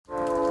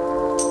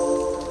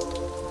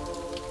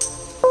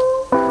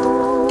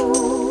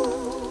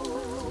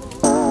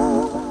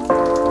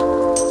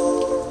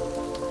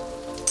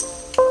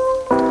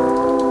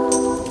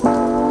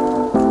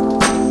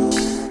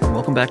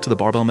back to the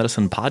Barbell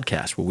Medicine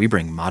Podcast, where we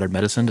bring modern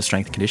medicine to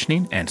strength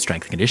conditioning and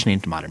strength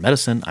conditioning to modern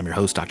medicine. I'm your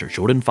host, Dr.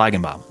 Jordan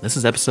Feigenbaum. This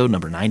is episode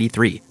number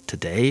 93.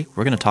 Today,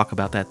 we're going to talk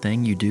about that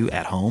thing you do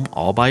at home,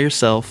 all by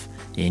yourself,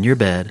 in your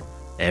bed,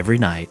 every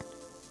night: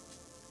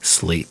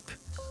 sleep.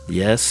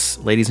 Yes,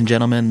 ladies and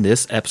gentlemen,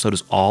 this episode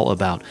is all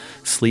about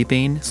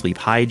sleeping, sleep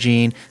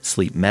hygiene,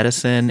 sleep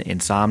medicine,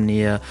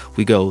 insomnia.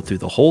 We go through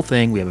the whole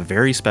thing. We have a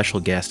very special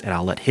guest, and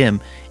I'll let him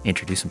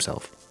introduce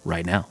himself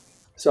right now.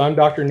 So I'm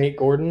Dr. Nate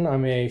Gordon.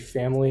 I'm a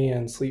family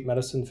and sleep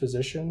medicine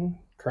physician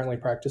currently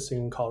practicing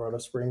in Colorado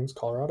Springs,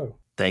 Colorado.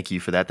 Thank you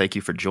for that. Thank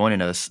you for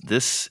joining us.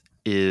 This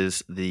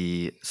is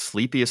the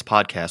sleepiest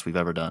podcast we've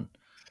ever done.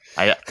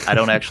 I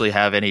don't actually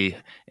have any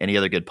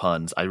other good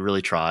puns. I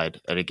really tried.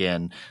 And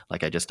again,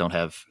 like I just don't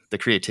have the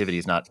creativity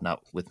is not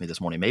with me this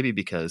morning. Maybe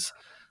because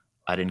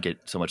I didn't get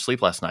so much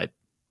sleep last night,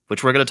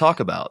 which we're going to talk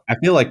about. I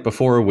feel like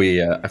before we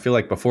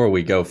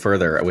go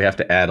further, we have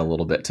to add a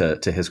little bit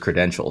to his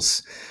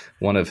credentials.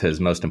 One of his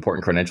most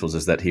important credentials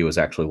is that he was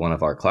actually one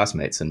of our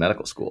classmates in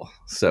medical school.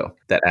 So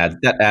that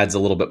adds a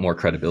little bit more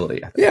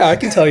credibility, I think. Yeah, I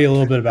can tell you a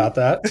little bit about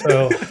that.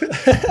 So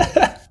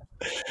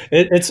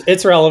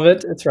it's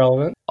relevant. It's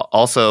relevant.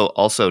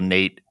 Also,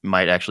 Nate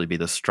might actually be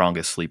the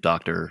strongest sleep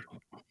doctor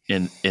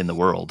in the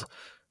world.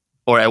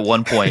 Or at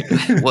one point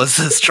was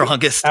the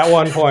strongest. At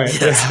one point,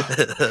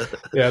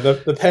 yeah.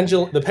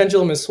 The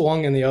pendulum is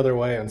swung in the other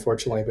way,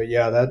 unfortunately. But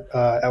yeah,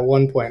 that at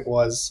one point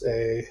was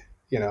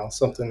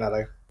something that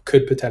I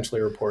could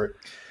potentially report.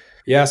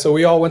 Yeah, so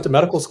we all went to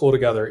medical school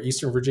together,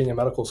 Eastern Virginia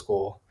Medical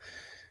School,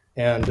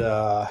 and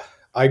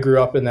I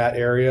grew up in that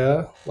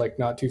area, like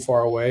not too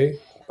far away,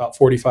 about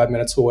 45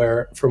 minutes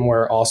away from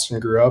where Austin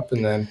grew up,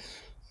 and then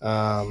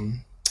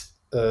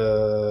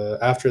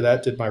after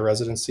that, did my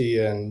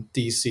residency in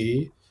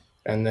DC.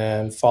 And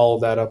then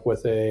followed that up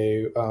with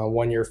a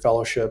 1-year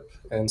fellowship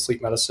in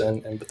sleep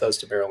medicine in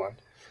Bethesda, Maryland.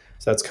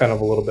 So that's kind of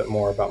a little bit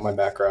more about my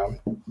background.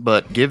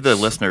 But give the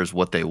listeners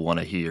what they want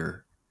to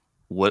hear.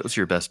 What was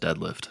your best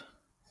deadlift?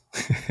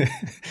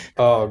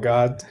 Oh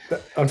God!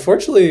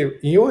 Unfortunately,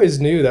 we always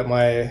knew that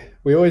my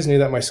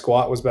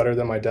squat was better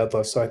than my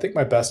deadlift. So I think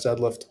my best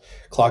deadlift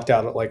clocked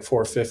out at like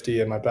 450,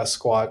 and my best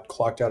squat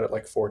clocked out at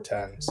like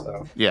 410.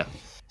 So yeah.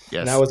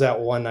 Yes. And that was at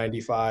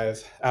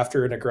 195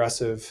 after an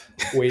aggressive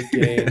weight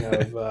gain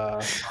of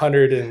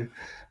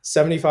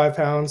 175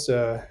 pounds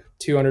to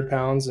 200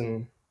 pounds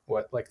in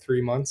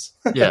 3 months?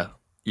 Yeah.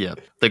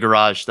 The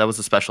garage, that was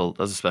a special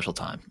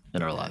time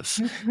in our lives.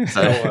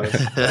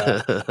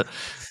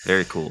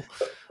 Very cool.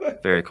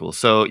 Very cool.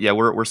 So yeah,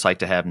 we're psyched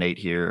to have Nate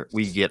here.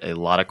 We get a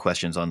lot of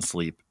questions on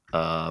sleep,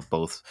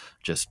 both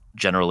just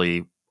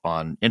generally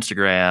on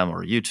Instagram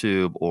or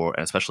YouTube, or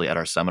especially at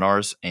our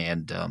seminars.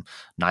 And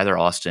neither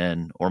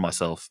Austin or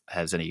myself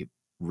has any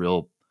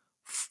real,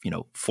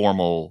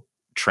 formal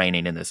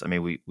training in this. I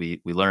mean,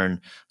 we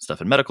learn stuff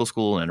in medical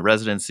school and in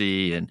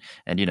residency, and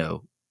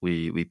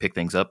we pick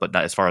things up, but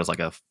not as far as like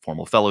a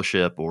formal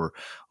fellowship or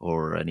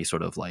any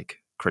sort of like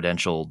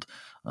credentialed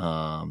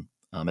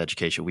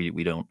education.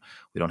 We don't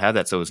have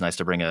that. So it's nice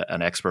to bring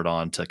an expert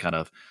on to kind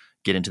of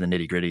get into the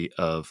nitty gritty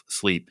of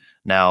sleep.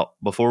 Now,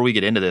 before we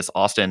get into this,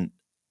 Austin,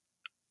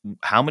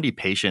 how many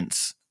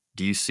patients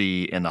do you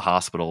see in the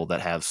hospital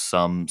that have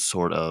some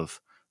sort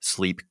of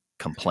sleep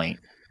complaint?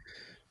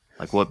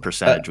 Like what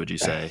percentage would you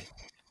say?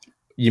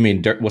 You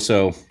mean,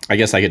 so I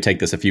guess I could take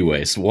this a few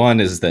ways. One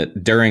is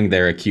that during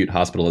their acute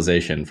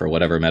hospitalization for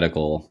whatever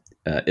medical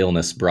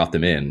illness brought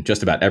them in,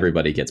 just about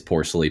everybody gets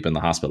poor sleep in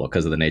the hospital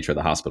because of the nature of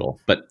the hospital.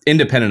 But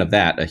independent of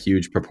that, a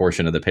huge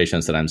proportion of the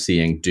patients that I'm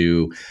seeing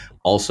do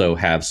also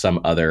have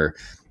some other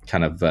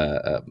kind of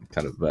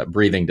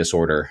breathing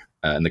disorder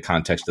in the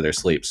context of their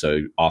sleep.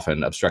 So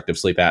often obstructive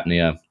sleep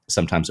apnea,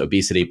 sometimes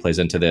obesity plays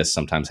into this,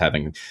 sometimes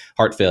having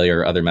heart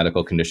failure, other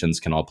medical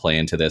conditions can all play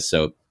into this.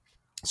 So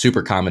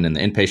super common in the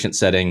inpatient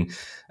setting.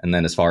 And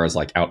then as far as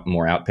like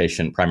more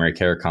outpatient primary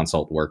care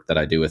consult work that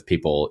I do with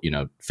people,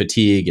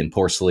 fatigue and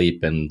poor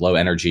sleep and low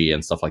energy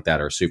and stuff like that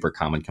are super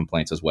common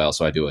complaints as well.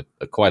 So I do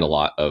quite a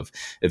lot of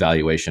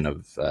evaluation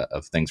of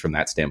things from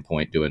that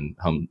standpoint, doing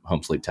home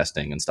sleep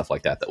testing and stuff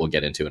like that we'll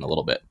get into in a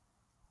little bit.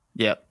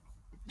 Yeah.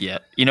 Yeah.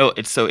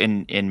 It's so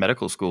in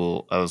medical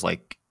school, I was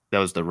like, that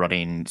was the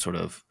running sort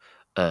of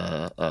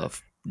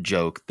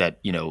joke that,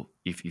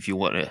 if you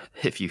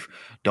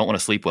don't want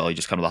to sleep well, you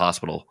just come to the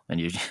hospital,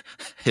 and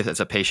if as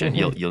a patient,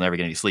 you'll never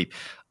get any sleep.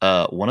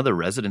 One of the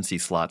residency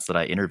slots that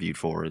I interviewed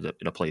for in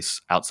a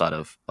place outside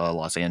of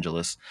Los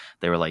Angeles,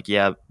 they were like,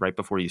 yeah, right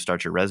before you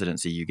start your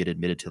residency, you get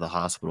admitted to the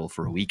hospital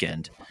for a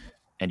weekend,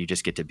 and you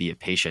just get to be a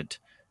patient.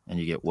 And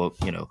you get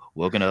woken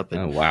up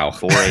at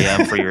 4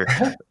 a.m. for your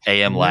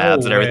AM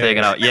labs and everything,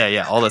 and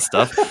all this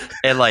stuff.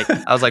 And like,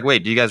 I was like,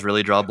 wait, do you guys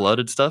really draw blood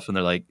and stuff? And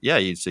they're like, yeah.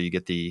 So you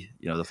get the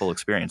the full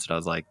experience. And I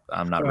was like,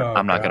 I'm not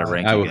going to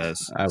rank you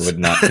guys. I would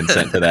not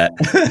consent to that.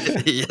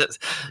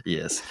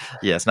 Yes.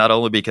 Not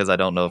only because I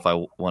don't know if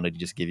I wanted to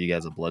just give you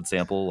guys a blood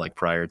sample like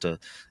prior to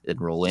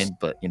enrolling,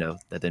 but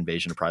that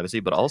invasion of privacy.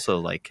 But also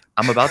like,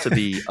 I'm about to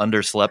be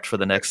underslept for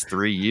the next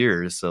 3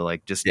 years, so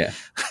like just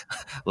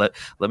let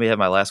me have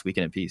my last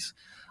weekend in peace.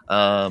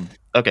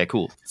 Okay,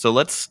 cool. So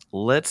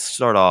let's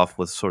start off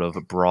with sort of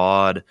a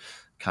broad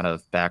kind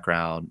of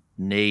background.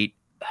 Nate,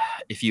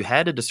 if you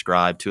had to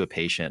describe to a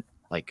patient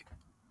like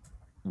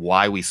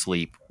why we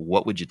sleep,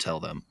 what would you tell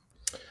them?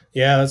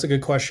 Yeah, that's a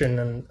good question,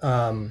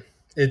 and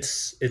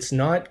it's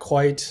not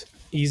quite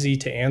easy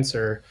to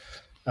answer.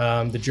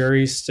 The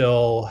jury's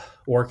still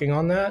working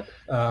on that,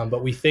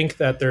 but we think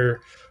that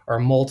there are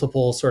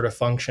multiple sort of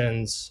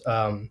functions.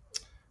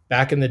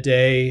 Back in the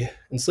day,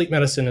 and sleep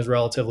medicine is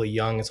relatively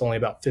young. It's only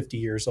about 50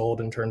 years old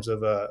in terms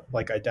of a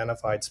like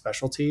identified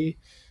specialty,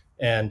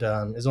 and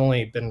has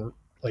only been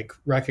like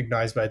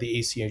recognized by the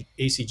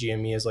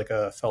ACGME as like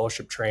a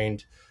fellowship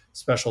trained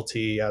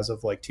specialty as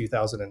of like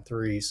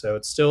 2003. So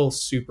it's still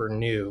super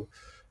new.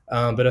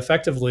 But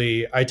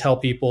effectively, I tell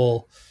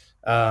people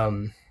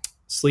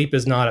sleep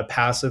is not a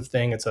passive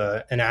thing, it's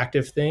an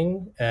active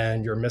thing,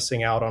 and you're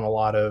missing out on a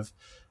lot of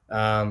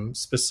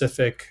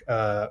specific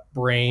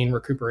brain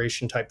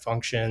recuperation type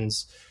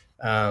functions.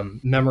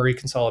 Memory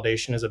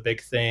consolidation is a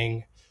big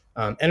thing.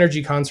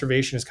 Energy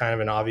conservation is kind of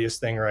an obvious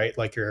thing, right?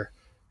 Like you're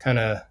kind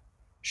of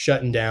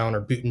shutting down or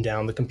booting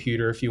down the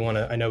computer if you want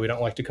to. I know we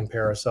don't like to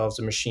compare ourselves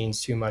to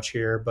machines too much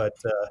here, but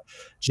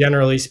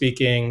generally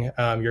speaking,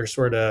 you're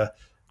sort of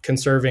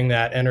conserving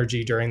that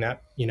energy during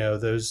that,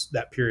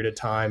 that period of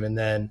time. And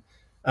then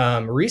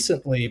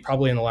recently,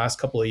 probably in the last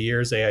couple of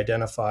years, they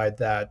identified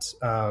that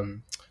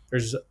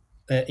there's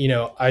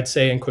I'd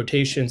say in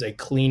quotations, a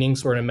cleaning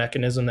sort of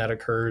mechanism that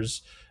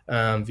occurs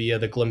via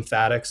the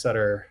glymphatics that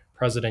are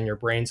present in your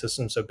brain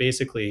system. So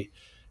basically,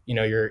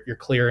 you're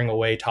clearing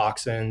away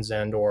toxins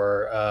and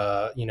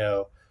or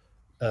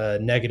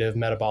negative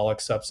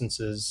metabolic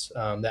substances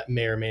that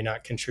may or may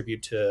not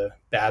contribute to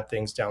bad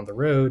things down the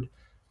road.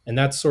 And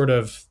that's sort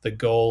of the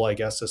goal, I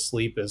guess, of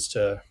sleep is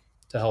to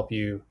help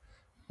you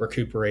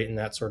recuperate in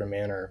that sort of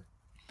manner.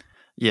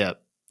 Yeah.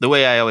 The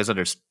way I always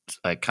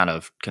I kind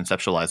of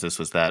conceptualize this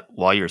was that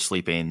while you're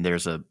sleeping,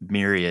 there's a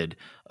myriad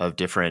of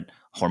different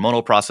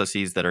hormonal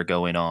processes that are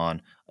going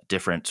on,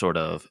 different sort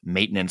of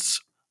maintenance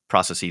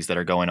processes that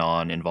are going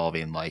on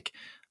involving like,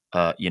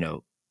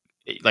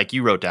 like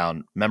you wrote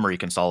down memory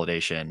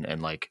consolidation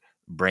and like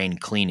brain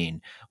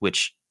cleaning,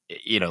 which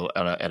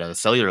at a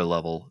cellular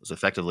level is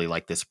effectively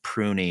like this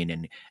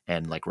pruning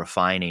and like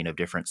refining of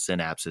different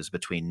synapses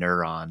between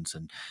neurons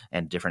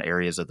and different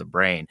areas of the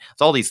brain.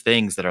 It's all these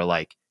things that are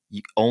like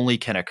you only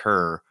can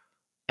occur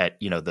at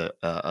at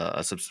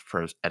a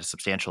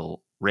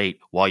substantial rate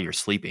while you're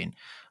sleeping,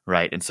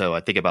 right? And so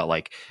I think about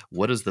like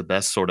what is the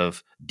best sort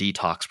of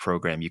detox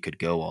program you could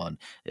go on.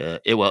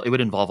 It would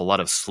involve a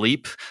lot of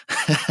sleep,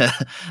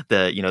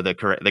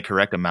 the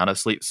correct amount of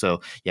sleep.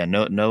 So yeah,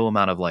 no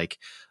amount of like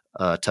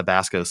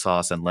Tabasco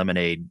sauce and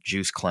lemonade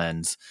juice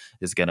cleanse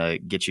is gonna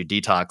get you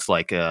detox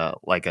like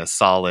a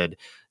solid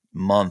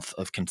month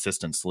of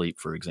consistent sleep,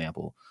 for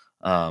example.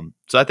 So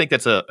I think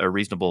that's a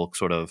reasonable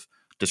sort of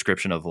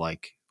description of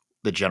like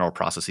the general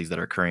processes that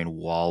are occurring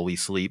while we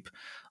sleep.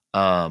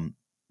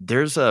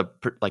 There's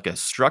like a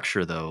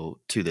structure though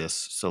to this,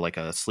 so like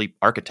a sleep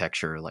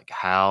architecture, like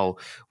how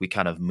we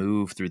kind of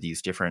move through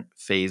these different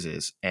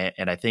phases.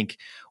 And I think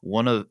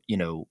one of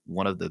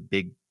the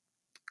big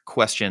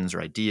questions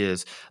or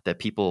ideas that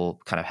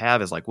people kind of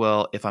have is like,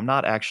 well, if I'm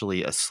not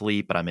actually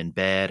asleep but I'm in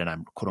bed and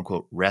I'm quote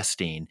unquote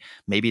resting,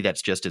 maybe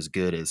that's just as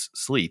good as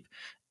sleep.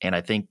 And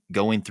I think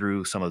going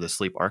through some of the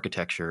sleep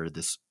architecture,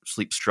 this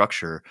sleep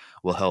structure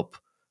will help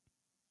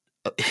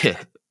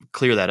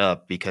clear that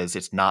up because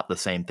it's not the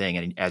same thing.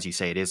 And as you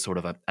say, it is sort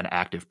of an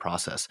active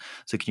process.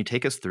 So can you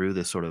take us through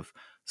this sort of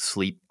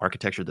sleep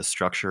architecture, the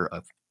structure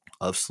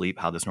of sleep,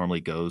 how this normally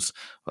goes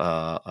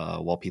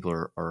while people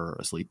are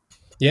asleep?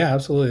 Yeah,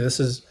 absolutely. This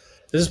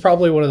is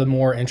probably one of the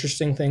more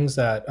interesting things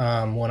that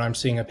when I'm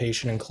seeing a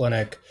patient in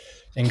clinic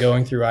and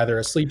going through either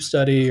a sleep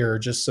study or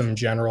just some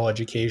general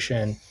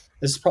education,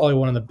 this is probably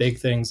one of the big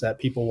things that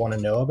people want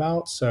to know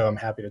about. So I'm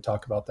happy to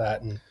talk about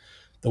that. And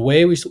the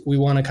way we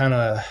want to kind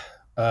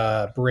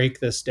of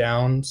break this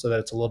down so that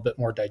it's a little bit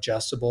more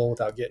digestible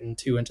without getting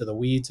too into the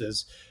weeds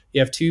is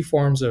you have two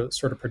forms of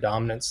sort of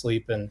predominant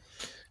sleep. And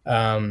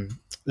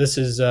this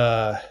is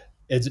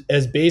it's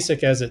as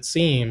basic as it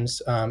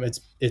seems.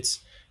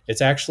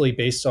 It's actually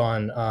based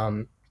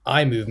on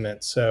eye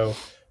movement. So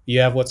you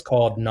have what's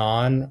called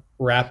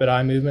non-rapid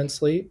eye movement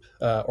sleep,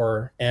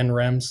 or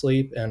NREM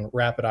sleep, and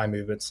rapid eye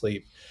movement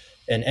sleep.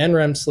 And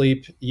NREM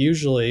sleep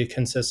usually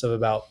consists of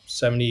about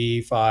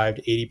 75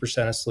 to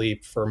 80% of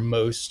sleep for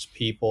most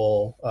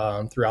people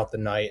throughout the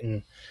night.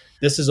 And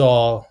this is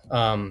all,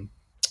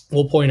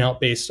 we'll point out,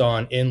 based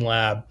on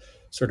in-lab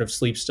sort of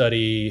sleep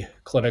study,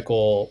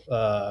 clinical,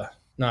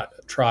 not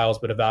trials,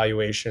 but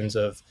evaluations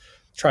of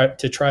try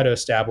to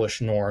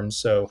establish norms.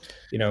 So,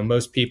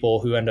 most people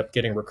who end up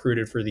getting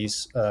recruited for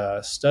these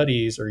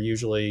studies are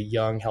usually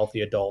young,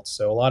 healthy adults.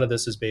 So a lot of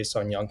this is based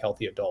on young,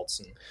 healthy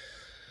adults and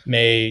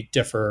may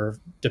differ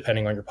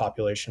depending on your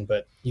population.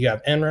 But you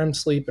have NREM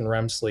sleep and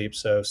REM sleep.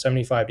 So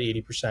 75 to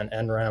 80%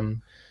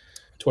 NREM,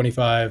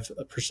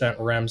 25%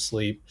 REM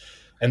sleep.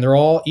 And they're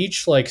all,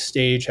 each like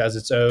stage has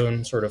its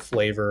own sort of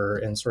flavor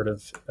and sort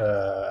of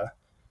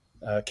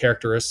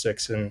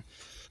characteristics, and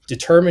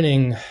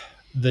determining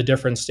the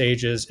different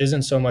stages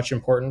isn't so much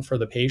important for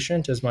the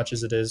patient as much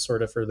as it is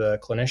sort of for the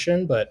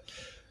clinician. But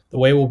the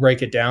way we'll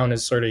break it down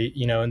is sort of,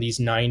 in these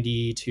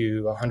 90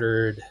 to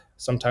 100,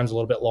 sometimes a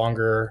little bit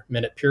longer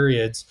minute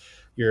periods,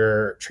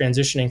 you're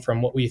transitioning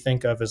from what we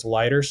think of as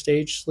lighter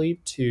stage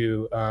sleep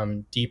to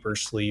deeper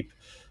sleep,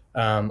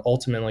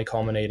 ultimately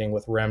culminating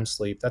with REM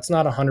sleep. That's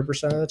not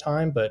 100% of the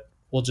time, but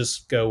we'll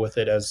just go with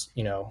it as,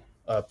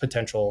 a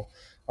potential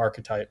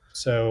archetype.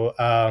 So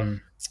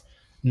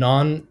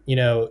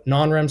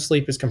non-REM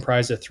sleep is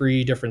comprised of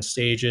 3 different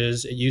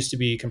stages. It used to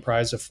be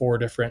comprised of 4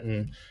 different,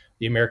 and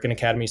the American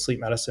Academy of Sleep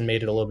Medicine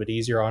made it a little bit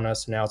easier on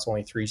us. And now it's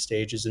only 3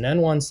 stages. And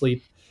N1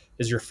 sleep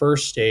is your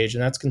first stage,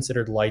 and that's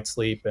considered light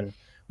sleep. And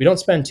we don't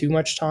spend too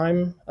much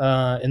time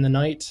in the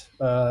night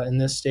in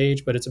this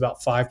stage, but it's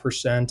about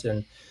 5%.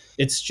 And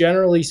it's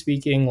generally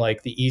speaking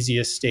like the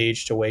easiest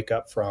stage to wake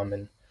up from.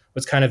 And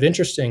what's kind of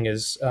interesting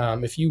is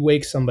if you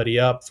wake somebody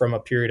up from a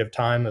period of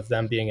time of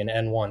them being in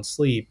N1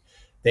 sleep,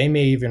 they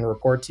may even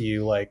report to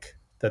you like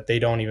that they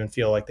don't even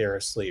feel like they're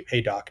asleep.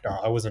 Hey, doc, no,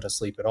 I wasn't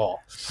asleep at all.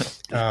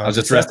 I was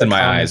just resting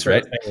my eyes,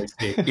 right?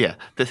 Yeah.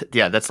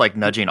 That's like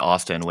nudging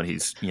Austin when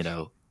he's,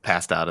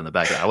 passed out in the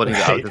back. I was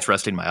just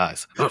resting my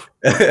eyes.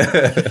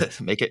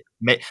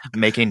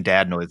 Making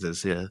dad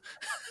noises. Yeah.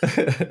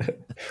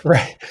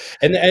 Right.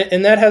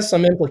 And that has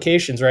some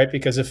implications, right?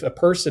 Because if a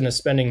person is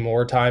spending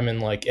more time in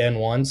like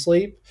N1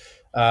 sleep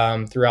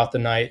throughout the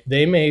night,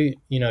 they may,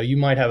 you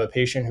might have a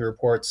patient who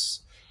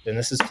reports, and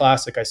this is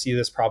classic, I see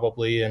this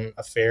probably in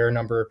a fair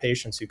number of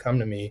patients who come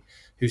to me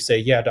who say,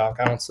 yeah, doc,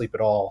 I don't sleep at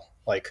all,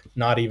 like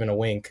not even a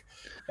wink.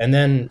 And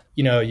then,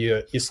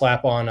 you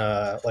slap on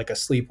a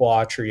sleep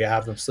watch, or you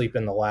have them sleep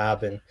in the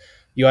lab, and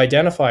you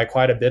identify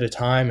quite a bit of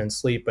time in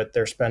sleep, but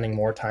they're spending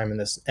more time in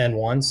this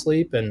N1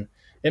 sleep. And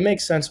it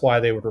makes sense why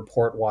they would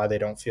report why they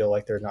don't feel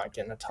like they're not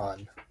getting a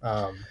ton.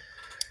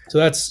 So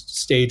that's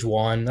stage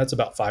 1. That's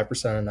about 5%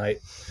 of the night.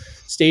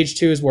 Stage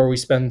 2 is where we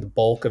spend the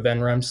bulk of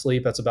NREM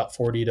sleep. That's about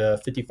 40 to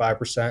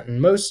 55%.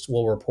 And most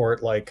will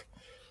report like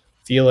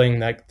feeling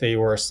that they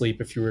were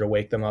asleep if you were to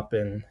wake them up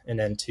in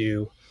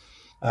N2.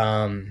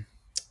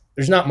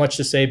 There's not much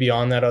to say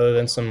beyond that other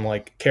than some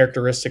like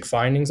characteristic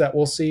findings that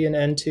we'll see in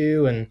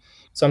N2. And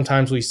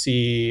sometimes we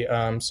see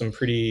some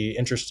pretty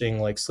interesting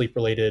like sleep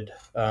related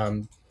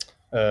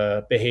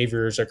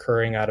behaviors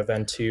occurring out of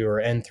N2 or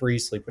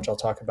N3 sleep, which I'll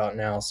talk about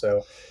now.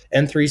 So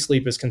N3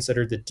 sleep is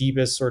considered the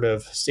deepest sort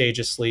of stage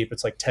of sleep.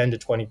 It's like 10 to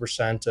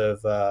 20%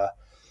 of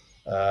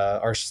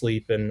our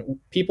sleep. And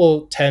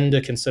people tend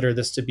to consider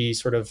this to be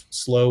sort of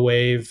slow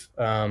wave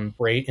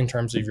rate in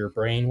terms of your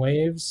brain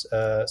waves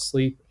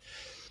sleep.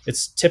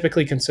 It's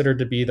typically considered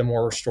to be the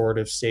more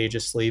restorative stage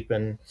of sleep.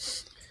 And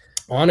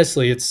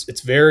honestly,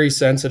 it's very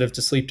sensitive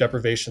to sleep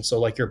deprivation. So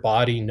like your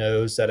body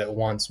knows that it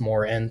wants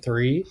more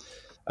N3.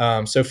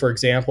 So for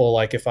example,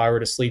 like if I were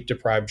to sleep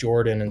deprive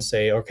Jordan and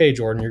say, okay,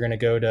 Jordan, you're going to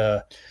go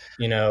to,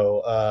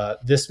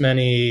 this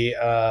many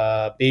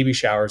baby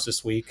showers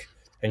this week,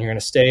 and you're going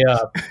to stay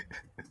up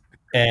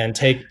and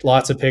take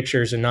lots of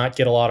pictures and not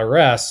get a lot of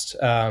rest.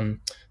 The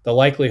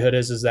likelihood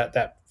is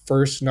that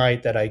first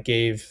night that I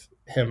gave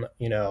him,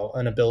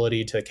 an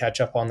ability to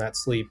catch up on that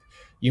sleep,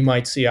 you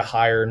might see a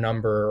higher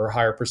number or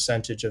higher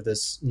percentage of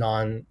this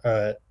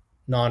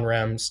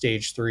non-REM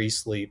stage 3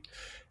 sleep.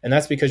 And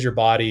that's because your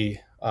body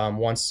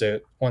wants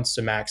to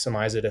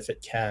maximize it if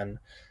it can.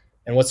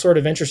 And what's sort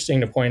of interesting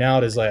to point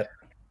out is that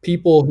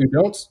people who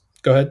don't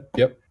go ahead.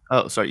 Yep.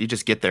 Oh, sorry. You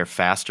just get there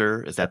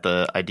faster. Is that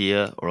the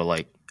idea, or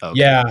like? Okay.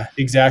 Yeah,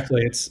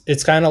 exactly.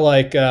 It's kind of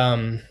like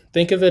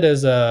think of it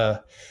as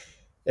a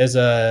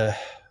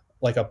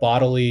like a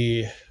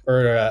bodily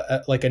or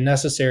like a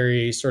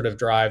necessary sort of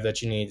drive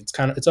that you need.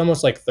 It's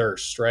almost like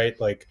thirst, right?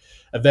 Like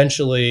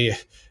eventually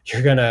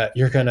you're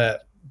gonna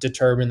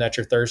determine that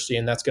you're thirsty,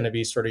 and that's going to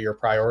be sort of your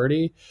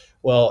priority.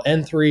 Well,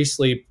 N3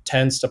 sleep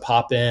tends to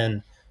pop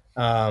in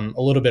a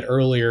little bit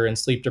earlier in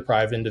sleep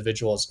deprived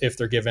individuals if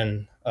they're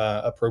given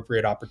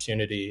appropriate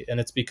opportunity. And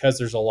it's because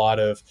there's a lot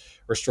of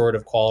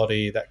restorative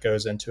quality that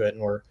goes into it.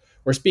 And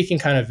we're speaking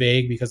kind of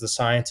vague because the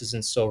science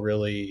isn't still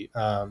really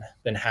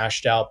been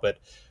hashed out, but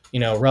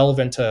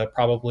relevant to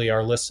probably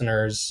our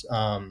listeners.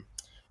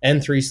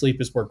 N3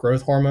 sleep is where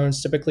growth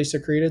hormones typically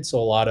secreted. So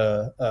a lot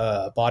of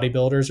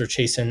bodybuilders are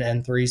chasing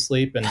N3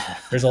 sleep, and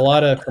there's a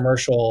lot of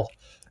commercial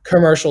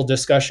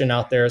discussion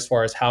out there as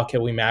far as how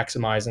can we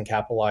maximize and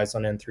capitalize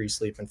on N3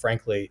 sleep. And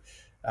frankly,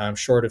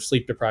 short of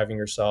sleep depriving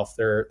yourself,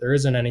 there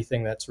isn't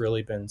anything that's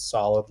really been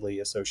solidly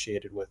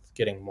associated with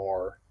getting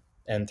more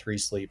N3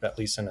 sleep, at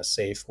least in a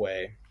safe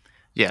way.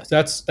 Yeah.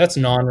 So that's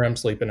non-REM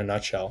sleep in a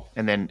nutshell.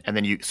 And then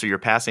you're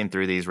passing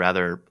through these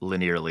rather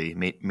linearly,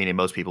 meaning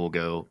most people will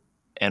go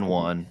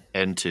N1,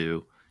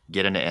 N2,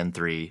 get into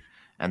N3,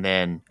 and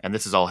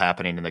this is all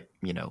happening in the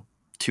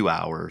 2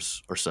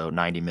 hours or so,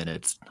 90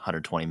 minutes,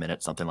 120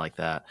 minutes, something like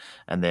that.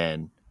 And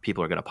then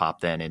people are going to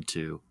pop then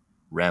into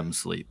REM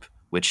sleep,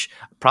 which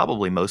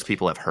probably most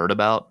people have heard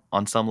about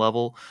on some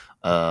level.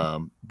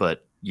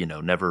 But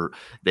never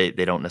they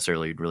don't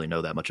necessarily really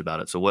know that much about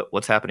it. So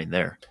what's happening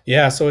there?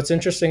 Yeah, so what's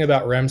interesting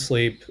about REM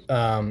sleep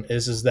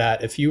is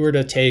that if you were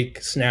to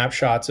take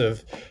snapshots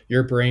of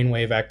your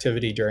brainwave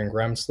activity during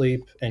REM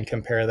sleep and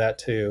compare that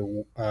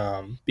to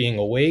being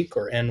awake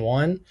or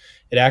N1,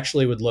 it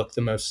actually would look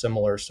the most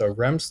similar. So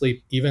REM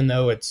sleep, even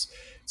though it's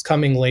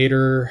coming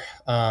later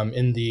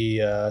in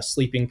the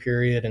sleeping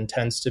period and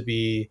tends to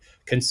be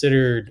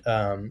considered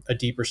a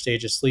deeper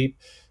stage of sleep,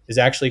 is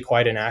actually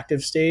quite an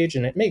active stage.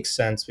 And it makes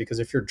sense because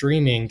if you're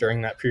dreaming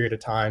during that period of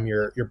time,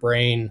 your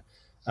brain,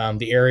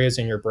 the areas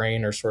in your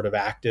brain are sort of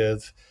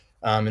active.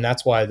 And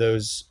that's why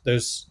those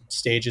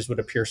stages would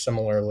appear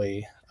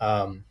similarly.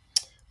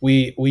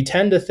 We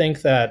tend to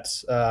think that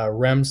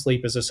REM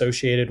sleep is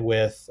associated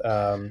with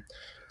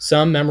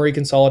some memory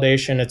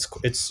consolidation. It's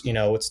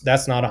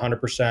that's not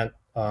 100%.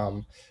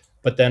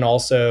 But then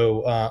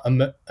also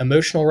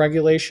emotional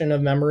regulation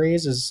of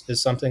memories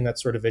is something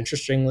that's sort of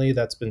interestingly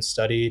that's been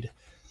studied,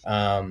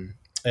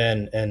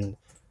 and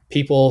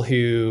people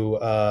who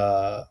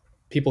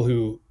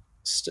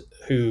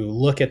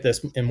look at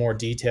this in more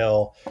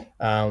detail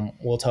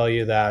will tell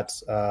you that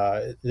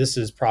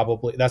that's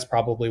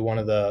probably one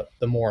of the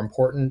more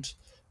important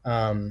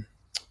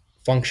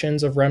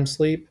functions of REM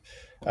sleep.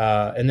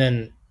 And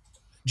then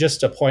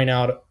just to point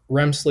out,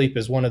 REM sleep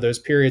is one of those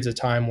periods of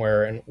time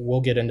where, and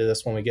we'll get into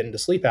this when we get into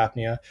sleep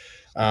apnea,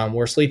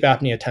 where sleep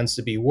apnea tends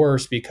to be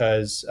worse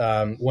because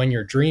when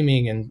you're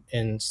dreaming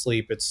in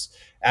sleep, it's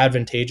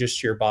advantageous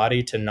to your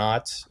body to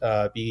not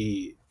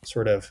be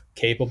sort of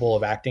capable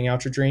of acting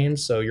out your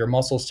dreams. So your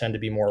muscles tend to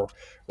be more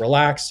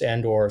relaxed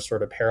and or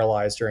sort of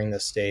paralyzed during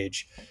this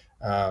stage.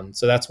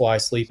 So that's why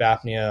sleep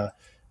apnea,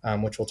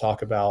 which we'll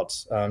talk about,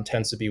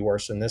 tends to be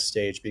worse in this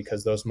stage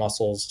because those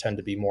muscles tend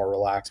to be more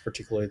relaxed,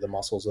 particularly the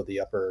muscles of the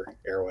upper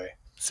airway.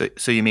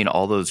 So you mean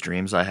all those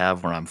dreams I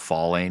have where I'm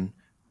falling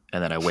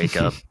and then I wake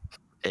up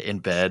in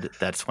bed,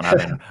 that's when I'm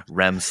in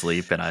REM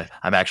sleep and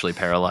I'm actually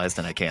paralyzed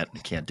and I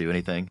can't do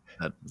anything?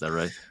 Is that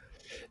right?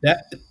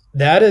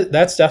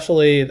 That's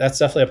definitely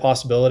a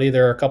possibility.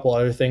 There are a couple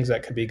other things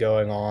that could be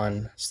going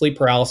on. Sleep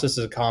paralysis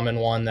is a common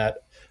one that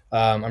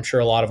I'm sure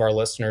a lot of our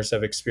listeners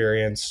have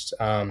experienced,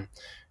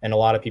 and a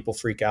lot of people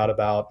freak out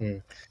about.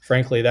 And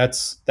frankly,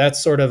 that's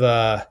sort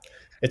of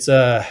it's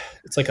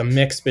like a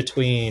mix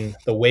between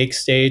the wake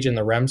stage and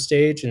the REM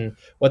stage. And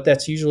what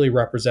that's usually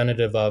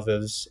representative of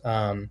is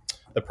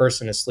the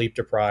person is sleep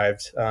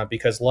deprived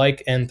because,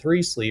 like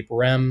N3 sleep,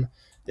 REM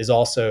is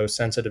also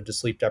sensitive to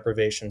sleep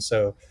deprivation.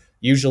 So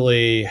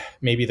usually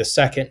maybe the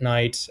second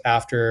night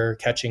after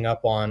catching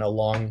up on a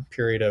long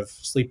period of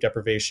sleep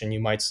deprivation, you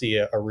might see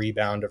a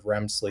rebound of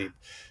REM sleep.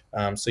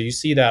 So you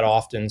see that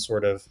often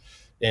sort of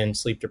in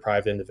sleep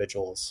deprived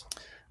individuals.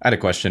 I had a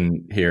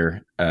question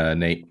here,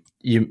 Nate.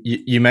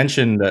 You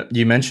mentioned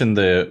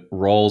the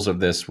roles of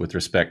this with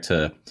respect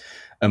to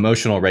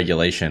emotional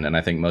regulation, and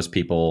I think most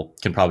people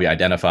can probably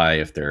identify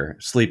if they're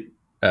sleep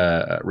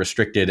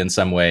restricted in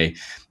some way,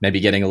 maybe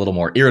getting a little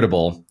more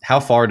irritable. How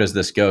far does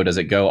this go? Does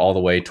it go all the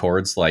way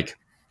towards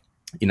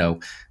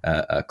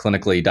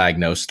clinically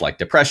diagnosed like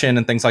depression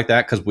and things like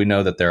that? Because we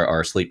know that there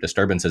are sleep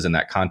disturbances in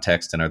that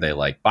context. And are they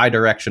like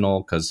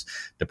bidirectional? Because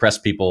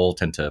depressed people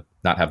tend to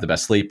not have the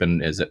best sleep,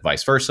 and is it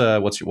vice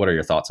versa? What are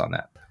your thoughts on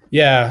that?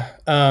 Yeah.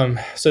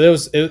 So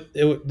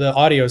the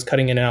audio is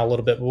cutting in and out a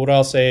little bit, but what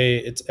I'll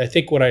say, I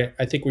think what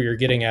you're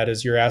getting at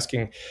is you're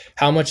asking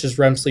how much does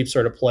REM sleep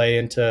sort of play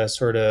into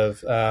sort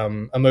of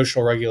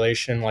emotional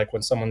regulation, like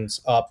when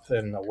someone's up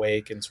and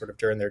awake and sort of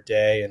during their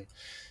day.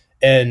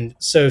 And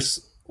so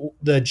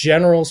the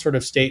general sort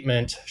of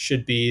statement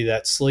should be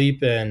that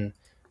sleep and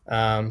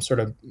sort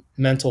of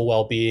mental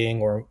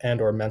well-being or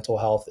mental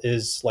health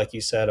is, like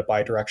you said, a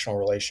bidirectional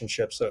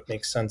relationship. So it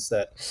makes sense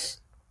that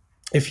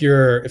if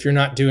you're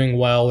not doing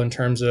well in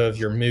terms of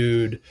your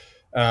mood,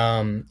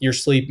 your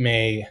sleep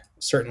may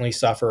certainly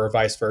suffer, or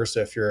vice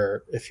versa. If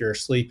your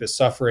sleep is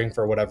suffering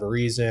for whatever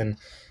reason,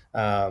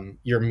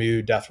 your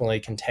mood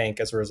definitely can tank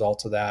as a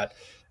result of that.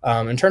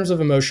 In terms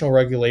of emotional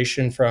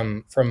regulation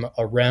from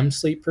a REM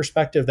sleep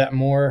perspective, that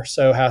more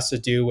so has to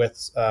do with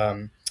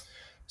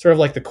sort of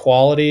like the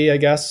quality, I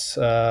guess,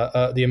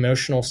 the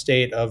emotional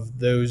state of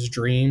those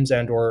dreams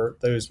and or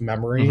those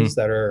memories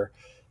that are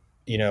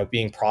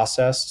being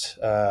processed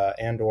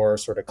and or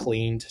sort of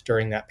cleaned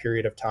during that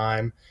period of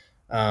time.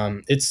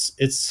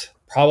 It's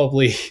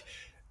probably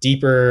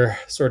deeper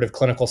sort of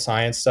clinical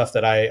science stuff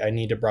that I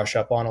need to brush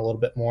up on a little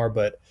bit more,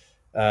 but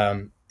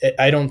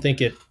I don't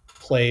think it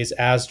plays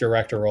as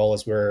direct a role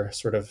as we're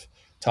sort of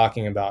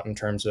talking about in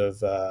terms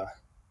of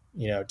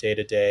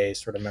day-to-day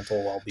sort of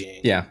mental well-being.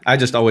 Yeah, I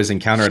just always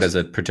encounter it as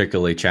a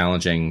particularly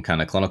challenging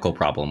kind of clinical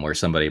problem where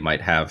somebody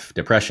might have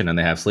depression and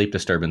they have sleep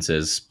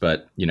disturbances,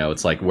 but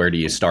it's like, where do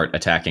you start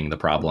attacking the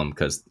problem?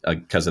 Because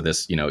of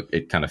this,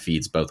 it kind of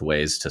feeds both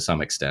ways to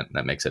some extent.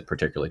 That makes it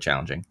particularly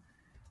challenging.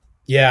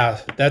 Yeah,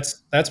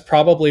 that's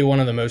probably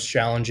one of the most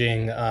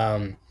challenging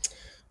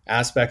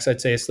aspects, I'd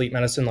say, of sleep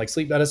medicine. Like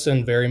sleep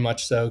medicine very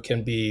much so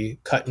can be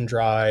cut and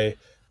dry.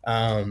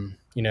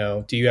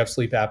 do you have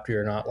sleep apnea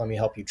or not? Let me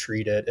help you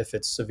treat it if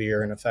it's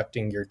severe and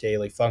affecting your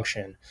daily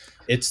function.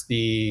 It's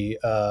the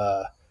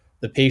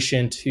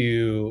patient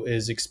who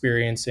is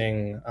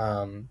experiencing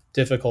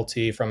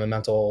difficulty from a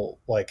mental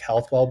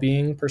health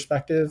well-being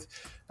perspective.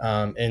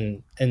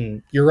 And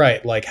you're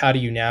right. Like, how do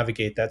you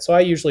navigate that? So I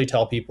usually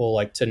tell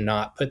people to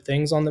not put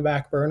things on the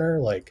back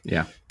burner,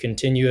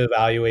 continue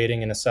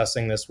evaluating and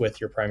assessing this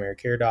with your primary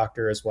care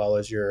doctor as well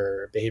as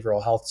your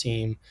behavioral health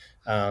team,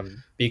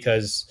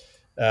 because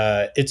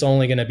it's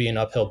only going to be an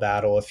uphill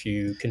battle if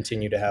you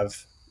continue to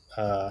have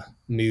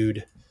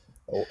mood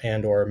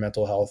and or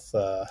mental health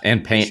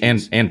and pain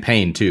issues. and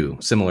pain too.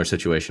 Similar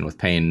situation with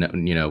pain.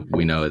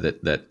 We know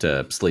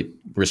that sleep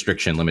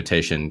restriction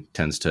limitation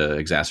tends to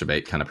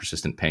exacerbate kind of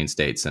persistent pain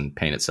states, and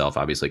pain itself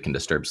obviously can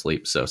disturb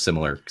sleep. So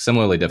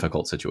similarly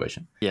difficult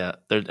situation. Yeah,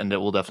 and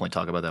we'll definitely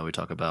talk about that when we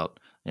talk about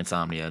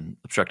insomnia and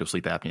obstructive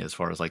sleep apnea, as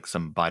far as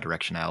some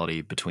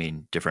bidirectionality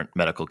between different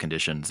medical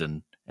conditions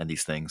and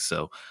these things.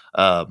 So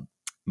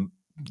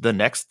the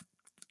next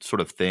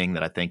sort of thing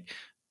that I think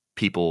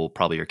people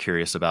probably are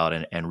curious about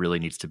and really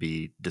needs to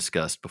be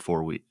discussed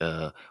before when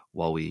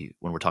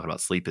we're talking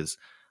about sleep is,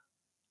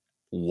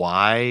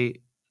 why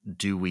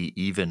do we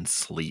even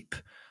sleep?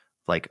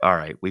 All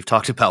right, we've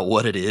talked about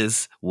what it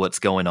is, what's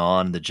going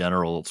on, the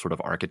general sort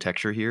of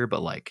architecture here,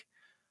 but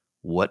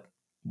what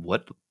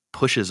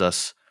pushes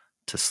us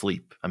to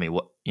sleep? I mean,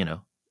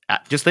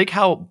 just think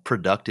how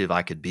productive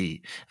I could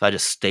be if I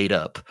just stayed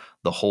up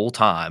the whole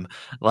time.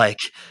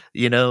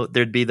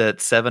 There'd be that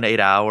 7-8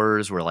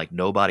 hours where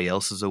nobody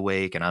else is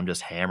awake and I'm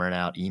just hammering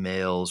out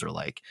emails or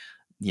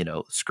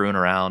screwing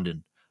around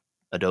in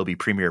Adobe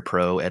Premiere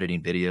Pro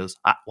editing videos.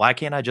 Why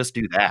can't I just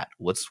do that?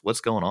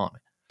 What's going on?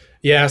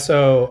 Yeah,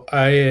 so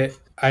I'd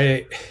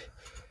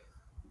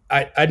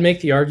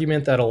make the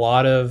argument that a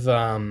lot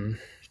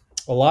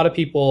of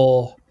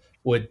people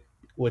would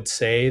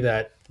say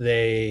that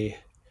they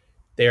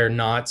are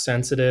not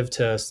sensitive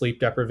to sleep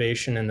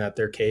deprivation and that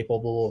they're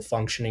capable of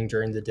functioning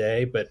during the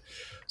day. But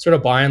sort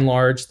of by and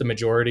large, the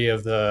majority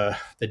of the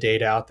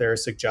data out there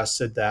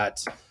suggested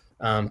that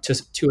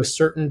to a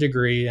certain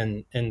degree,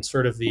 and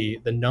sort of the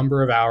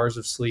number of hours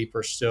of sleep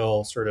are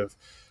still sort of,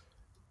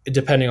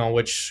 depending on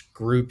which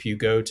group you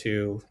go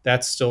to,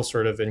 that's still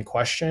sort of in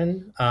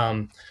question.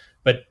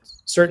 But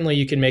certainly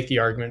you can make the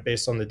argument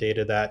based on the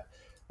data that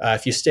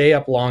if you stay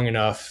up long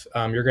enough,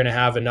 you're going to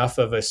have enough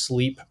of a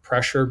sleep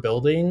pressure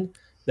building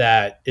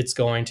that it's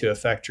going to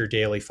affect your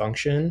daily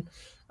function.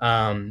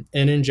 And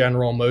in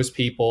general, most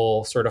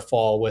people sort of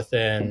fall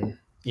within,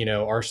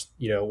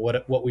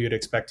 what we would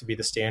expect to be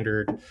the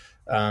standard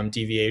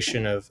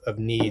deviation of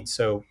need.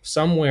 So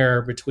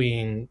somewhere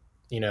between,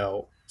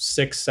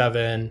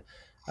 6-7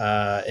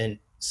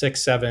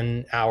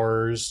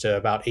 hours to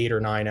about 8 or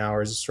 9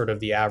 hours is sort of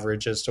the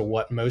average as to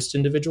what most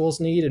individuals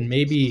need. And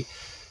maybe,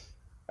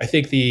 I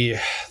think the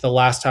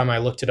last time I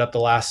looked it up, the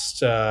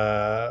last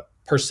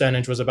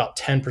percentage was about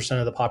 10%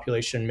 of the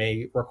population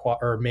may require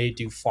or may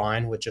do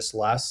fine with just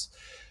less.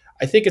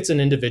 I think it's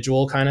an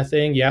individual kind of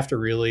thing. You have to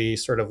really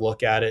sort of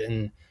look at it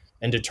and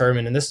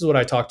determine. And this is what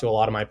I talk to a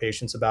lot of my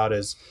patients about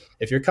is,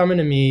 if you're coming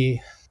to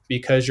me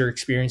because you're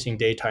experiencing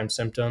daytime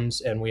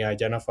symptoms and we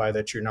identify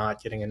that you're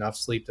not getting enough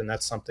sleep, then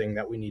that's something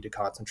that we need to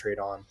concentrate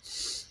on.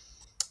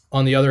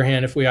 On the other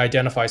hand, if we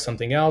identify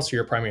something else, or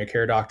your primary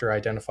care doctor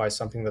identifies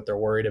something that they're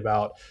worried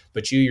about,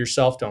 but you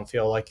yourself don't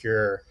feel like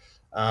you're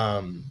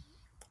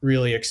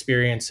really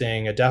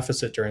experiencing a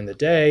deficit during the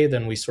day,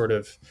 then we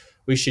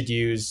should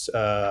use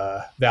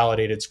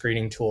validated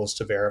screening tools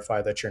to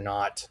verify that you're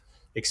not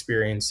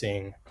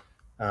experiencing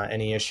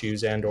any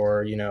issues, and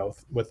or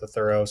with a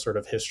thorough sort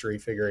of history,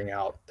 figuring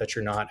out that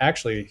you're not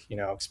actually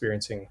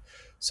experiencing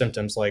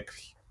symptoms like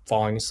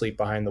falling asleep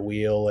behind the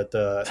wheel at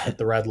the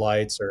red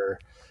lights, or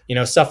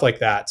stuff like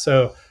that.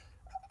 So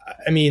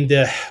I mean,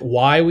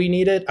 why we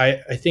need it,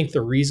 I think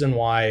the reason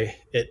why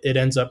it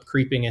ends up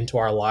creeping into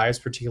our lives,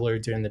 particularly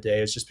during the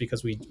day, is just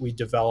because we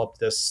develop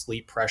this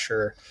sleep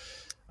pressure.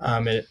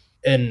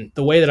 And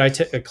the way that I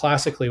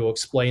classically will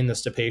explain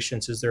this to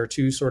patients is there are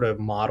two sort of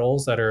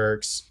models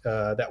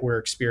that we're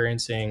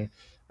experiencing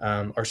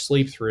our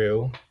sleep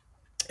through.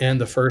 And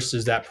the first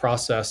is that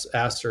process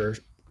Astor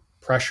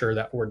pressure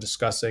that we're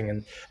discussing.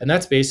 And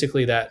that's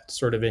basically that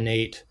sort of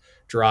innate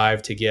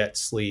drive to get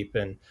sleep.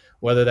 And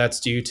whether that's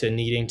due to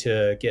needing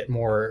to get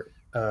more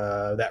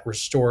that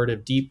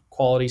restorative deep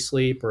quality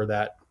sleep, or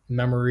that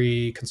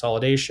memory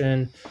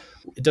consolidation,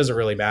 it doesn't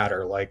really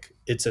matter.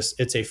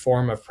 It's a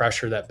form of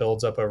pressure that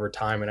builds up over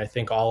time. And I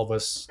think all of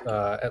us,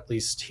 at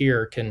least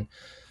here, can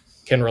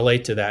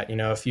relate to that.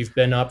 If you've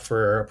been up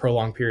for a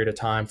prolonged period of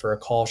time for a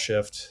call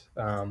shift,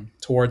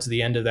 towards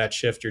the end of that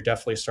shift, you're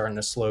definitely starting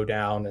to slow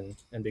down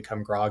and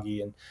become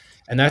groggy.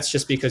 And that's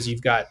just because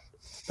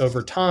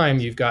over time,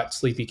 you've got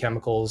sleepy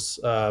chemicals,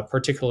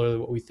 particularly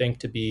what we think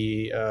to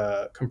be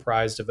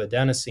comprised of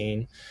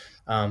adenosine,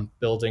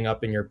 building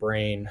up in your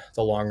brain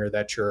the longer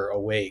that you're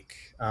awake.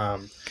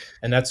 And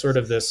that's sort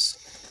of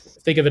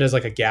think of it as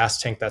like a gas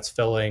tank that's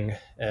filling.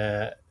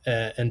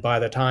 And by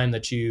the time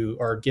that you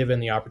are given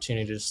the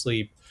opportunity to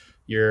sleep,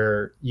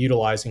 you're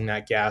utilizing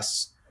that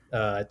gas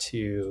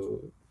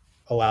to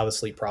allow the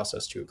sleep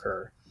process to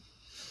occur.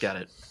 Got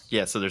it.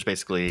 Yeah, so there's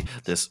basically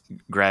this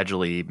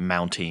gradually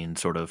mounting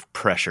sort of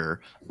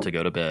pressure to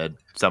go to bed.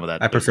 Some of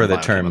that I prefer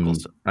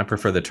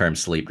the term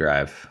sleep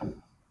drive.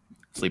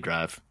 Sleep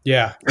drive.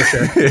 Yeah, for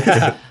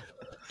sure.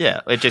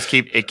 Yeah,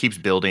 it keeps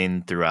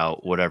building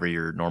throughout whatever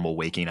your normal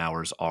waking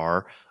hours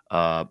are,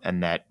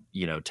 and that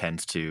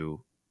tends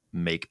to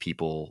make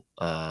people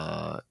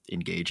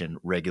engage in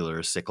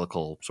regular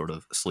cyclical sort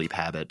of sleep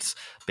habits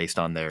based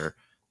on their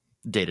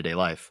day-to-day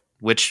life,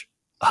 which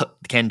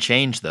can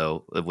change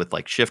though with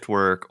like shift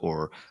work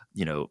or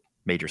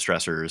major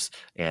stressors,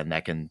 and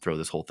that can throw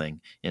this whole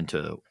thing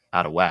into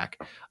out of whack.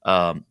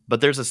 But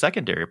there's a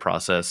secondary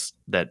process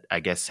that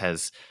I guess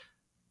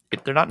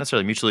they're not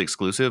necessarily mutually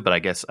exclusive, but I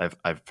guess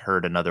I've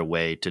heard another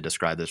way to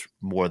describe this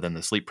more than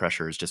the sleep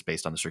pressure is just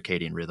based on the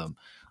circadian rhythm,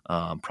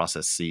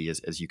 process C,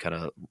 as you kind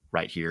of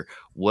write here.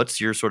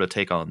 What's your sort of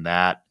take on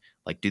that?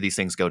 Like, do these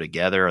things go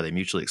together? Are they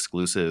mutually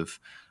exclusive?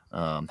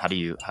 How do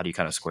you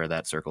kind of square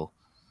that circle?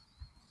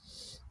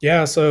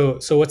 Yeah. So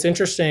what's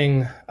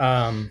interesting,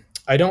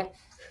 I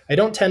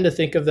don't tend to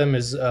think of them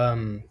as,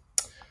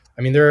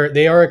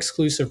 they are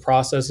exclusive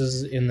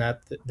processes in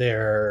that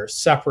they're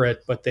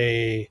separate, but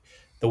the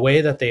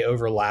way that they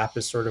overlap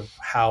is sort of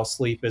how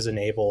sleep is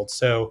enabled.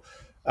 So,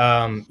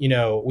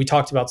 we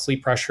talked about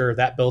sleep pressure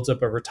that builds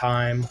up over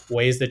time,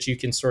 ways that you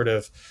can sort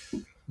of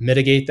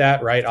mitigate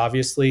that, right?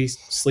 Obviously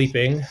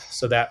sleeping.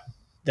 So that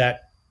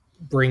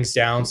brings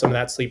down some of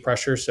that sleep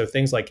pressure. So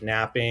things like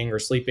napping or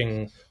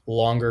sleeping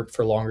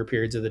for longer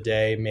periods of the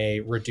day may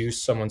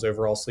reduce someone's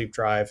overall sleep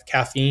drive.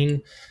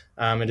 Caffeine,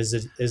 has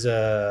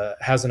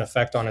an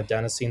effect on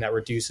adenosine that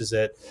reduces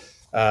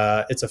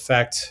its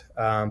effect.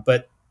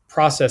 But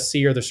process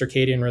C, or the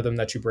circadian rhythm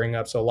that you bring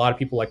up. So a lot of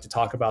people like to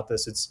talk about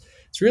this. It's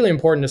really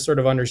important to sort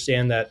of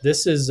understand that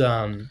this is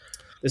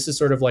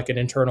sort of like an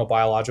internal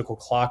biological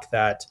clock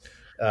that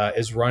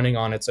is running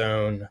on its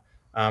own.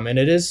 And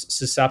it is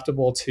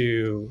susceptible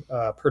to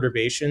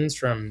perturbations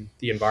from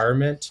the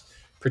environment.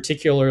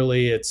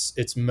 Particularly,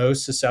 it's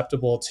most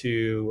susceptible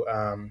to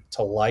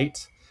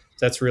light.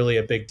 That's really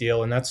a big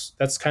deal, and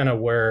that's kind of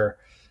where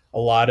a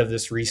lot of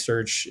this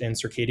research in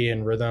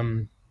circadian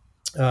rhythms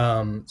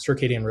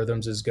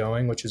is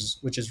going, which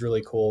is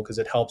really cool because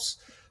it helps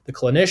the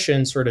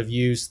clinician sort of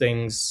use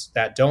things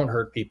that don't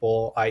hurt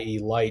people, i.e.,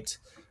 light,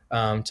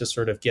 to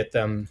sort of get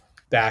them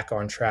back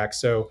on track.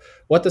 So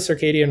what the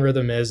circadian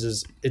rhythm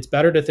is it's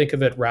better to think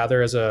of it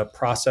rather as a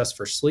process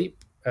for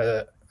sleep,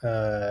 but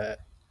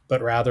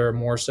rather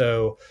more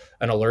so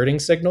an alerting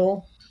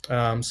signal.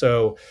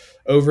 So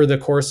over the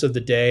course of the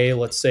day,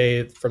 let's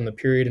say from the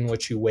period in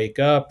which you wake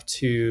up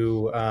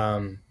to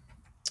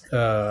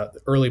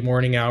early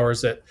morning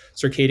hours, that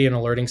circadian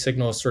alerting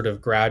signal is sort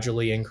of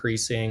gradually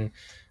increasing.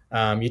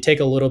 You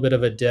take a little bit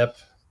of a dip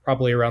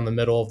probably around the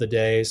middle of the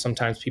day.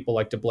 Sometimes people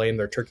like to blame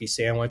their turkey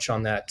sandwich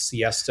on that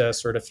siesta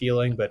sort of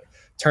feeling, but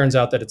turns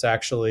out that it's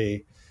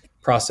actually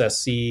process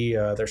C,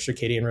 their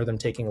circadian rhythm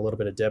taking a little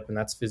bit of dip, and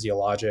that's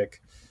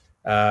physiologic.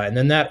 And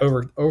then that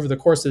over the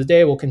course of the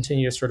day will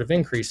continue to sort of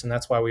increase. And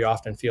that's why we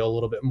often feel a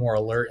little bit more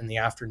alert in the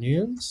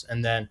afternoons.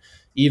 And then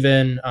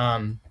even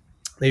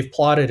they've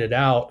plotted it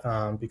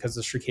out because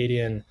the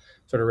circadian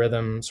sort of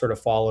rhythm sort of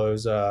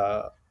follows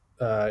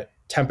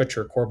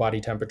temperature, core body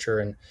temperature.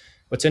 And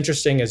what's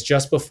interesting is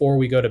just before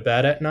we go to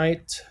bed at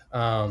night,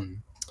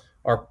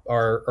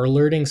 our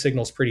alerting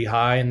signal is pretty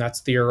high, and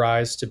that's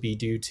theorized to be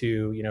due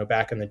to,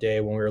 back in the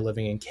day when we were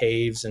living in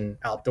caves and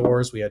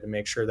outdoors, we had to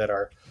make sure that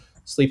our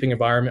sleeping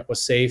environment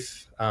was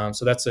safe.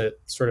 So that's a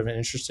sort of an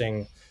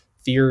interesting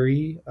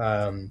theory.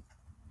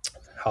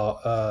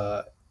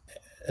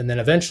 And then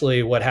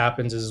eventually what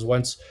happens is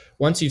once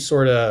you've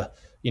sort of,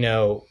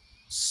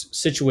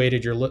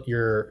 situated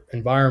your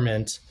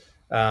environment,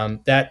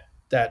 that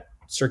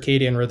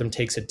circadian rhythm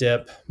takes a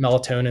dip.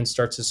 Melatonin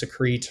starts to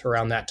secrete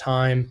around that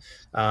time.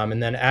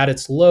 And then at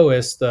its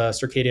lowest, the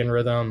circadian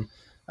rhythm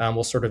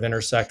will sort of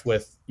intersect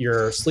with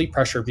your sleep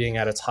pressure being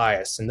at its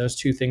highest. And those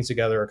two things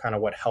together are kind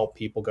of what help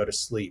people go to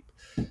sleep.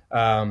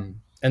 And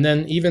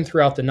then even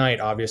throughout the night,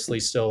 obviously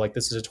still, like,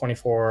 this is a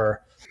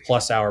 24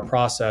 plus hour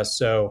process.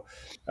 So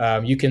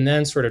you can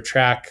then sort of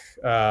track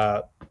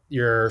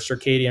your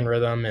circadian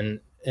rhythm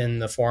in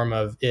the form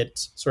of it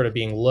sort of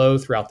being low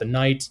throughout the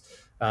night,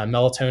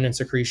 melatonin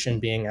secretion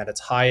being at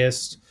its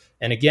highest.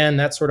 And again,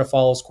 that sort of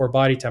follows core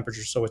body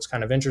temperature. So what's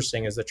kind of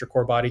interesting is that your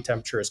core body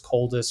temperature is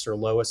coldest or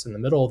lowest in the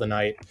middle of the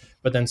night,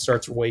 but then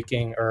starts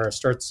going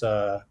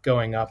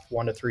up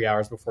 1 to 3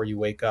 hours before you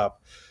wake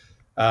up.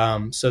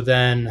 So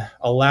then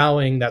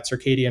allowing that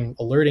circadian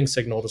alerting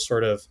signal to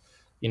sort of,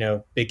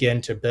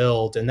 begin to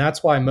build. And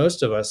that's why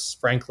most of us,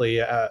 frankly,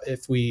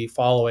 if we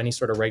follow any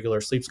sort of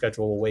regular sleep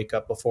schedule, will wake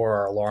up before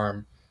our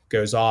alarm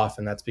goes off.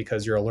 And that's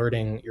because your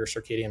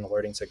circadian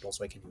alerting signal is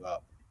waking you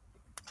up.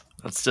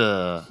 That's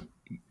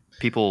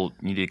people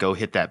need to go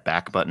hit that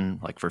back button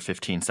like for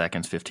 15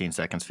 seconds,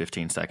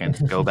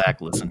 go back,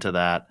 listen to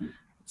that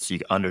so you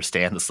can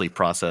understand the sleep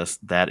process.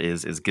 That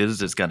is as good as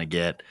it's going to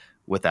get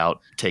without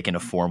taking a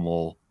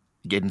formal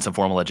getting some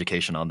formal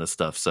education on this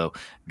stuff. So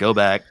go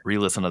back,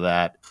 re-listen to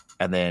that,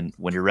 and then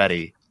when you're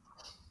ready,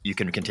 you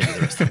can continue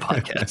the rest of the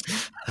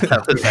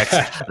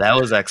podcast. That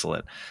was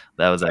excellent.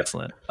 That was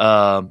excellent.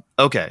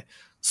 Okay,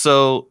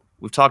 so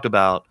we've talked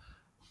about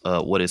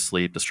what is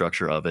sleep, the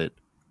structure of it,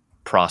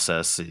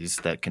 processes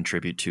that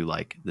contribute to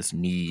like this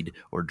need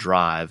or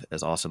drive,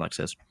 as Austin like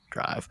says,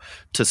 drive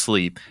to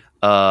sleep.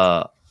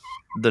 The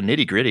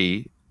nitty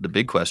gritty, the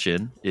big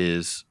question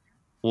is,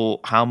 well,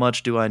 how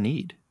much do I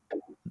need?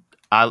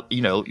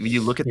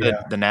 You look at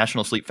the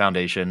National Sleep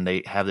Foundation,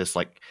 they have this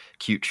like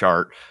cute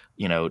chart,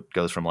 it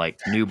goes from like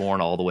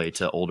newborn all the way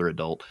to older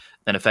adult.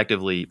 And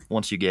effectively,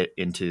 once you get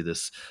into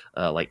this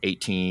like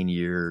 18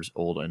 years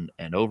old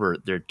and over,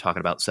 they're talking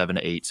about 7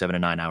 to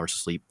 9 hours of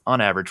sleep on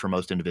average for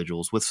most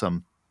individuals, with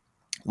some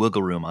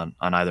wiggle room on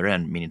either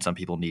end, meaning some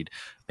people need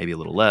maybe a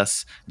little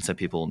less and some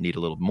people need a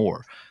little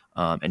more.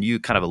 And you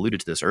kind of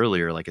alluded to this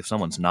earlier, like if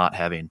someone's not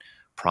having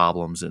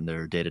problems in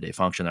their day-to-day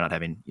function, they're not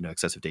having,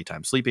 excessive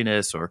daytime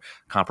sleepiness or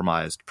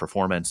compromised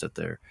performance at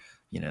their,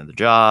 in the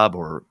job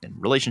or in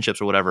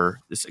relationships or whatever.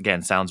 This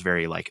again sounds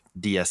very like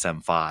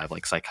DSM-5,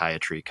 like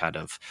psychiatry kind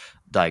of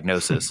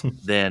diagnosis.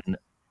 Then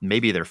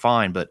maybe they're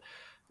fine. But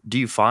do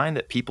you find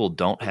that people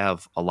don't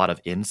have a lot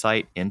of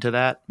insight into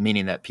that?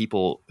 Meaning that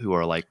people who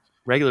are like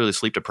regularly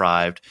sleep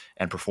deprived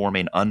and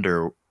performing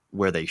under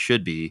where they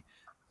should be,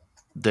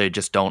 they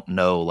just don't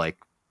know, like,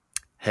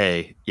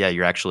 hey, yeah,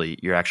 you're actually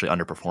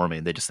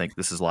underperforming. They just think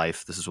this is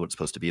life. This is what it's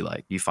supposed to be like.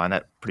 Do you find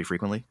that pretty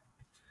frequently?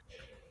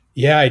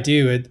 Yeah, I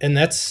do. And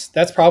that's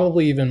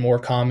probably even more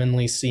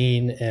commonly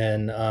seen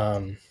in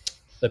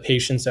the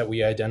patients that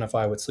we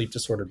identify with sleep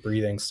disordered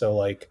breathing. So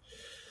like,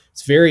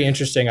 it's very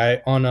interesting. I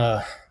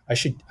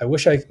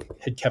wish I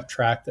had kept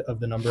track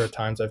of the number of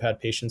times I've had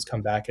patients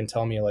come back and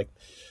tell me like,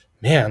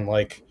 man,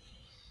 like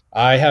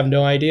I have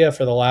no idea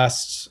for the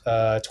last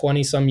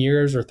 20 some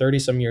years or 30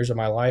 some years of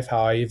my life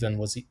how I even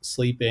was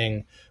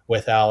sleeping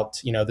without,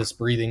 this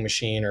breathing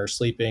machine, or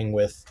sleeping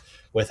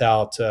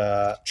without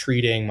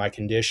treating my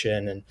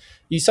condition. And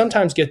you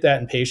sometimes get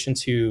that in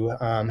patients who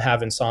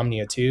have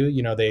insomnia too.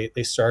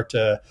 They start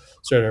to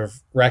sort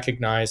of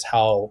recognize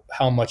how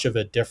much of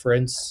a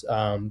difference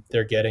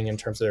they're getting in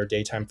terms of their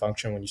daytime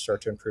function when you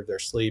start to improve their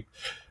sleep.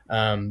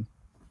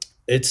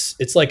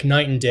 It's like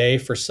night and day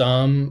for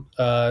some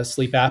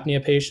sleep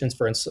apnea patients.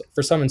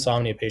 For some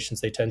insomnia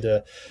patients, they tend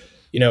to,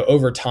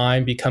 over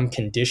time become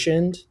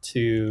conditioned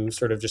to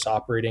sort of just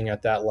operating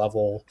at that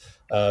level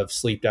of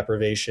sleep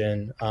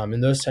deprivation.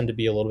 And those tend to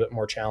be a little bit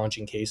more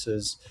challenging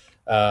cases.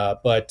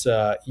 But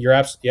you're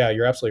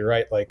absolutely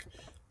right. Like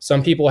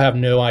some people have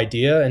no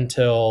idea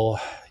until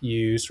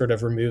you sort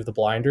of remove the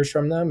blinders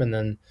from them. And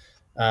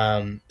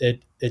then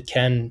it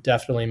can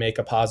definitely make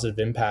a positive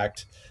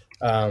impact.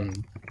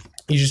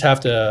 You just have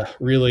to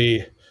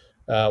really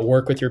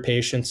work with your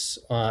patients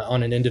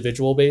on an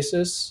individual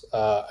basis.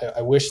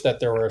 I wish that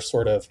there were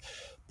sort of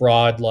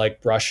broad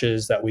like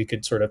brushes that we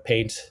could sort of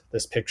paint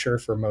this picture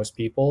for most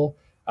people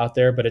out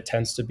there, but it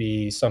tends to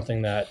be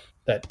something that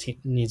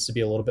needs to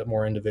be a little bit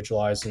more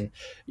individualized. And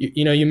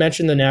you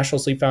mentioned the National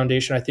Sleep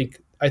Foundation.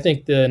 I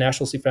think the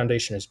National Sleep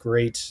Foundation is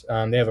great.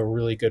 They have a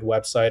really good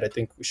website. I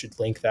think we should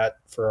link that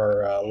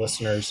for our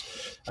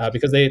listeners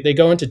because they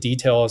go into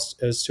detail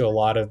as to a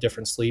lot of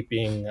different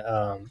sleeping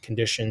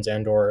conditions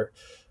and or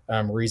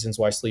reasons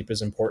why sleep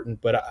is important.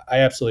 But I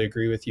absolutely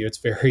agree with you.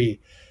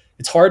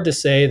 It's hard to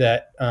say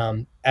that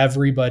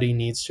everybody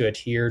needs to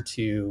adhere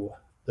to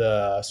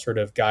the sort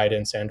of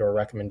guidance and or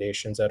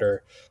recommendations that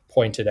are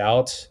pointed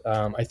out.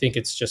 I think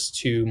it's just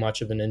too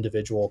much of an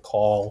individual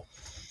call.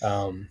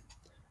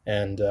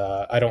 And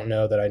I don't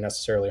know that I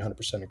necessarily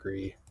 100%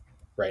 agree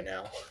right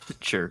now.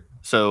 Sure.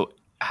 So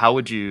how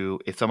would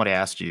you, if somebody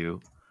asked you,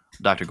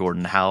 Dr.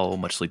 Gordon, how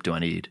much sleep do I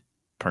need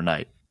per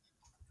night?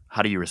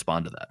 How do you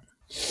respond to that?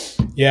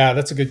 Yeah,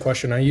 that's a good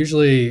question. I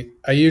usually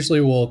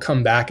will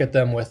come back at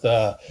them with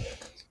not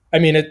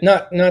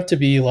to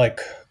be like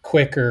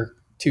quick or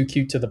too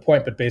cute to the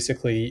point, but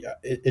basically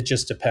it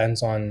just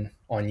depends on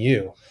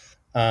you.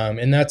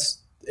 And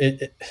that's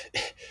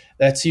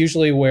that's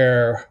usually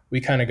where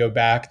we kind of go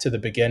back to the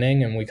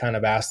beginning and we kind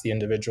of ask the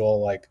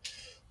individual, like,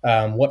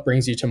 what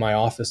brings you to my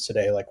office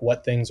today? Like,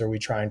 what things are we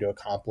trying to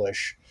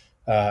accomplish?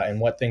 And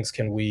what things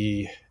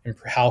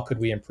how could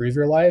we improve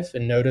your life?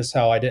 And notice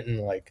how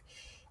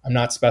I'm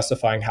not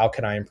specifying how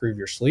can I improve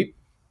your sleep.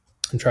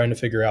 I'm trying to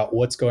figure out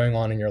what's going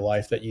on in your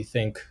life that you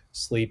think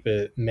sleep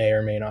may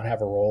or may not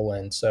have a role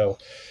in. So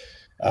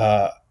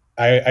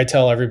I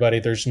tell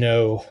everybody there's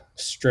no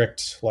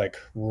strict like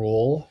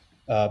rule.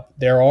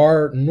 There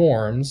are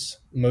norms.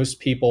 Most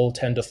people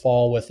tend to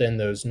fall within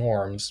those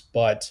norms,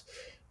 but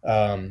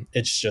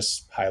it's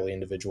just highly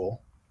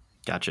individual.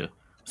 Gotcha.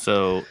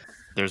 So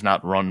there's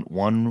not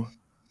one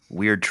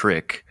weird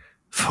trick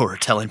for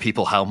telling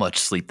people how much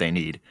sleep they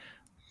need.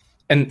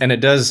 And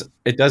it does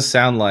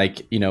sound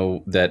like,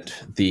 that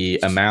the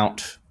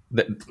amount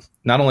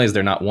not only is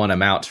there not one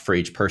amount for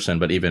each person,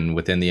 but even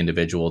within the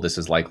individual, this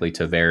is likely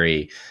to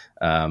vary,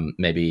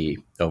 maybe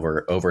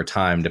over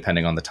time,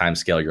 depending on the time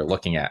scale you're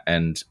looking at.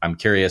 And I'm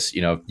curious,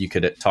 you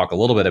could talk a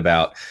little bit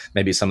about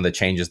maybe some of the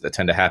changes that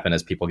tend to happen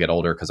as people get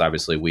older, because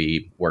obviously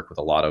we work with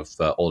a lot of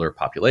older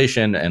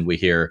population, and we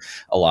hear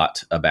a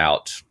lot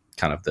about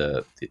kind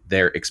of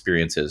their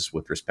experiences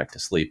with respect to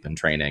sleep and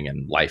training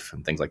and life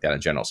and things like that in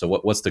general. So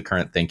what's the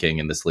current thinking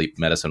in the sleep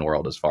medicine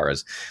world as far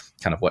as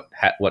kind of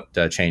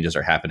what changes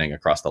are happening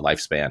across the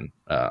lifespan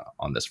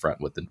on this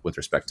front with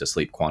respect to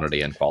sleep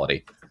quantity and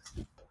quality?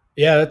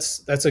 Yeah,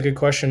 that's a good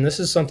question. This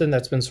is something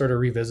that's been sort of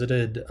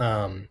revisited.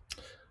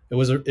 It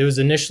was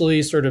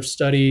initially sort of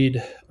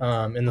studied,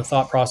 and the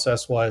thought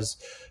process was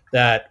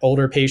that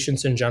older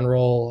patients in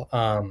general,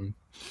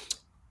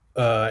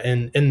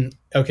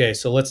 okay,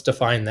 so let's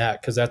define that,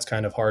 because that's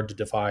kind of hard to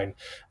define.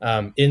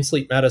 In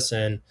sleep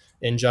medicine,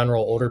 in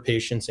general, older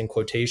patients in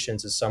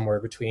quotations is somewhere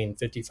between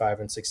 55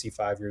 and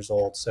 65 years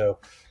old. So,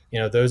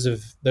 those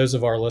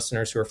of our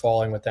listeners who are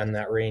falling within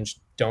that range,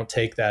 don't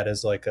take that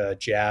as like a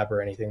jab or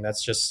anything.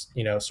 That's just,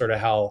 sort of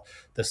how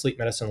the sleep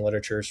medicine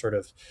literature sort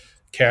of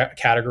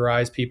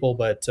categorize people.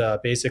 But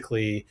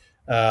basically,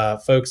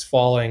 folks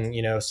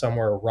falling,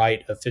 somewhere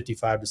right of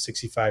 55 to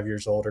 65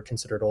 years old are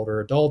considered older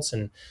adults.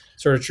 And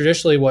sort of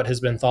traditionally what has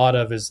been thought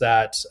of is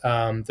that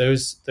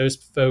those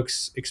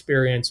folks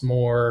experience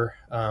more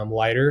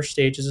lighter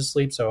stages of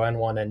sleep, so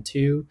N1,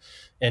 N2,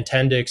 and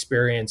tend to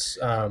experience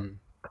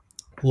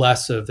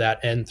less of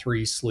that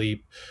N3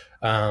 sleep.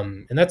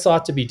 And that's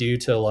thought to be due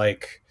to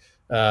like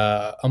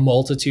a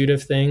multitude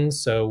of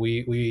things. So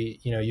we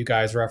you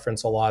guys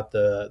reference a lot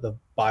the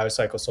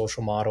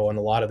biopsychosocial model, and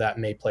a lot of that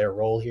may play a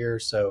role here.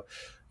 So,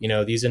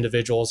 these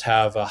individuals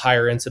have a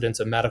higher incidence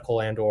of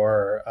medical and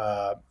or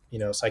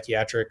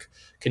psychiatric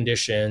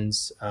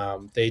conditions.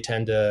 They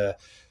tend to,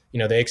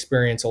 they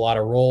experience a lot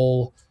of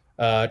role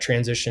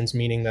transitions,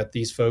 meaning that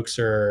these folks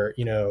are,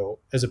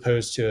 as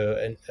opposed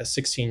to a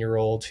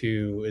 16-year-old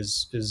who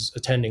is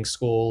attending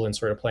school and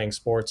sort of playing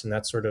sports, and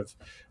that's sort of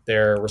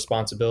their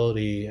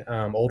responsibility.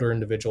 Older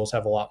individuals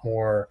have a lot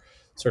more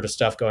sort of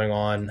stuff going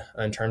on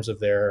in terms of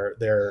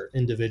their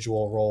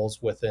individual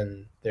roles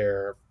within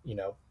their,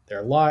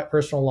 their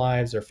personal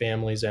lives, their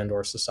families, and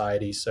or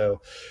society.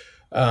 So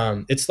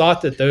it's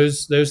thought that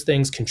those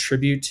things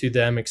contribute to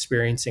them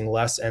experiencing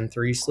less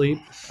N3 sleep.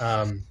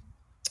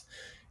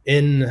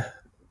 In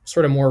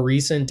sort of more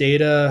recent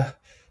data,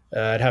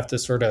 I'd have to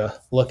sort of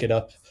look it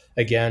up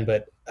again,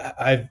 but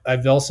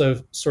I've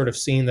also sort of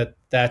seen that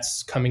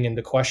that's coming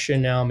into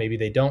question now. Maybe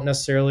they don't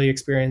necessarily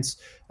experience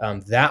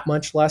that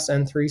much less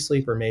N3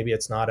 sleep, or maybe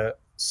it's not a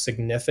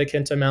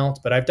significant amount.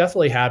 But I've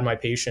definitely had my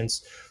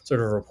patients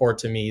sort of report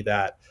to me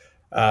that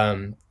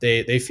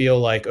they feel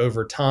like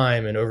over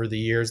time and over the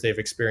years they've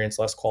experienced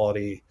less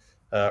quality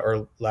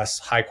or less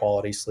high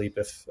quality sleep.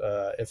 If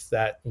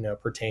that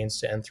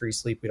pertains to N3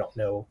 sleep, we don't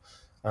know,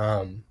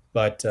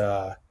 but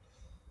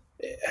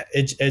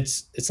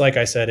it's like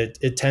I said,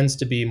 it tends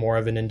to be more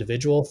of an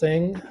individual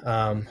thing.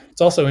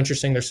 It's also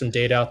interesting. There's some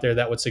data out there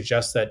that would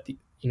suggest that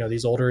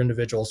these older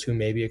individuals who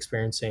may be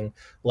experiencing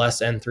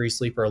less N3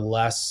 sleep are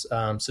less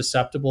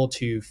susceptible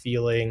to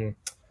feeling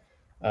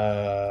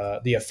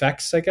the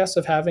effects, I guess,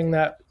 of having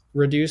that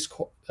reduced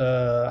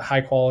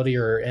high quality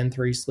or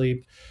N3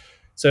 sleep.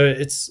 So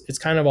it's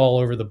kind of all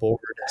over the board.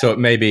 So it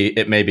may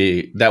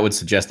be that would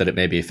suggest that it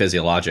may be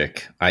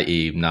physiologic,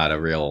 i.e. not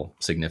a real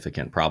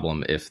significant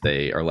problem if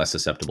they are less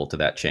susceptible to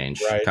that change.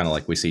 Right. Kind of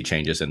like we see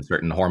changes in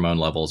certain hormone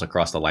levels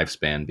across the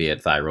lifespan, be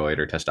it thyroid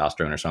or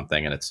testosterone or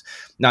something, and it's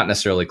not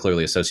necessarily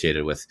clearly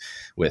associated with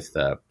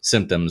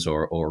symptoms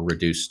or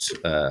reduced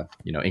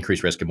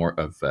increased risk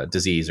of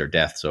disease or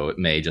death. So it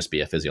may just be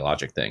a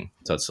physiologic thing.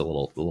 So it's a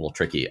little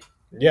tricky.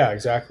 Yeah,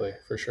 exactly,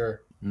 for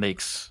sure.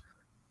 Makes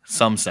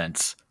some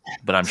sense.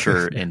 But I'm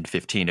sure in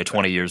 15 to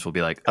 20 years we'll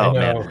be like, oh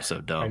man, we're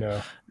so dumb. I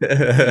know.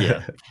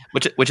 Yeah,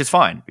 which is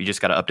fine. You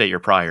just got to update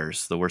your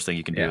priors. The worst thing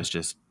you can do is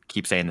just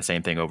keep saying the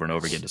same thing over and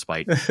over again,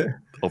 despite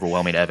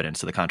overwhelming evidence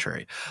to the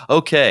contrary.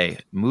 Okay,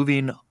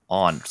 moving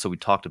on. So we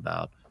talked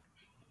about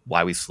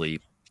why we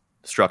sleep,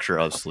 structure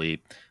of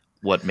sleep,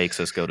 what makes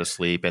us go to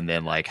sleep, and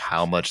then like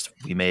how much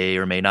we may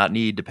or may not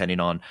need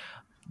depending on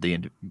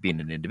being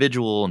an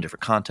individual in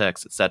different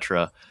contexts,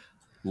 etc.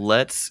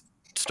 Let's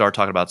start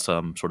talking about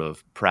some sort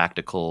of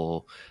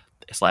practical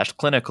 /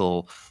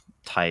 clinical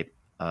type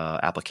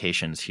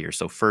applications here.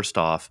 So first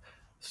off,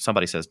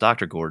 somebody says,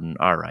 Dr. Gordon,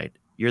 all right,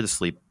 you're the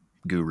sleep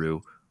guru.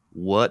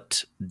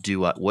 What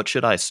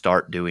should I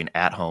start doing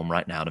at home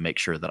right now to make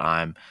sure that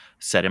I'm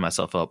setting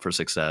myself up for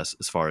success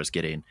as far as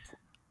getting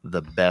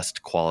the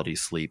best quality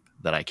sleep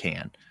that I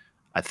can?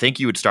 I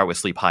think you would start with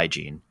sleep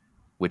hygiene,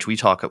 which we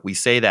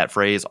say that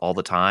phrase all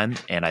the time.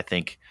 And I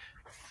think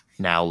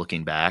now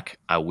looking back,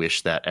 I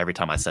wish that every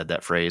time I said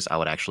that phrase, I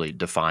would actually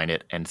define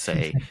it and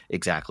say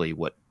exactly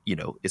what,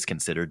 is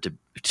considered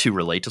to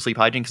relate to sleep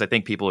hygiene. Because I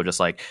think people are just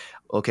like,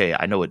 okay,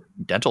 I know what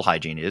dental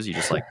hygiene is. You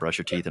just like brush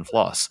your teeth and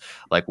floss.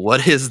 Like,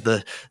 what is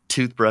the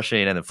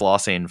toothbrushing and the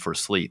flossing for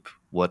sleep?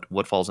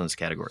 What falls in this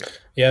category?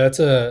 Yeah, that's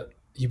a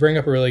You bring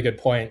up a really good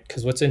point,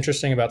 because what's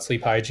interesting about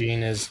sleep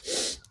hygiene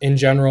is, in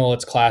general,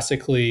 it's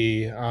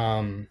classically,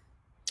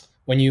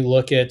 when you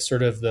look at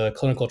sort of the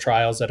clinical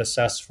trials that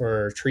assess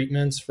for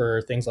treatments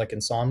for things like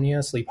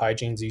insomnia, sleep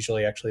hygiene is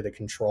usually actually the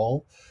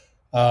control.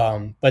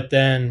 But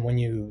then when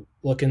you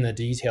look in the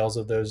details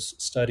of those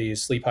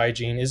studies, sleep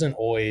hygiene isn't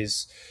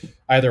always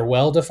either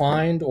well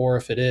defined, or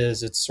if it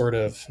is, it's sort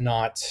of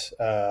not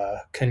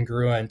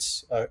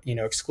congruent,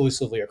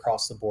 exclusively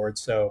across the board.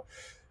 So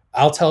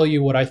I'll tell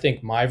you what I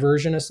think my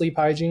version of sleep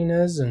hygiene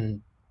is,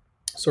 and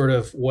sort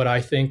of what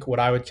I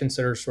would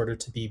consider sort of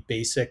to be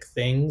basic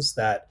things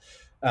that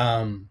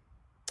um,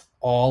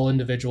 all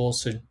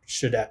individuals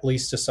should at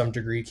least to some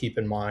degree keep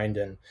in mind.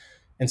 And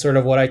sort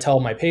of what I tell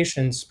my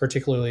patients,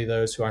 particularly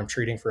those who I'm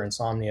treating for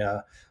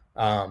insomnia,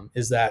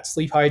 is that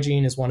sleep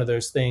hygiene is one of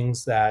those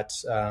things that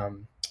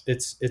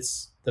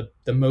it's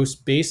the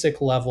most basic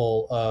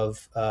level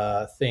of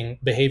thing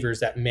behaviors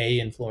that may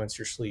influence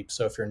your sleep.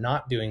 So if you're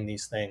not doing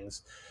these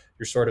things,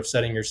 you're sort of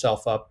setting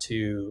yourself up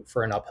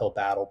for an uphill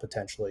battle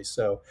potentially.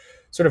 So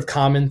sort of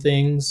common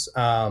things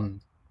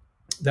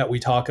that we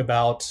talk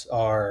about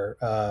are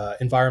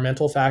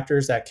environmental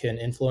factors that can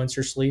influence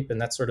your sleep,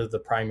 and that's sort of the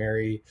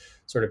primary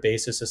sort of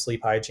basis of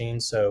sleep hygiene.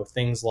 So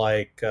things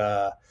like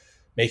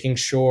making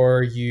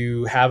sure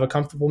you have a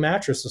comfortable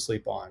mattress to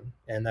sleep on,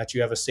 and that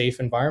you have a safe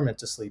environment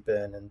to sleep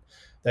in, and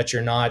that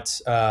you're not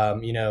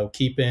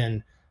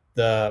keeping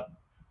the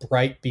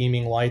bright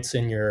beaming lights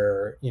in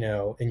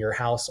your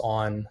house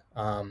on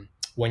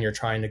when you're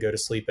trying to go to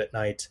sleep at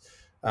night.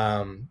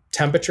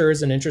 Temperature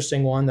is an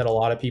interesting one that a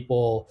lot of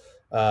people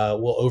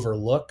will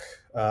overlook.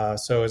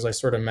 So as I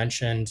sort of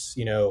mentioned,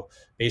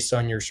 based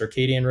on your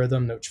circadian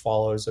rhythm, which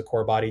follows a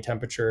core body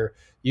temperature,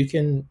 you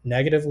can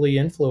negatively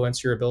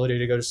influence your ability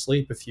to go to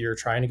sleep if you're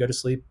trying to go to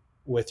sleep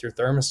with your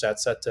thermostat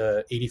set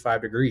to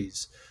 85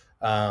 degrees.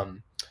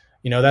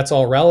 That's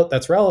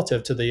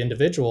relative to the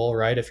individual,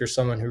 right? If you're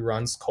someone who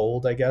runs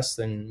cold, I guess,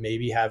 then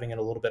maybe having it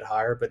a little bit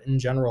higher. But in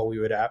general, we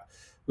would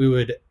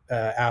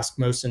ask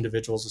most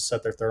individuals to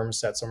set their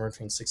thermostat somewhere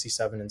between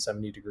 67 and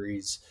 70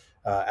 degrees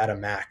at a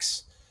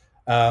max.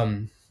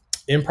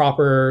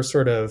 Improper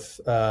sort of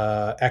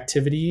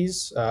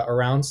activities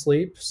around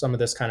sleep. Some of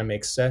this kind of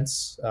makes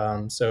sense.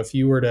 So if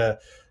you were to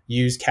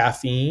use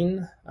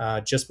caffeine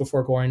just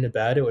before going to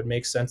bed, it would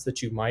make sense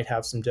that you might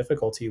have some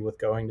difficulty with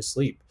going to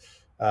sleep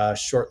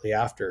shortly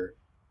after.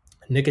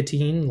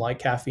 Nicotine, like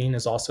caffeine,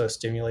 is also a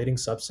stimulating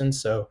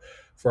substance. So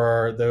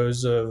for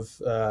those of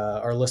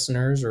our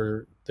listeners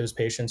or those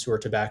patients who are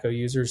tobacco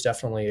users,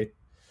 definitely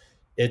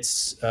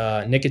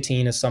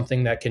nicotine is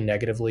something that can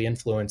negatively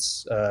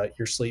influence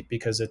your sleep,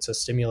 because it's a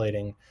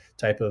stimulating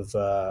type of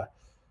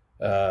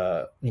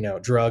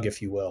drug,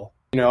 if you will.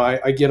 I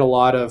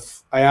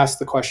ask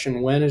the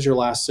question, when is your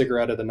last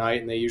cigarette of the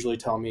night? And they usually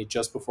tell me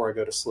just before I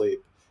go to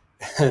sleep.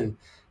 And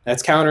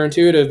that's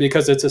counterintuitive,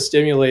 because it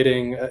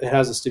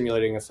has a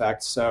stimulating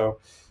effect. So,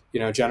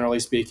 generally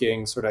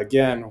speaking, sort of,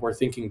 again, we're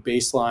thinking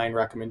baseline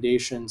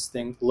recommendations,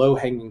 low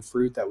hanging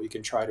fruit that we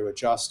can try to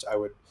adjust. I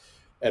would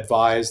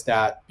advise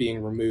that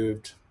being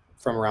removed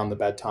from around the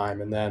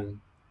bedtime. And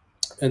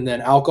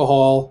then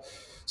alcohol.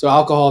 So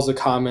alcohol is a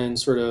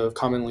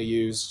commonly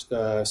used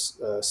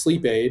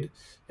sleep aid.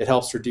 It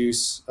helps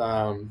reduce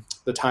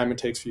the time it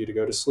takes for you to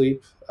go to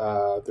sleep.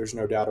 There's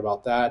no doubt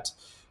about that.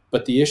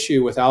 But the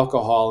issue with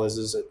alcohol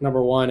is that,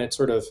 number one, it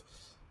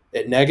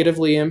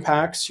negatively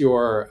impacts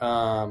your,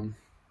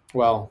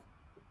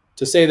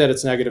 to say that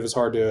it's negative is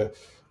hard to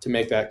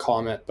make that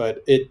comment,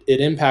 but it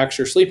impacts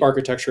your sleep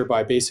architecture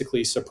by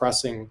basically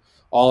suppressing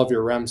all of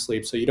your REM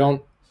sleep. So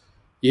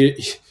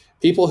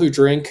people who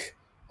drink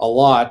a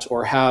lot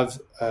or have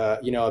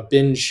a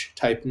binge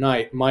type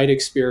night might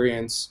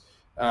experience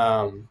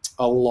a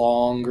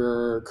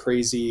longer,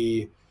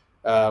 crazy,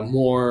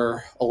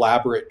 more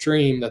elaborate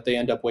dream that they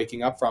end up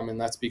waking up from,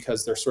 and that's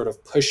because they're sort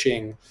of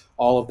pushing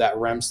all of that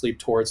REM sleep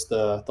towards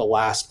the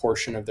last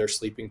portion of their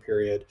sleeping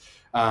period.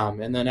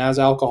 And then as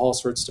alcohol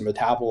starts to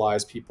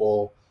metabolize,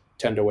 people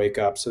tend to wake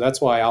up. So that's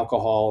why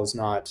alcohol is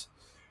not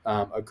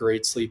a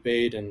great sleep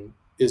aid and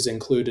is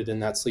included in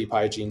that sleep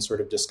hygiene sort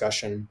of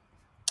discussion.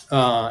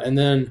 And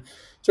then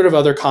sort of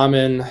other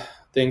common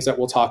things that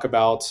we'll talk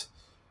about,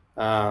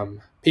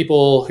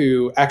 people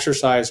who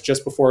exercise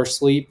just before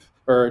sleep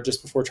or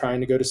just before trying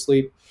to go to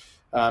sleep.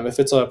 If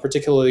it's a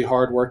particularly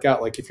hard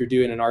workout, like if you're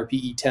doing an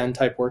RPE 10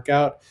 type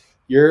workout,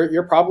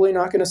 you're probably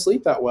not going to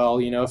sleep that well,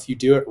 if you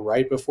do it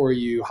right before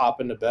you hop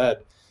into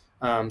bed.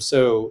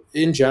 So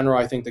in general,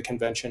 I think the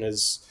convention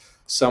is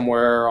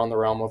somewhere on the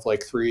realm of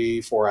like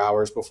 3-4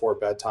 hours before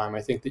bedtime.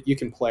 I think that you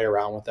can play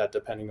around with that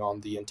depending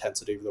on the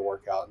intensity of the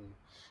workout. And,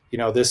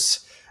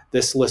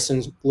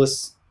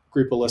 this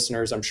group of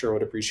listeners, I'm sure,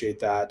 would appreciate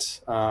that.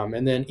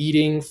 And then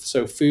eating.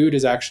 So food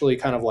is actually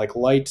kind of like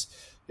light.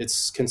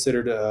 It's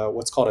considered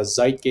what's called a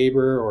Zeitgeber,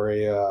 or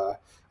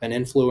an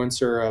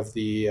influencer of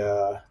the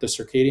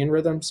circadian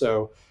rhythm.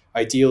 So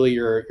ideally,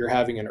 you're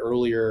having an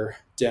earlier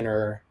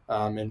dinner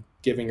and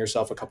giving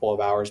yourself a couple of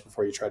hours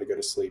before you try to go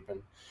to sleep.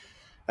 And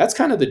that's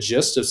kind of the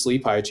gist of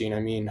sleep hygiene. I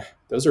mean,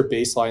 those are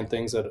baseline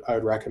things that I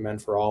would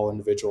recommend for all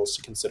individuals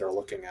to consider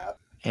looking at.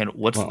 And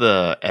what's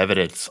the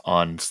evidence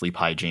on sleep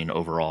hygiene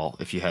overall,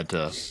 if you had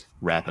to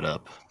wrap it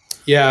up?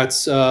 Yeah, it's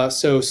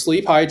so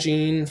sleep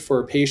hygiene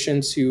for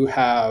patients who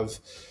uh,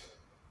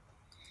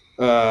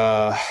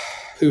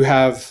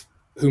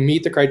 who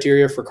meet the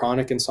criteria for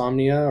chronic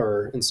insomnia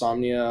or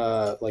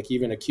insomnia, like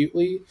even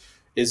acutely,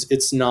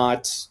 it's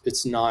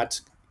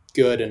not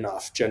good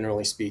enough,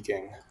 generally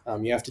speaking.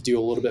 You have to do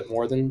a little bit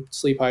more than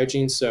sleep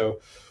hygiene. So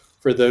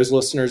for those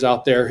listeners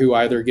out there who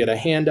either get a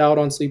handout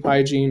on sleep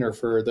hygiene, or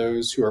for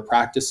those who are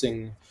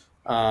practicing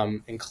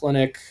in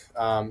clinic,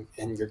 and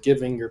you're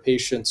giving your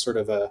patients sort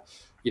of a,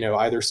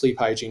 either sleep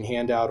hygiene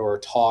handout or a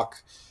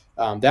talk,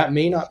 that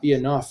may not be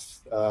enough.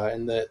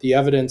 And the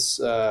evidence,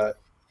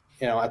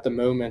 at the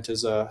moment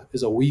is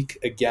a weak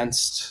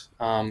against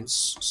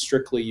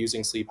strictly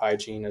using sleep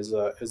hygiene as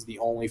the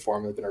only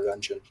form of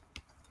intervention.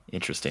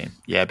 Interesting.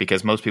 Yeah,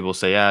 because most people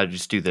say, "Yeah,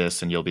 just do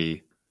this and you'll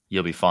be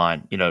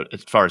fine."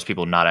 As far as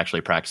people not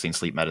actually practicing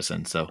sleep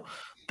medicine, so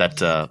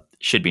that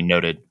should be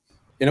noted.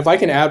 And if I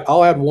can add,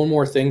 I'll add one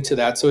more thing to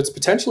that. So it's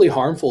potentially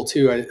harmful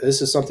too.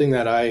 This is something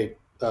that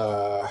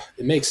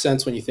it makes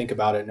sense when you think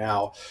about it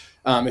now.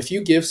 If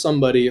you give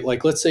somebody,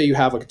 like, let's say you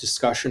have a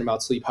discussion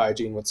about sleep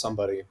hygiene with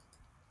somebody,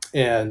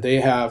 and they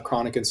have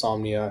chronic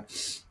insomnia,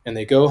 and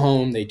they go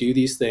home, they do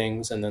these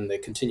things, and then they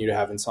continue to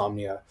have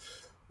insomnia.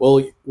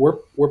 Well,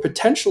 we're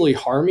potentially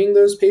harming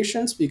those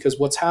patients, because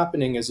what's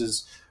happening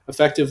is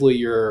effectively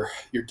you're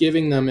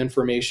giving them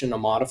information to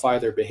modify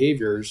their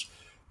behaviors.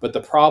 But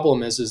the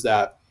problem is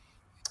that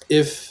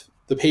if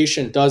the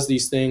patient does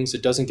these things,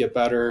 it doesn't get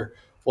better.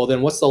 Well,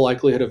 then what's the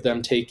likelihood of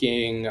them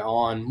taking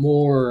on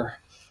more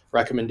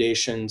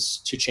recommendations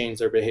to change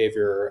their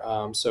behavior?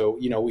 So,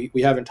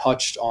 we haven't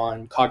touched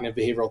on cognitive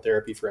behavioral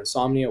therapy for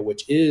insomnia,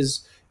 which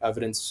is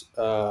evidence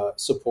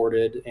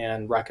supported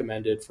and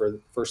recommended for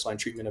first line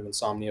treatment of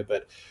insomnia.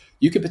 But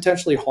you could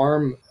potentially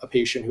harm a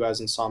patient who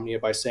has insomnia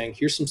by saying,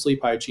 here's some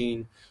sleep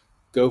hygiene,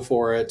 go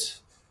for it.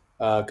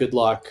 Good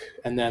luck.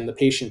 And then the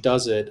patient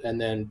does it and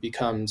then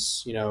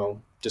becomes,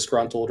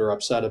 disgruntled or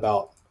upset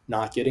about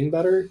not getting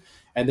better.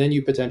 And then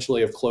you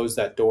potentially have closed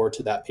that door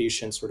to that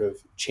patient sort of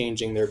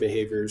changing their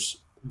behaviors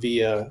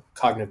via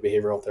cognitive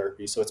behavioral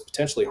therapy. So it's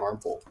potentially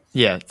harmful.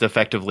 Yeah, it's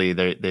effectively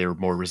they're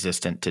more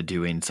resistant to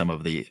doing some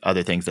of the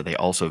other things that they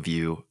also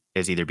view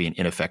as either being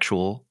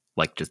ineffectual,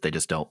 like they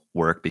just don't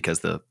work because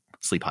the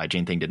sleep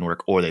hygiene thing didn't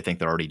work, or they think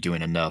they're already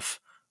doing enough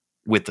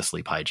with the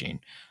sleep hygiene.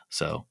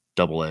 So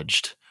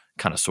double-edged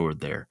kind of sword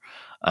there.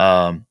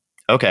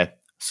 Okay.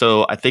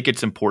 So I think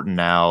it's important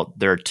now.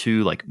 There are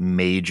two like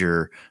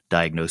major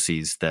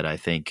diagnoses that I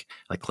think,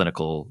 like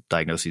clinical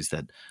diagnoses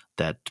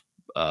that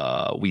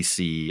we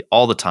see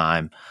all the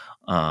time,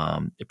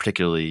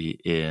 particularly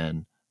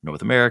in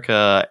North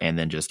America, and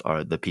then just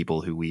are the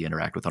people who we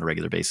interact with on a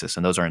regular basis.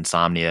 And those are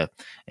insomnia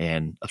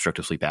and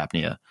obstructive sleep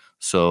apnea.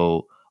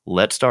 So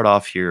let's start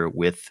off here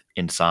with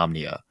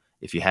insomnia.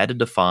 If you had to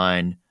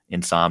define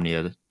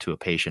insomnia to a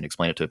patient,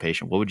 explain it to a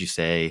patient, what would you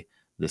say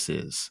this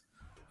is?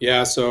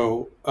 Yeah.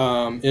 So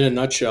in a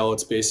nutshell,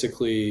 it's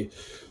basically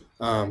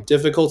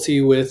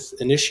difficulty with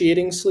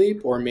initiating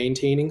sleep or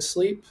maintaining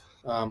sleep,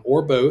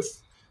 or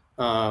both.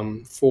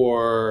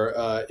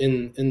 For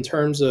in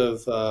terms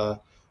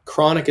of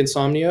chronic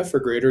insomnia for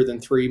greater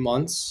than 3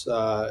 months.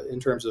 In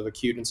terms of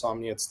acute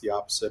insomnia, it's the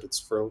opposite. It's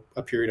for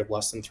a period of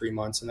less than 3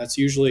 months, and that's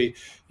usually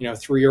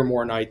 3 or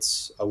more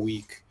nights a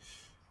week.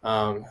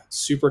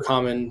 Super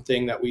common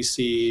thing that we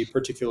see,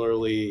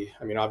 particularly,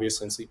 I mean,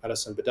 obviously in sleep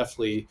medicine, but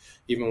definitely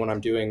even when I'm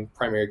doing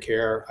primary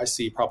care, I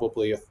see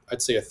probably,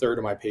 I'd say a third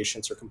of my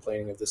patients are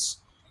complaining of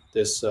this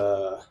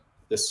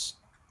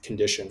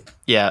condition.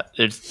 Yeah,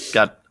 it's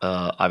got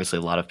obviously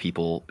a lot of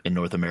people in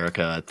North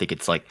America. I think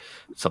it's like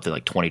something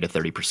like 20 to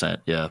 30%,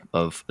 yeah,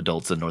 of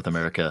adults in North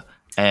America.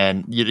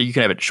 And you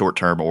can have it short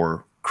term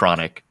or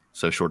chronic.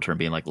 So short term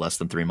being like less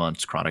than 3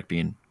 months, chronic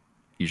being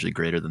usually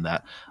greater than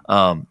that.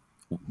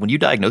 When you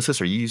diagnose this,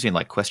 are you using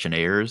like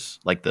questionnaires,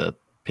 like the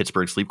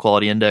Pittsburgh Sleep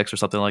Quality Index or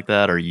something like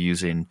that? Or are you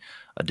using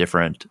a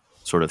different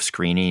sort of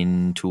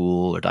screening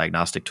tool or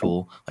diagnostic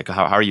tool? Like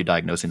how are you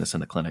diagnosing this in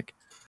the clinic?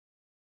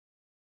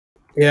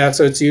 Yeah,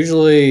 so it's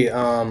usually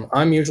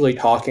I'm usually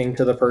talking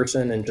to the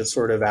person and just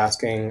sort of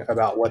asking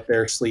about what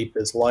their sleep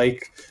is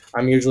like.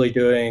 I'm usually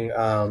doing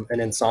an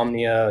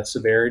insomnia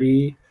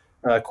severity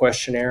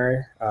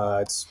questionnaire.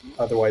 It's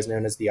otherwise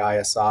known as the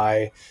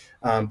ISI.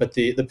 But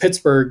the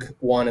Pittsburgh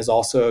one is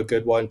also a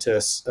good one to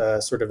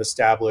sort of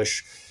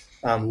establish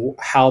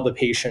how the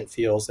patient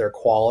feels their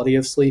quality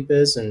of sleep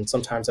is. And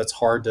sometimes that's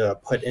hard to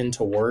put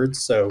into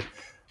words. So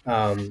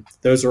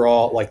those are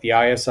all, like the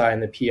ISI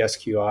and the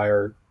PSQI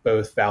are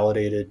both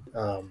validated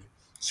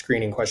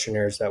screening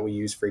questionnaires that we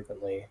use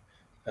frequently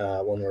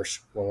when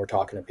we're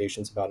talking to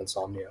patients about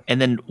insomnia.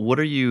 And then what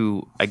are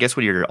you, I guess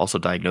when you're also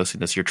diagnosing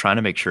this, you're trying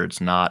to make sure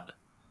it's not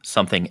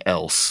something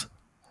else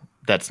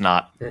that's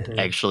not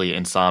actually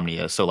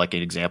insomnia. So like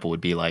an example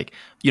would be like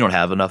you don't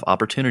have enough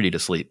opportunity to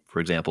sleep. For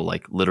example,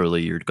 like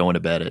literally you're going to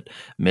bed at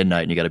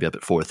midnight and you got to be up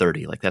at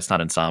 4:30. Like that's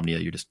not insomnia.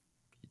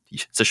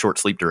 It's a short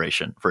sleep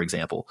duration, for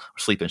example, or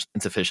sleep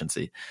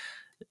insufficiency.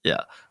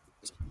 Yeah.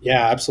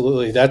 Yeah,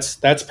 absolutely.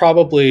 That's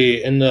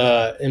probably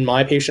in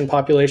my patient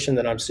population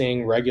that I'm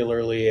seeing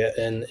regularly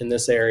in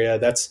this area.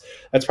 That's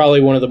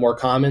probably one of the more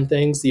common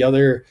things. The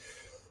other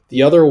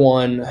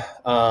one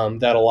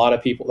that a lot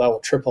of people that will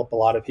trip up a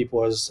lot of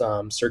people is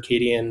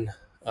circadian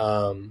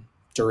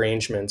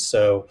derangements.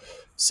 So,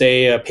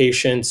 say a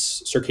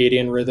patient's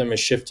circadian rhythm is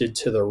shifted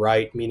to the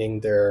right, meaning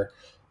their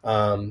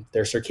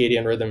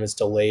circadian rhythm is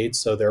delayed,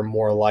 so they're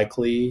more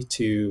likely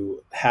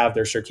to have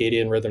their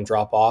circadian rhythm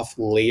drop off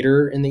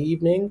later in the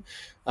evening.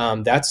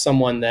 That's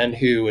someone then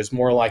who is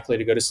more likely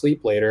to go to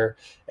sleep later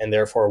and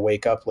therefore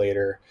wake up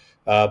later.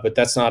 But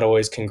that's not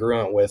always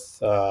congruent with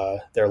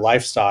their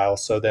lifestyle.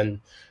 So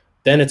then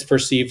it's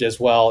perceived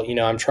as, well,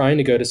 I'm trying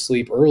to go to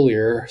sleep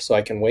earlier so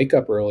I can wake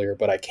up earlier,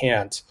 but I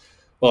can't.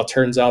 Well, it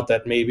turns out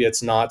that maybe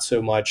it's not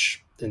so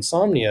much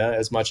insomnia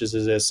as much as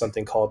it is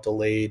something called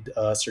delayed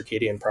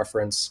circadian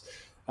preference.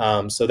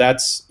 So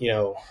that's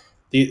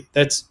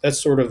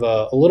that's sort of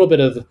a little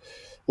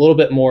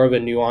bit more of a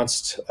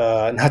nuanced,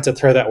 not to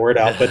throw that word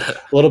out, but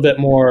a little bit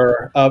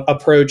more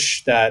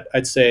approach that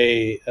I'd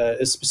say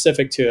is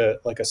specific to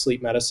like a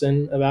sleep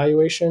medicine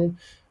evaluation.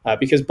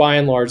 Because by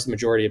and large, the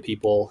majority of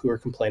people who are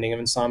complaining of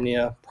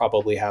insomnia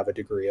probably have a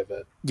degree of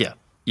it. Yeah.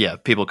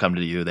 People come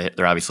to you.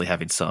 They're obviously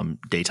having some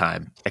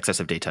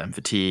excessive daytime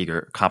fatigue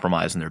or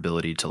compromise in their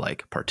ability to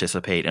like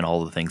participate in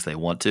all the things they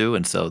want to.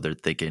 And so they're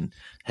thinking,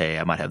 hey,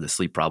 I might have this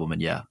sleep problem.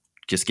 And yeah,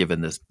 just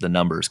given the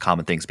numbers,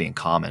 common things being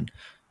common,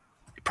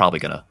 you're probably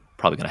gonna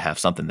have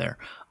something there.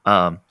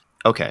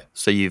 Okay.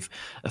 So you've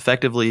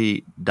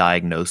effectively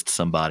diagnosed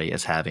somebody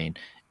as having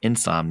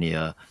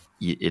insomnia.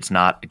 It's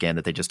not, again,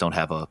 that they just don't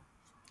have a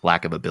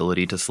lack of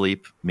ability to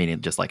sleep, meaning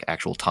just like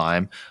actual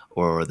time,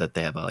 or that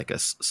they have a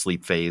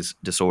sleep phase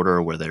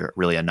disorder where they're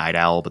really a night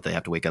owl, but they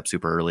have to wake up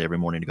super early every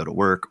morning to go to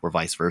work, or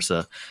vice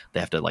versa. They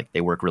have to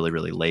they work really,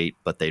 really late,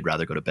 but they'd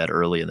rather go to bed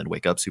early and then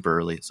wake up super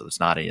early. So it's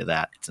not any of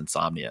that. It's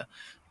insomnia,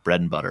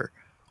 bread and butter.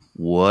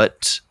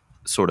 What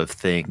sort of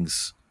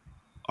things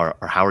or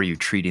how are you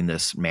treating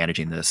this,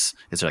 managing this?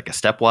 Is there like a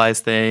stepwise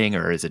thing,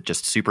 or is it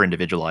just super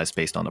individualized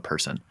based on the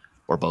person,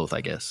 or both,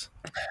 I guess?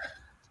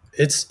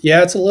 It's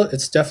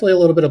definitely a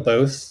little bit of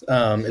both.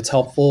 It's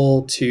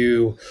helpful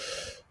to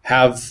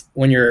have,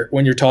 when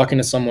you're talking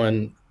to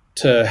someone,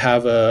 to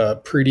have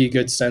a pretty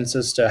good sense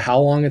as to how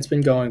long it's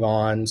been going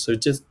on. So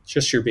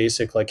just your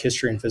basic like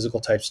history and physical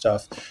type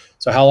stuff.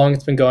 So how long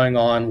it's been going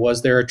on,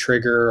 was there a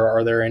trigger, or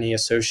are there any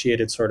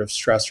associated sort of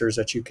stressors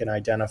that you can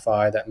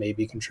identify that may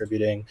be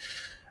contributing?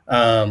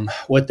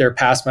 What their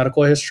past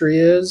medical history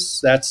is,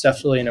 that's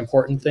definitely an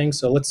important thing.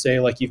 So let's say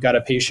like you've got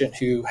a patient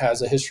who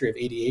has a history of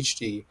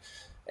ADHD,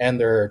 and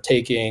they're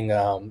taking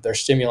their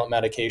stimulant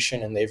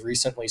medication, and they've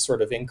recently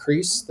sort of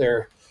increased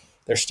their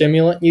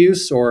stimulant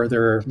use, or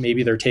they're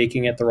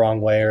taking it the wrong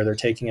way, or they're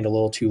taking it a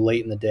little too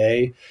late in the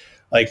day.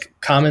 Like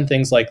common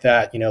things like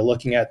that,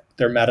 looking at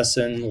their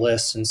medicine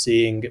lists and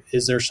seeing,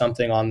 is there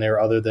something on there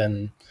other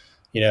than,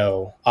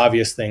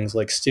 obvious things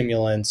like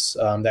stimulants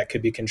that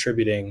could be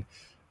contributing.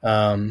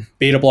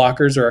 Beta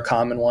blockers are a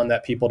common one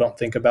that people don't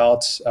think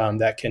about,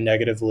 that can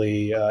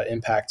negatively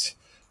impact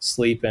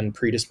sleep and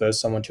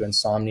predispose someone to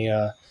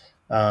insomnia.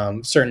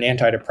 Certain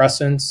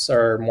antidepressants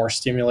are more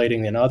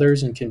stimulating than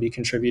others and can be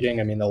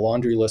contributing. I mean, the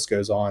laundry list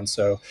goes on.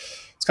 So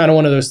it's kind of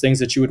one of those things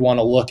that you would want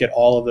to look at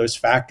all of those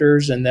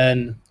factors. And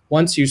then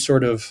once you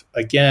sort of,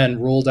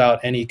 again, ruled out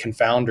any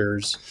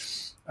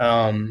confounders,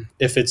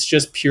 if it's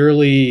just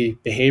purely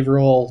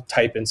behavioral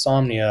type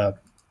insomnia,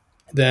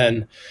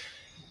 then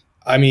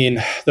I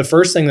mean, the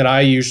first thing that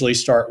I usually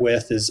start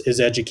with is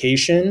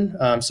education.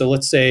 So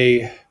let's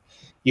say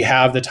you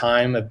have the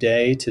time of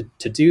day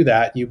to do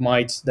that. You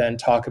might then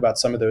talk about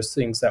some of those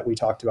things that we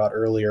talked about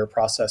earlier,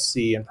 process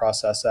C and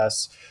process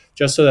S,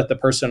 just so that the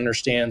person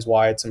understands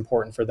why it's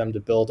important for them to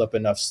build up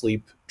enough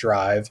sleep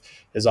drive,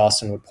 as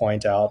Austin would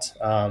point out,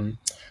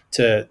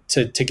 to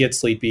get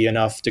sleepy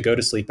enough to go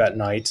to sleep at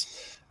night.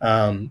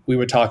 We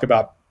would talk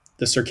about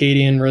the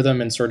circadian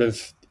rhythm and sort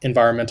of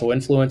environmental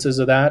influences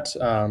of that,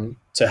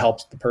 to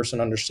help the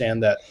person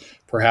understand that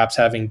perhaps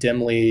having a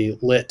dimly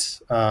lit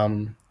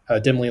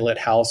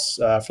house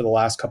for the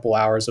last couple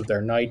hours of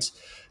their night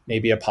may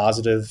be a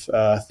positive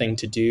thing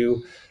to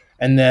do.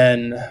 And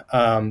then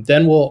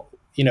we'll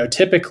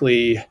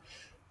typically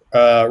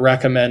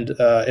recommend,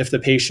 if the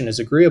patient is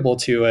agreeable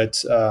to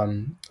it,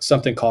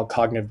 something called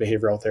cognitive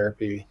behavioral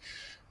therapy.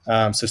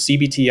 So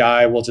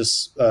CBTI, we'll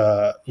just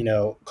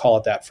call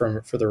it that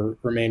for the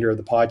remainder of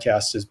the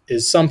podcast,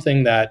 is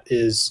something that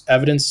is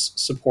evidence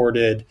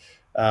supported.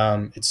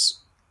 It's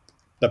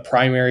the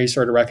primary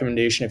sort of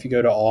recommendation. If you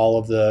go to all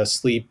of the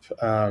sleep,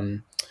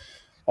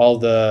 all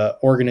the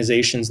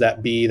organizations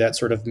that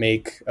sort of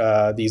make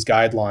these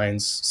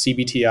guidelines,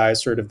 CBTI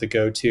is sort of the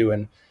go-to.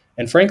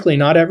 And frankly,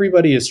 not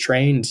everybody is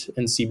trained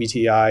in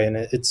CBTI, and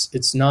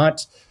it's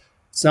not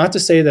It's not to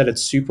say that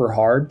it's super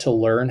hard to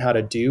learn how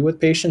to do with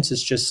patients.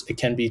 It's just, it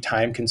can be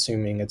time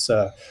consuming. It's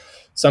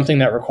something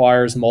that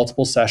requires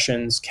multiple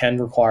sessions, can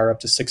require up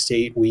to 6 to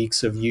 8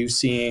 weeks of you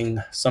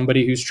seeing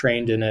somebody who's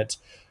trained in it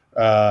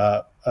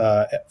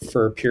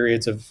for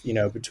periods of,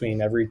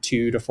 between every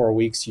 2 to 4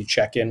 weeks, you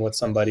check in with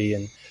somebody,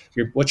 and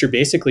what you're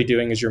basically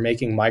doing is you're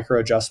making micro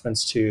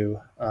adjustments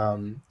to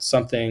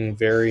something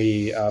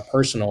very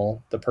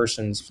personal, the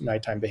person's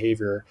nighttime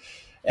behavior,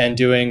 and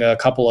doing a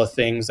couple of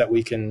things that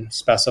we can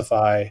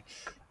specify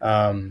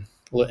in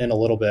a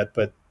little bit.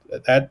 But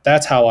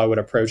that's how I would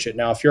approach it.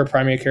 Now, if you're a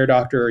primary care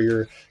doctor or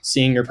you're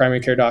seeing your primary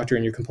care doctor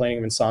and you're complaining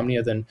of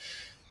insomnia, then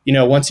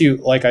once you,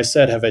 like I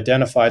said, have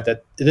identified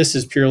that this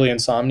is purely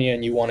insomnia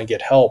and you want to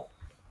get help,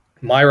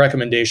 my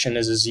recommendation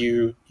is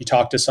you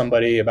talk to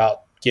somebody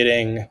about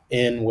getting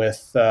in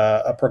with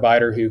a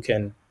provider who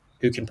can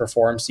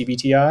perform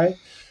CBTI.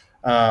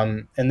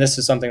 And this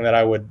is something that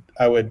I would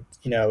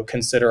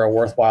consider a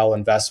worthwhile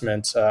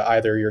investment,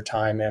 either your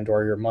time and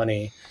or your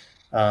money,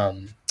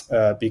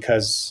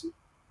 because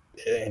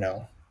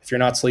if you're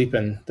not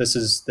sleeping, this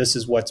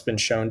is what's been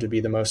shown to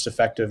be the most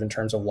effective in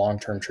terms of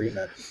long-term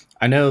treatment.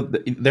 I know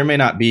there may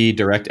not be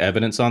direct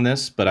evidence on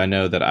this, but I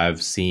know that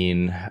I've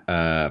seen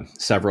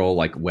several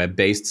like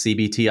web-based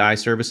CBTI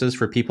services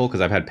for people,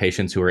 because I've had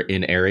patients who are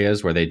in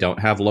areas where they don't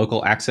have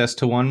local access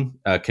to one.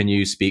 Can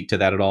you speak to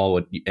that at all?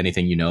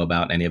 Anything you know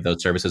about any of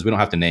those services? We don't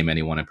have to name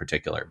anyone in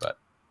particular, but.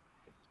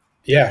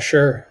 Yeah,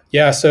 sure.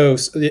 Yeah. So,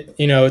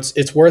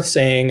 it's worth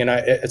saying, and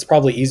it's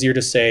probably easier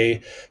to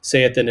say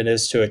it than it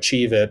is to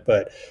achieve it,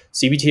 but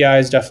CBTI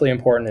is definitely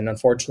important. And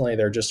unfortunately,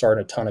 there just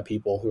aren't a ton of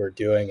people who are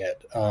doing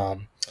it.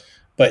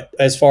 But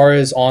as far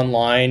as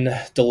online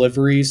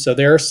delivery, so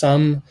there are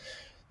some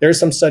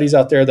studies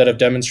out there that have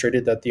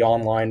demonstrated that the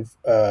online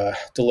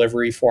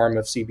delivery form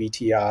of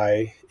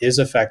CBTI is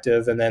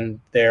effective. And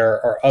then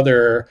there are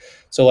other,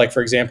 so like,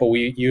 for example,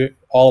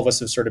 all of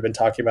us have sort of been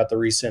talking about the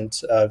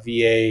recent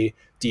VA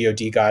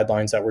DoD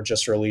guidelines that were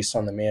just released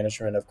on the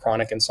management of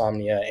chronic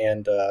insomnia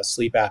and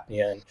sleep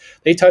apnea. And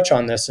they touch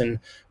on this. And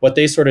what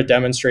they sort of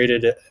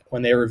demonstrated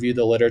when they reviewed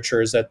the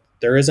literature is that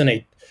there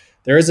isn't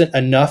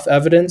enough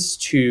evidence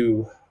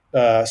to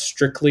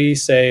strictly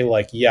say,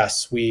 like,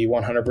 yes, we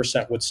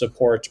 100% would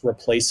support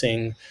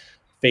replacing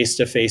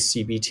face-to-face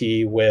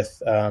CBT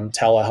with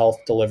telehealth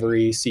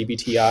delivery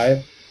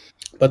CBTI.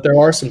 But there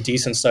are some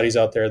decent studies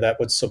out there that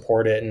would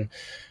support it. And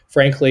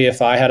frankly,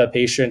 if I had a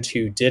patient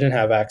who didn't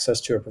have access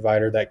to a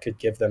provider that could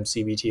give them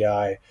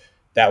CBTI,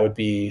 that would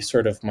be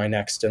sort of my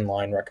next in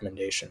line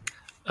recommendation.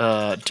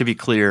 To be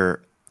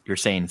clear, you're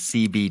saying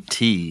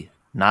CBT,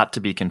 not to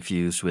be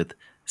confused with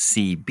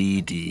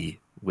CBD,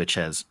 which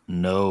has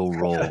no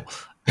role in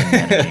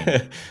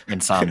managing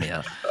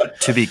insomnia.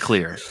 To be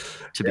clear.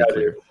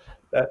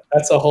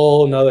 That's a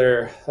whole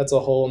nother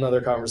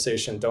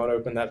conversation. Don't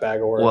open that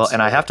bag of words. Well,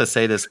 and I have to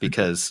say this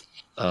because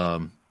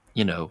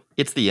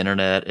it's the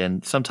internet,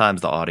 and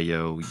sometimes the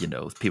audio,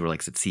 people are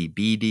like, it's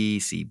CBD,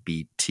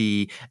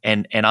 CBT,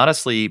 and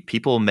honestly,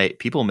 people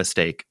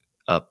mistake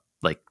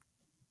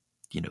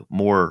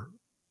more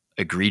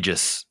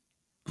egregiously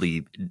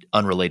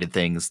unrelated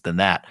things than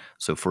that.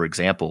 So, for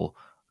example,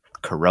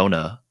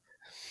 Corona,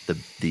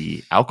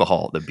 the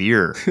alcohol, the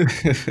beer,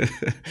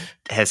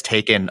 has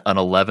taken an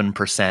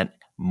 11%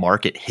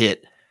 market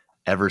hit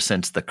ever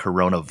since the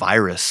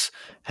coronavirus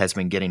has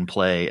been getting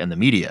play in the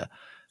media.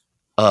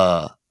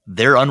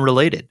 They're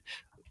unrelated.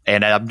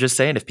 And I'm just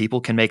saying, if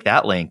people can make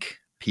that link,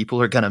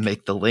 people are going to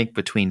make the link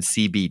between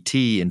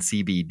CBT and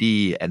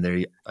CBD.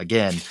 And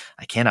again,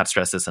 I cannot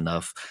stress this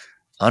enough,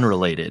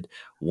 unrelated.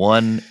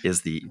 One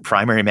is the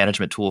primary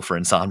management tool for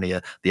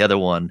insomnia. The other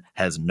one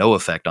has no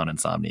effect on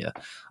insomnia,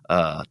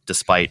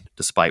 despite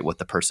what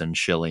the person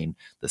shilling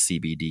the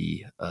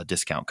CBD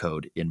discount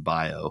code in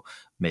bio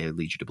may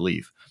lead you to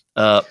believe.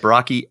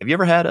 Baraki, have you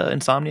ever had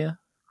insomnia?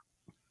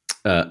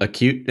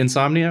 Acute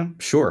insomnia?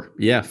 Sure.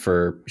 Yeah.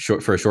 For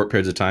short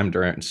periods of time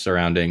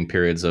surrounding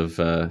periods of,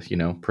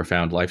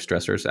 profound life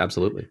stressors.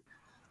 Absolutely.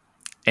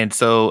 And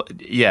so,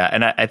 yeah.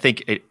 And I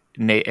think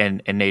Nate,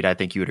 and Nate, I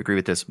think you would agree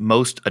with this.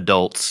 Most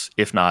adults,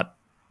 if not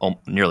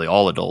nearly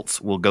all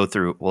adults, will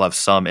have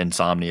some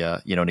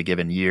insomnia, in a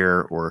given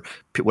year or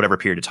whatever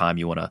period of time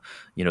you want to,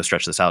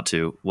 stretch this out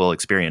to, will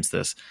experience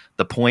this.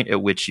 The point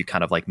at which you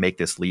kind of like make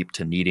this leap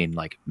to needing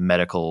like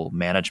medical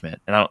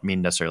management, and I don't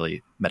mean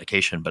necessarily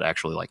medication, but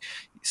actually like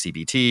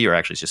CBT, or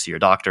actually just see your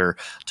doctor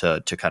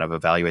to kind of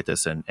evaluate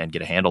this and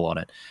get a handle on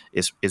it,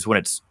 is when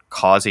it's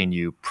causing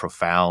you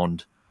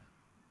profound,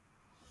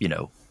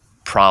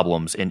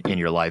 problems in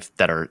your life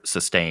that are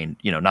sustained,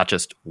 not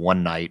just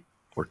one night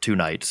or 2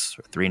 nights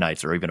or 3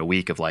 nights or even a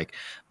week of like,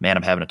 man,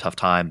 I'm having a tough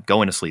time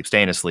going to sleep,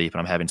 staying asleep, and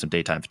I'm having some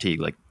daytime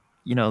fatigue. Like,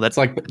 that's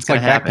like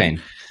back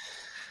pain.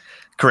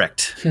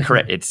 Correct.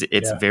 It's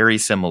yeah. Very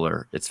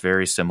similar. It's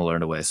very similar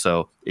in a way.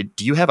 So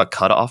do you have a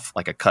cutoff,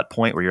 like a cut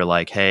point where you're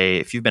like, hey,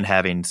 if you've been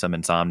having some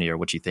insomnia or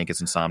what you think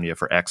is insomnia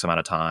for X amount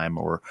of time,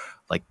 or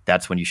like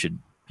that's when you should,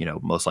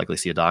 most likely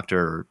see a doctor?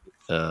 Or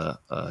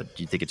Do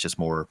you think it's just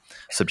more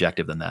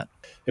subjective than that?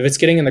 If it's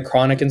getting in the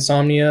chronic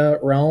insomnia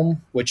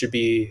realm, which would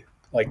be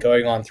like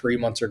going on 3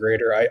 months or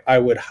greater, I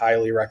would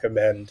highly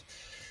recommend,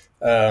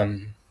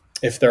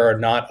 if there are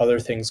not other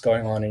things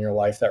going on in your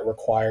life that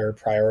require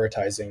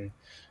prioritizing,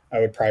 I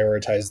would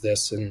prioritize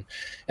this. And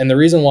the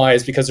reason why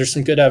is because there's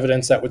some good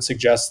evidence that would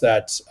suggest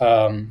that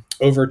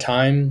over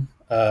time,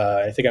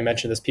 I think I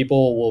mentioned this,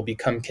 people will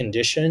become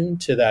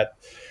conditioned to that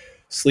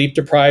sleep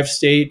deprived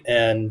state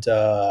and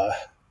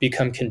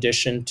become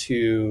conditioned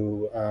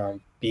to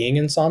being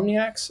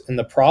insomniacs. And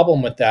the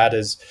problem with that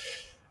is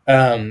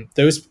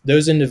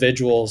those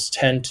individuals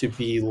tend to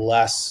be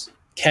less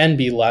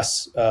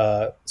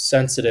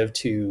sensitive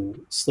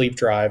to sleep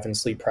drive and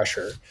sleep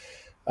pressure,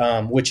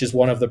 which is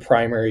one of the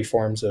primary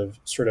forms of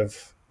sort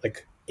of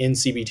like in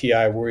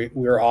CBTI,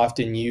 we're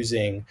often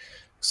using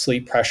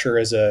sleep pressure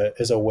as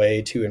a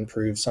way to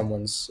improve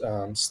someone's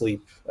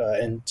sleep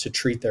and to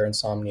treat their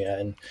insomnia.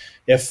 And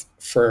if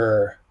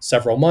for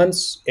several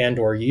months and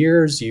or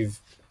years you've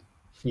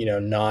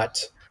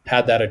not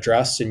had that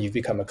addressed and you've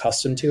become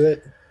accustomed to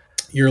it,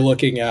 you're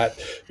looking at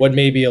what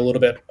may be a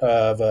little bit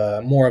of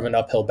more of an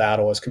uphill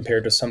battle as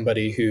compared to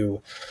somebody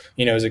who,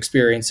 is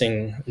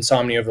experiencing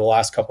insomnia over the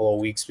last couple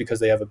of weeks because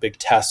they have a big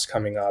test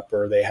coming up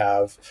or they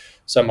have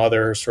some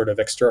other sort of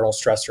external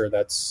stressor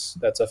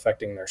that's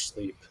affecting their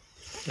sleep.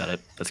 Got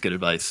it. That's good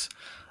advice.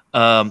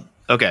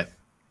 Okay.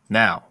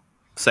 Now,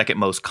 second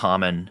most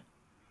common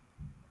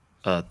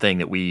thing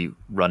that we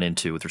run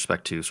into with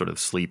respect to sort of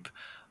sleep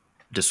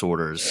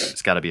disorders,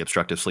 it's got to be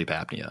obstructive sleep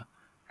apnea.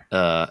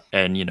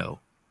 And,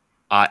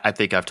 I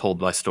think I've told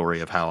my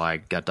story of how I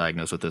got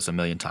diagnosed with this a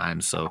million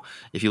times. So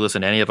if you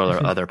listen to any of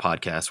our other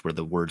podcasts where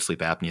the word sleep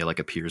apnea like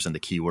appears in the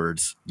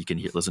keywords, you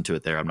can listen to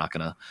it there. I'm not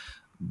going to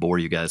bore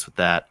you guys with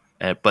that.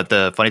 But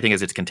the funny thing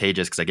is it's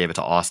contagious because I gave it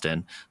to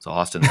Austin. So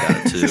Austin's got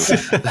it too.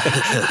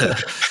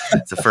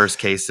 It's the first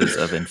cases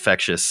of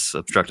infectious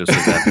obstructive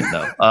sleep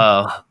apnea.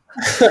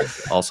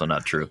 No, also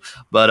not true.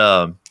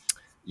 But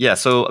yeah,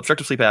 so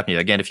obstructive sleep apnea,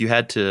 again, if you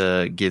had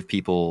to give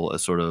people a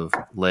sort of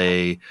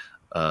lay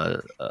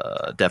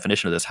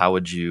definition of this, how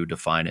would you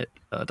define it,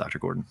 Dr.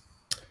 Gordon?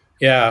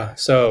 Yeah,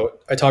 so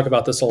I talk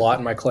about this a lot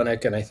in my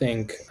clinic, and I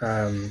think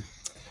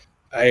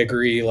I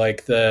agree.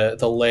 Like the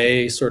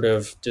lay sort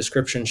of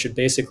description should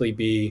basically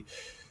be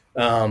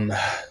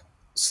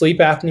sleep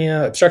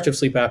apnea, obstructive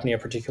sleep apnea,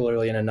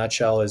 particularly in a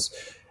nutshell, is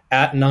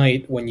at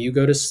night when you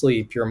go to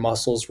sleep, your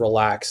muscles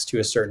relax to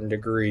a certain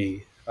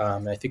degree.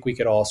 I think we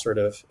could all sort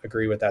of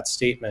agree with that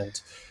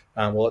statement.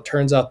 Well, it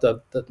turns out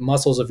the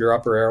muscles of your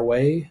upper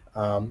airway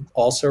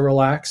also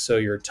relax. So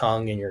your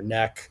tongue and your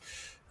neck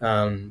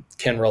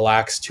can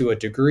relax to a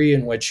degree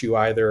in which you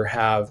either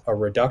have a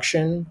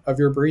reduction of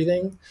your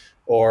breathing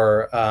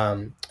or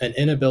an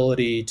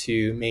inability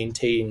to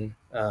maintain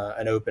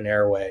an open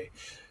airway.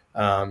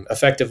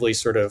 Effectively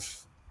sort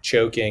of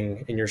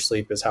choking in your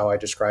sleep is how I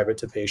describe it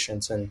to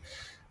patients. And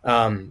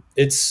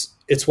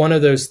it's one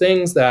of those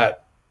things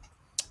that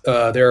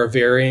there are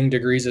varying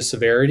degrees of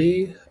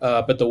severity,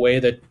 but the way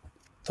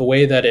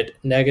that it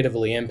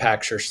negatively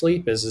impacts your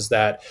sleep is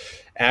that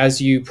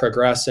as you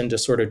progress into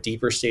sort of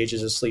deeper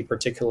stages of sleep,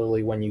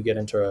 particularly when you get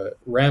into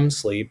REM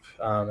sleep,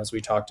 as we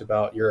talked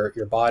about,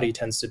 your body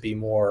tends to be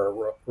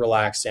more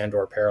relaxed and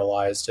or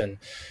paralyzed. And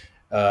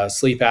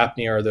sleep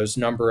apnea, or those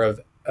number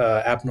of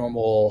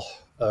abnormal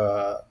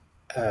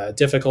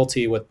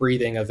difficulty with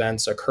breathing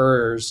events,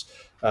 occurs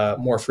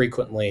more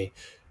frequently.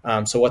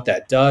 So what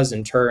that does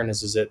in turn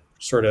is it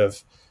sort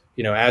of,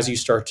 as you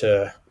start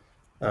to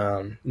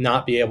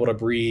not be able to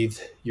breathe,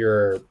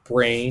 your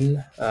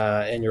brain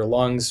and your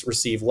lungs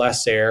receive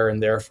less air,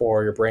 and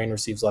therefore your brain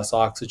receives less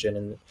oxygen,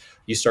 and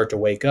you start to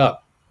wake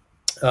up.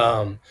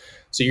 So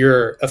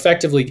you're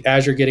effectively,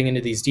 as you're getting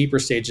into these deeper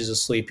stages of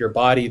sleep, your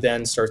body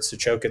then starts to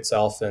choke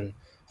itself and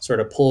sort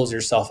of pulls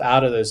yourself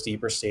out of those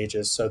deeper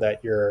stages so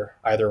that you're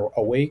either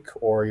awake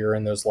or you're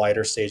in those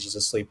lighter stages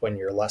of sleep when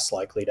you're less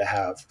likely to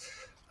have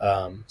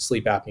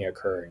sleep apnea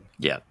occurring.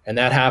 Yeah. And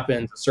that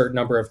happens a certain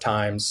number of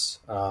times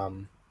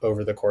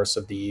over the course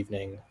of the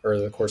evening or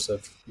the course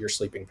of your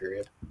sleeping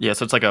period. Yeah,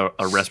 so it's like a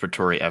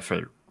respiratory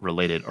effort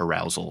related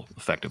arousal,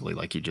 effectively.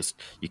 Like you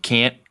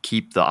can't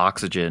keep the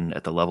oxygen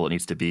at the level it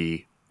needs to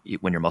be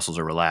when your muscles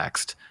are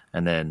relaxed.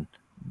 And then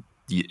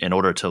in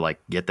order to like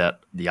get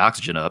the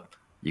oxygen up,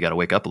 you got to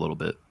wake up a little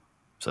bit.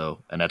 So,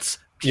 and that's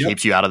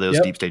keeps you out of those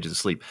deep stages of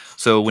sleep.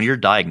 So when you're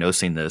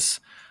diagnosing this,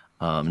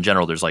 in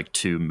general, there's like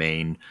two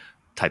main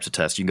types of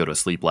tests. You can go to a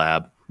sleep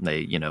lab, and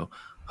they,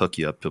 hook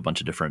you up to a bunch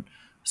of different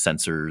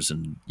sensors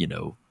and,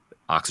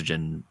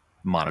 oxygen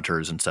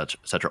monitors and such,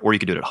 et cetera. Or you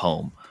could do it at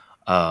home.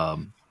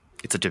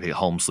 It's a typical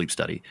home sleep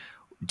study.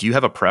 Do you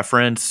have a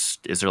preference?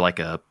 Is there like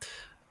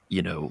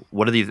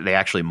what are they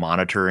actually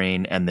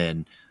monitoring? And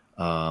then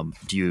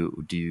do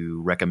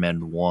you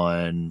recommend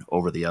one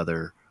over the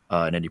other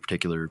in any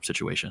particular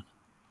situation?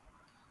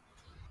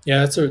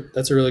 Yeah,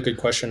 that's a really good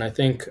question. I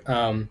think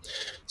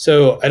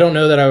so. I don't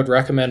know that I would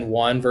recommend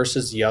one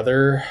versus the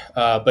other,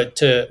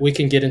 but we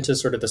can get into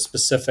sort of the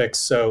specifics.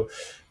 So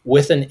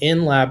With an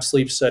in-lab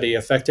sleep study,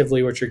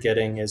 effectively what you're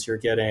getting is you're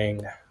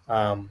getting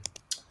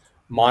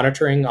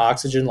monitoring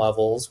oxygen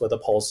levels with a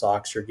pulse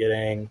ox. You're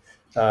getting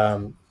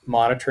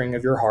monitoring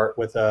of your heart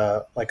with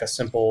a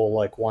simple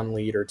 1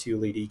 lead or 2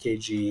 lead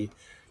EKG.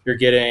 You're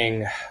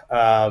getting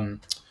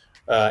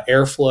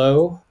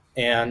airflow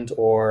and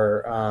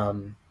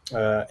or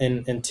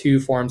in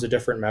two forms of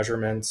different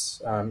measurements.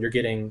 You're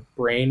getting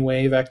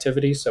brainwave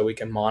activity, so we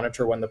can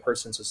monitor when the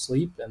person's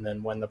asleep and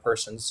then when the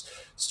person's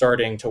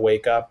starting to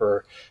wake up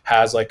or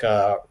has like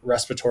a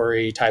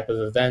respiratory type of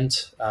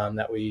event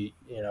that we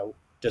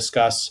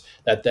discuss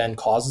that then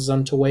causes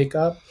them to wake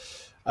up.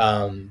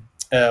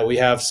 We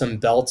have some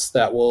belts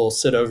that will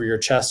sit over your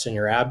chest and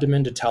your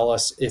abdomen to tell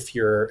us if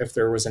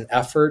there was an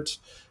effort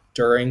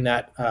during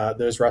that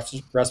those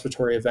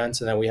respiratory events,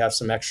 and then we have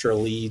some extra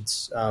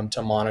leads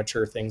to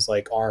monitor things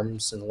like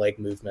arms and leg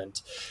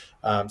movement.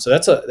 So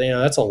that's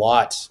a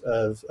lot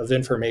of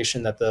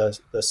information that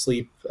the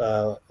sleep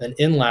an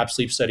in-lab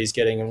sleep study is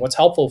getting. And what's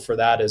helpful for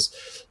that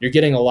is you're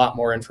getting a lot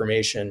more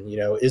information.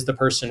 Is the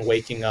person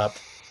waking up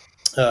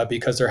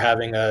because they're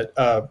having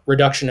a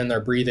reduction in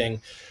their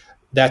breathing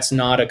that's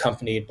not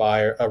accompanied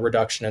by a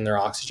reduction in their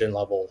oxygen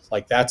level?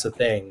 Like, that's a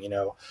thing,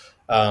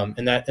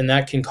 and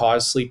that can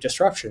cause sleep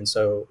disruption.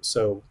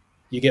 So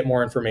you get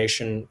more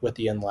information with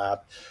the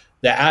in-lab.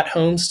 The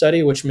at-home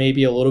study, which may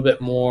be a little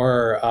bit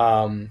more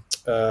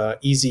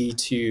easy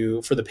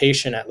for the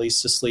patient at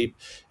least to sleep,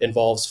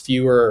 involves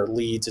fewer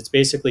leads. It's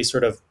basically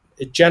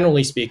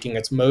generally speaking,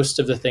 it's most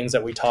of the things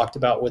that we talked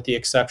about, with the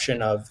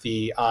exception of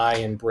the eye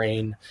and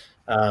brain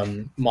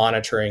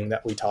monitoring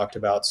that we talked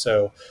about.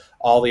 So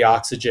all the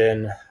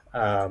oxygen,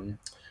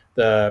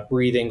 the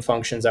breathing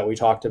functions that we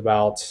talked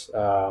about,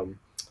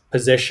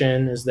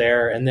 position is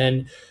there. And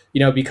then,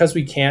 because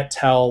we can't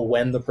tell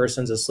when the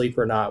person's asleep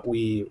or not,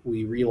 we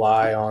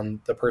rely on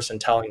the person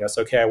telling us,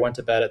 okay, I went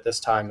to bed at this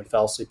time and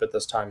fell asleep at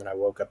this time and I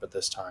woke up at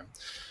this time.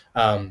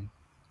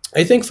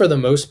 I think for the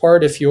most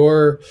part, if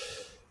you're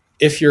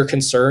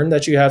concerned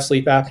that you have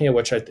sleep apnea,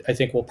 which I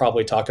think we'll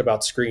probably talk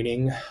about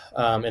screening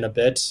in a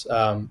bit,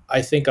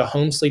 I think a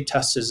home sleep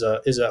test is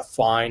a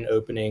fine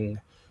opening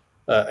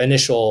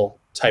initial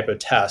type of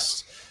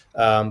test.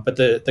 But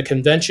the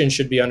convention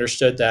should be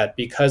understood that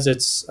because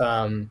it's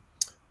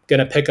going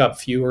to pick up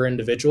fewer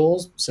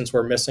individuals, since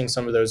we're missing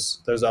some of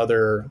those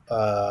other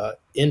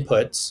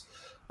inputs,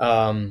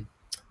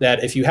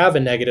 that if you have a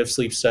negative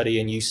sleep study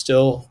and you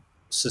still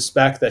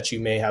suspect that you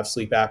may have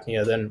sleep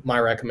apnea, then my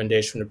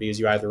recommendation would be is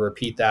you either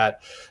repeat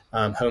that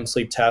home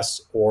sleep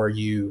test, or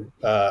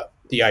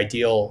the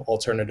ideal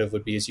alternative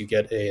would be is you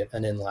get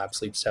an in-lab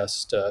sleep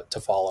test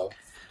to follow.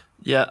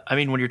 Yeah, I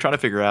mean, when you're trying to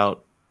figure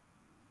out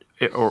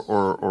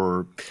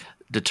or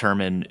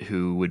determine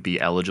who would be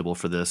eligible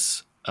for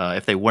this,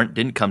 if they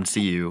didn't come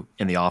see you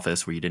in the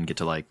office, where you didn't get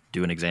to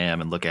do an exam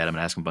and look at them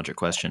and ask them a bunch of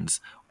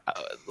questions,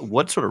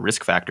 what sort of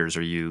risk factors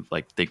are you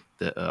think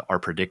that are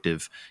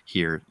predictive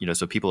here?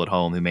 So people at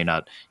home who may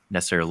not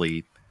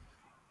necessarily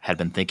had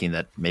been thinking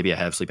that maybe I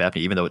have sleep apnea,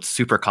 even though it's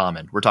super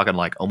common. We're talking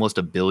almost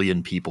 1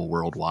 billion people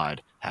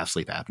worldwide have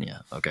sleep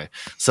apnea. Okay,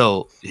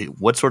 so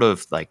what sort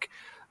of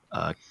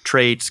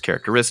traits,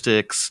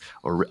 characteristics,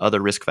 or other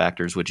risk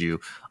factors would you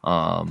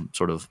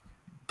sort of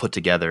put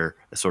together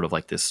as sort of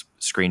this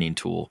screening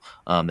tool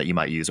that you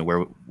might use, and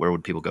where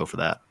would people go for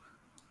that?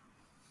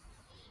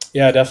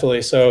 Yeah,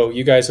 definitely. So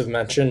you guys have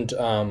mentioned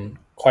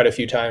quite a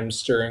few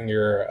times during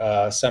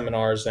your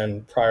seminars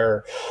and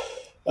prior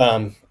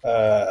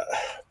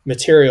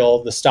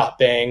material the Stop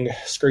Bang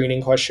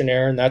screening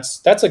questionnaire, and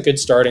that's a good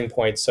starting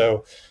point.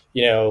 So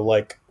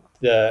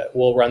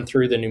we'll run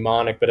through the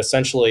mnemonic, but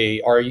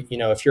essentially,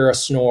 if you're a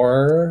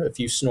snorer, if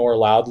you snore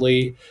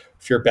loudly,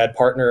 if your bed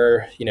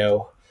partner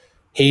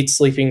hates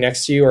sleeping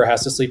next to you or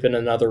has to sleep in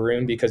another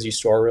room because you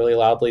snore really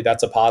loudly,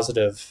 that's a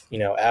positive,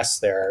 S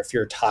there. If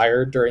you're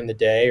tired during the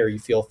day, or you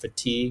feel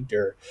fatigued,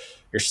 or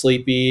you're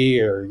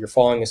sleepy, or you're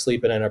falling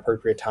asleep at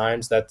inappropriate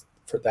times, that's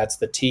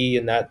the T,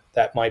 and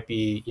that might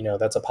be,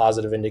 that's a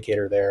positive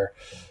indicator there.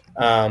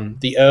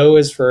 The O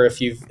is for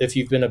if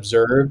you've been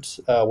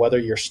observed, whether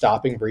you're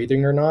stopping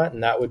breathing or not,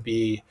 and that would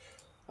be,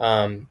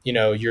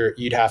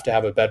 you'd have to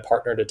have a bed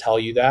partner to tell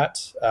you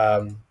that.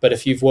 But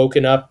if you've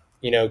woken up,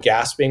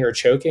 gasping or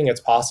choking,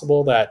 it's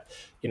possible that,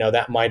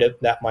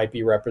 that might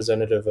be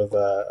representative of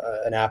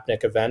an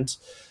apneic event.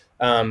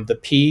 The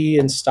P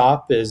in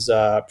stop is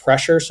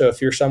pressure. So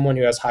if you're someone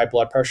who has high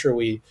blood pressure,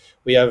 we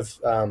have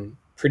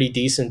pretty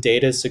decent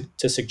data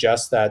to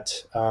suggest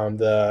that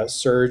the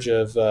surge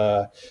of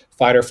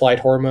fight or flight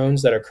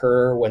hormones that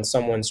occur when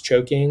someone's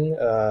choking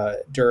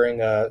during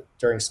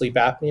sleep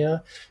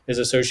apnea is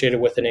associated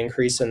with an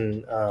increase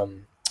in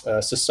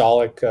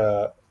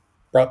systolic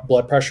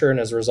blood pressure. And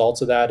as a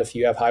result of that, if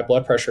you have high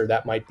blood pressure,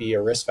 that might be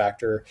a risk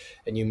factor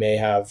and you may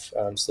have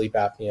sleep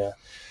apnea.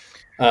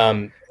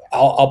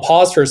 I'll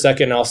pause for a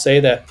second and I'll say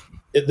that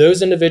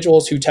those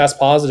individuals who test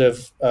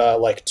positive,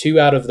 2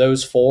 out of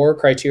those 4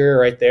 criteria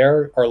right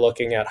there, are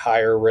looking at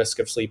higher risk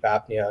of sleep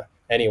apnea.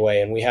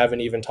 anyway. And we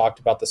haven't even talked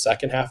about the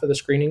second half of the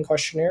screening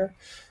questionnaire.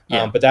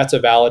 Yeah. But that's a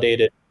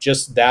validated,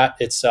 just that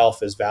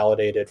itself is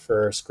validated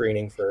for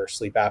screening for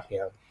sleep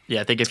apnea.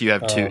 Yeah, I think if you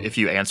have if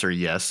you answer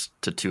yes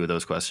to 2 of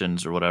those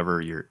questions or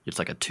whatever, it's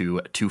like a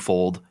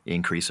twofold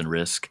increase in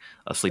risk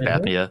of sleep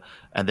apnea.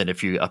 And then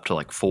if you up to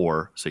like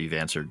 4, so you've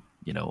answered,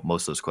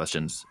 most of those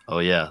questions, oh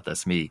yeah,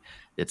 that's me,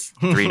 it's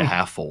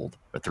 3.5-fold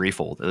or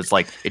 3-fold. It's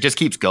like, it just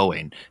keeps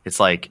going. It's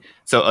like,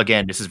 so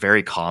again, this is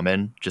very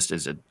common just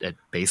as a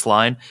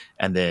baseline.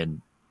 And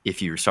then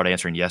if you start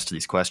answering yes to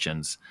these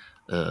questions,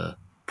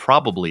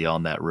 probably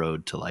on that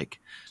road to like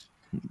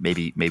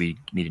maybe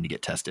needing to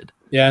get tested.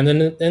 Yeah, and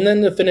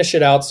then to finish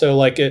it out, so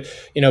like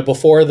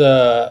before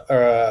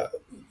the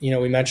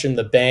we mentioned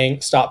the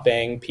stop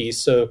bang piece.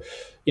 So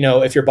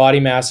if your body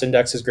mass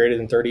index is greater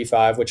than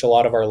 35, which a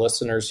lot of our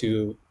listeners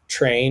who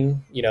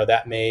train,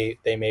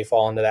 they may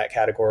fall into that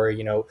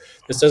category.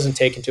 This doesn't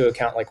take into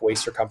account like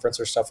waist circumference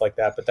or stuff like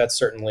that, but that's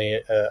certainly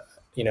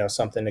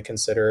something to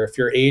consider. If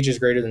your age is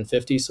greater than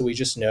 50, so we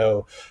just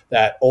know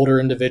that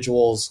older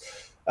individuals,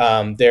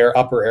 their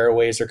upper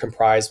airways are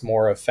comprised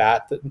more of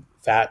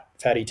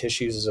fatty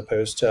tissues as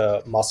opposed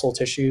to muscle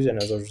tissues, and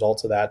as a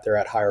result of that, they're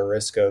at higher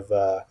risk of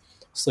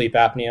sleep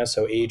apnea.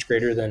 So age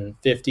greater than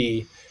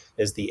 50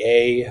 is the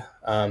A.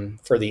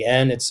 For the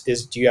N,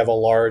 is do you have a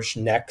large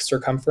neck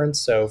circumference?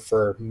 So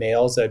for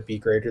males, that'd be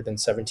greater than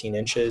 17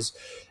 inches.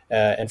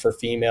 And for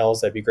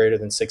females, that'd be greater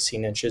than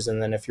 16 inches.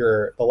 And then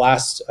the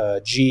last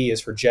G is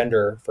for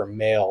gender, for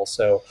male.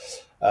 So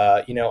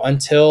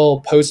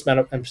until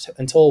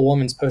a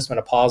woman's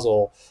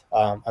postmenopausal,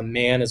 a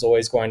man is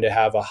always going to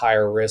have a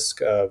higher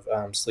risk of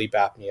sleep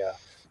apnea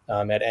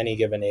at any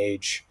given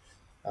age.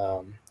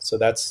 So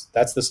that's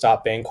the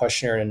stop bang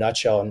questionnaire in a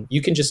nutshell. And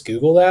you can just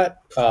Google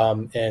that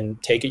and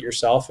take it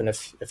yourself. And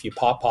if you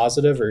pop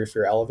positive or if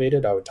you're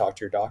elevated, I would talk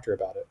to your doctor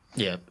about it.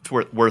 Yeah, it's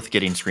worth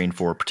getting screened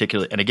for,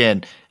 particularly. And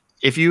again,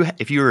 if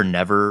you are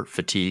never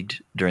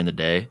fatigued during the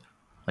day,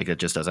 like it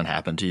just doesn't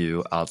happen to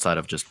you outside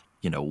of just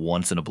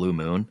once in a blue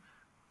moon,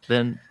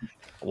 then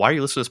why are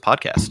you listening to this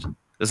podcast?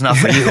 It's not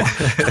for you.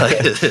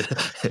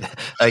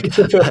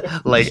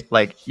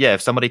 Yeah,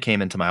 if somebody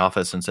came into my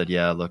office and said,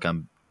 yeah, look, I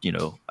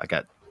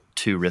got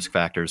 2 risk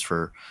factors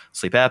for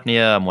sleep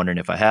apnea, I'm wondering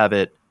if I have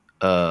it,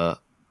 then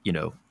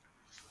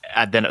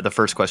the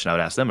first question I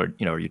would ask them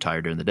are you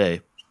tired during the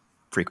day?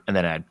 And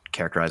then I'd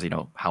characterize,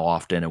 how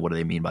often and what do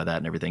they mean by that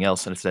and everything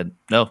else. And I said,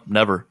 no,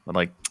 never. I'm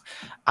like,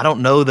 I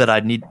don't know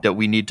that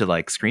we need to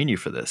like screen you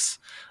for this.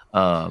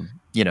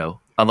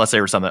 Unless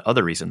there was some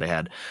other reason they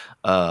had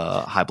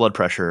high blood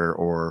pressure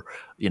or,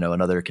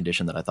 another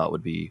condition that I thought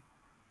would be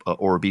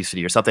or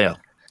obesity or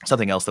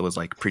something else that was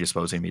like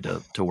predisposing me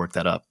to work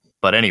that up.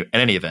 But in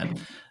any event,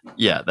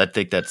 yeah, I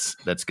think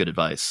that's good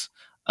advice.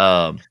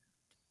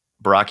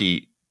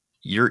 Baraki,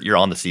 you're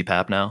on the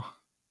CPAP now?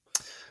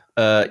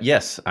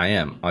 Yes, I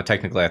am.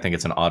 Technically, I think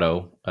it's an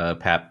auto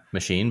PAP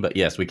machine, but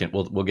yes,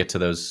 we'll get to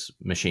those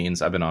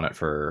machines. I've been on it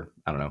for,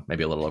 I don't know,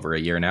 maybe a little over a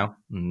year now.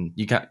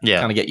 You kind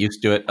of get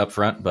used to it up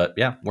front, but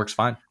yeah, works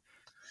fine.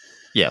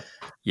 Yeah.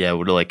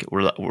 We're like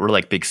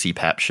big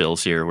CPAP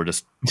shills here. We're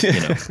just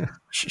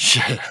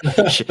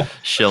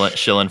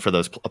shilling for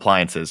those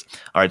appliances.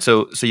 All right,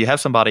 so you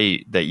have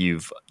somebody that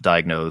you've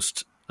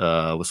diagnosed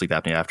with sleep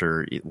apnea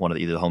after one of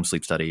either the home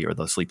sleep study or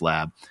the sleep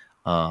lab.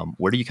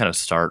 Where do you kind of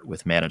start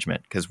with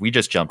management? Because we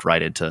just jumped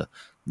right into,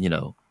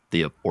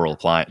 the oral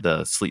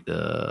the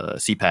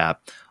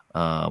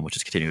CPAP, which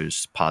is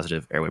continuous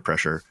positive airway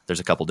pressure. There's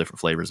a couple different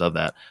flavors of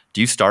that.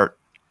 Do you start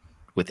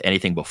with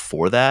anything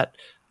before that,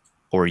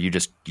 or you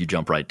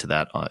jump right to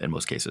that in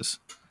most cases?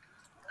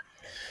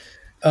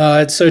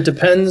 So it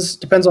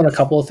depends on a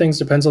couple of things.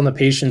 Depends on the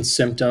patient's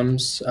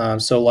symptoms.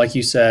 So like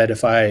you said,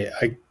 if I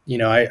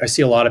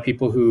see a lot of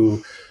people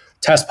who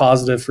test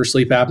positive for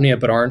sleep apnea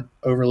but aren't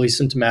overly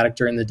symptomatic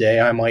during the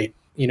day, I might,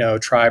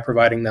 try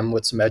providing them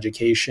with some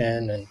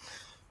education and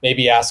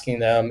maybe asking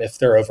them if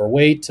they're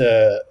overweight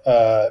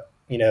to,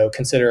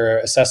 consider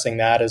assessing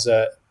that as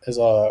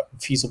a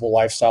feasible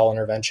lifestyle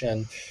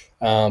intervention.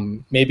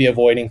 Maybe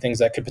avoiding things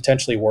that could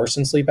potentially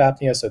worsen sleep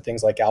apnea. So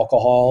things like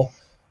alcohol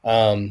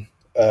can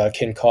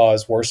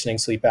cause worsening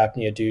sleep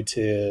apnea due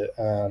to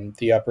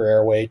the upper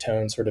airway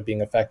tone sort of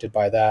being affected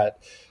by that.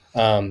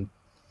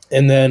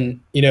 And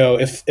then,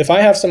 if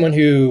I have someone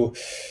who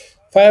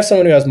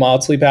has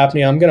mild sleep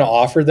apnea, I'm going to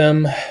offer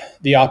them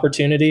the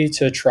opportunity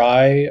to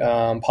try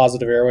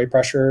positive airway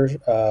pressure,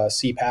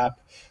 CPAP,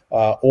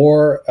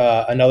 or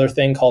another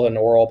thing called an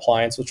oral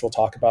appliance, which we'll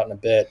talk about in a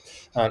bit.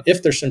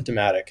 If they're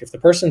symptomatic, if the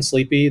person's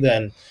sleepy,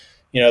 then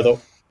the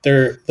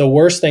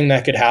worst thing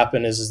that could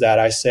happen is that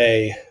I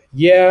say,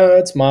 yeah,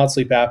 it's mild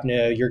sleep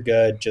apnea, you're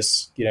good,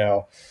 just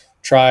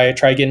try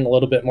getting a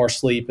little bit more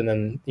sleep, and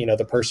then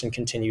the person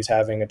continues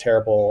having a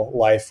terrible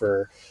life,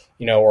 or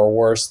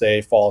worse, they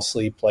fall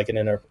asleep like at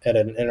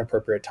an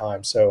inappropriate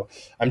time. So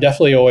I'm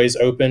definitely always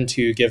open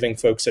to giving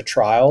folks a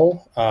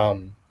trial.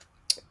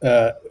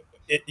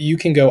 You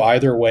can go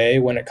either way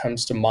when it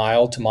comes to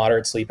mild to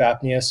moderate sleep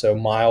apnea. So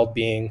mild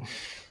being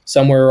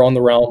somewhere on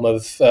the realm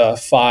of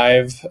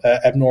 5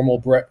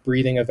 abnormal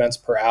breathing events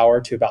per hour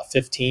to about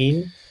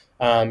 15.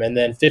 And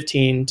then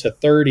 15 to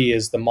 30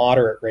 is the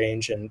moderate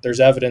range. And there's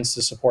evidence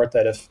to support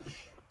that if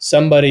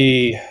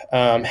somebody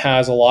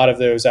has a lot of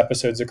those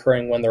episodes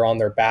occurring when they're on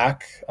their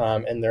back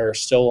and they're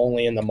still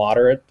only in the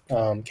moderate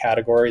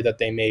category, that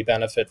they may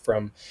benefit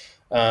from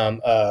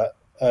a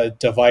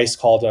device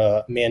called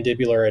a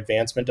mandibular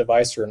advancement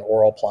device or an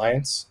oral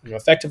appliance.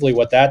 Effectively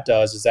what that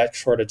does is that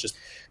sort of just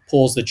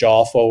pulls the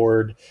jaw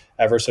forward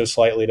ever so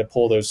slightly to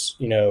pull those,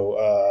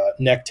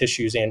 neck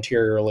tissues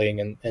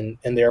anteriorly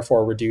and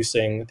therefore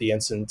reducing the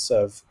incidence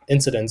of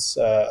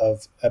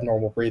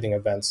abnormal breathing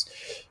events.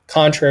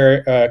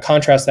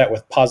 Contrast that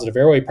with positive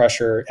airway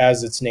pressure,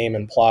 as its name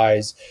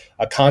implies,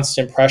 a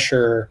constant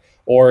pressure,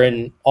 or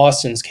in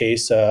Austin's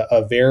case,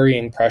 a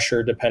varying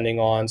pressure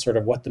depending on sort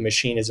of what the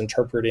machine is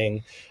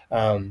interpreting.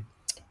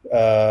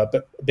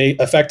 But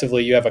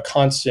effectively, you have a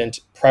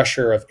constant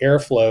pressure of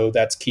airflow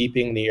that's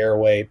keeping the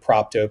airway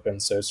propped open.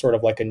 So sort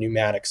of like a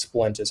pneumatic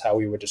splint is how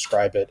we would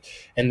describe it,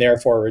 and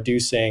therefore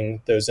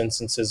reducing those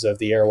instances of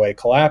the airway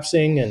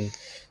collapsing and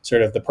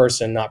sort of the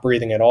person not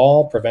breathing at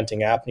all, preventing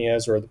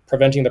apneas, or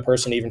preventing the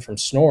person even from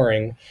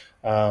snoring,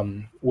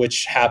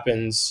 which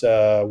happens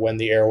when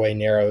the airway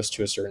narrows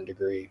to a certain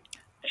degree.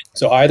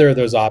 So either of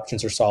those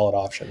options are solid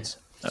options.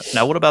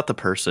 Now, what about the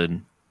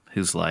person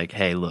who's like,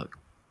 hey, look,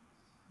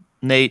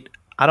 Nate,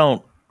 I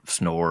don't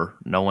snore.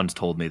 No one's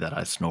told me that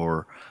I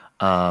snore.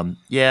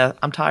 Yeah,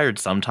 I'm tired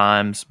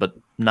sometimes, but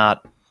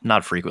not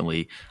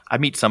frequently. I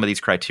meet some of these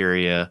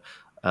criteria,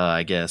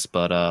 I guess.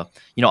 But,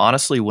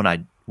 honestly, when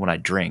I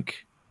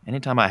drink,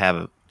 anytime I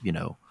have,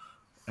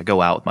 I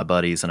go out with my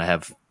buddies and I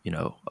have,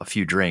 a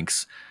few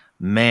drinks,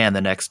 man,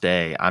 the next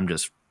day I'm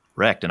just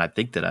wrecked. And I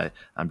think that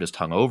I'm just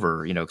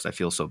hungover, because I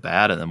feel so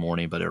bad in the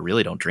morning, but I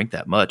really don't drink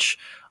that much.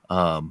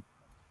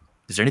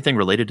 Is there anything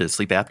related to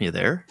sleep apnea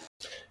there?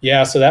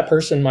 Yeah, so that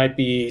person might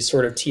be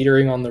sort of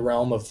teetering on the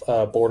realm of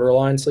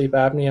borderline sleep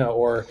apnea,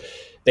 or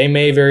they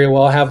may very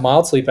well have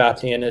mild sleep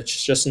apnea, and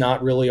it's just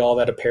not really all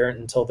that apparent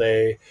until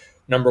they,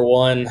 number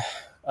one,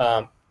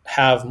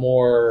 have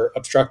more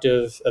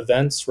obstructive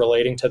events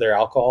relating to their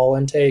alcohol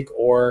intake,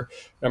 or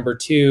number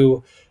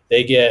two,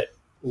 they get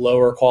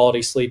lower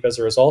quality sleep as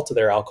a result of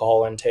their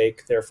alcohol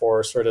intake,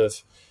 therefore sort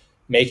of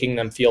making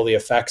them feel the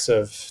effects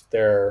of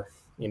their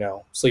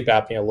sleep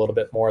apnea a little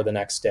bit more the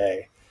next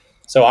day.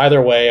 So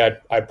either way,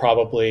 I'd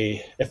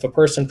probably, if a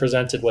person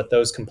presented with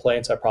those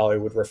complaints, I probably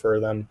would refer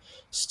them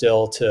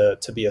still to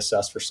be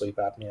assessed for sleep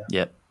apnea.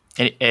 Yep.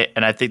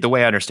 And I think the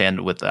way I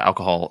understand with the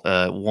alcohol,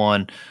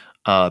 one,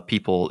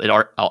 it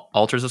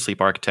alters the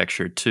sleep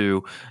architecture.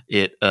 Two,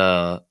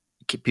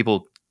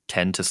 people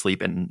tend to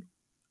sleep in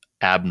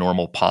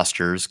abnormal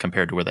postures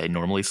compared to where they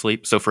normally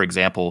sleep. So for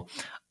example,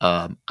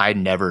 I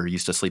never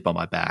used to sleep on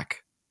my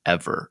back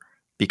ever,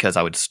 because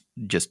I would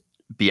just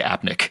be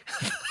apneic.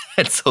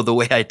 And so the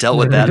way I dealt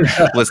with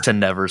that was to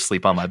never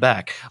sleep on my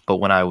back. But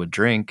when I would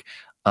drink,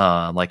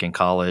 like in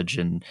college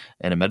and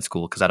in med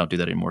school, because I don't do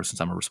that anymore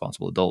since I'm a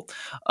responsible adult,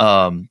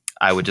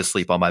 I would just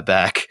sleep on my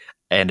back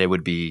and it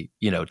would be,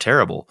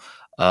 terrible.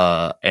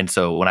 And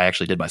so when I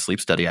actually did my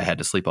sleep study, I had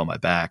to sleep on my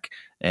back.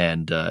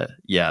 And I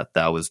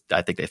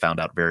think they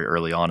found out very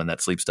early on in that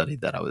sleep study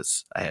that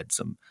I had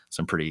some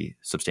pretty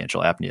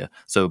substantial apnea.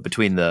 So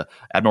between the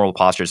abnormal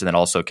postures and then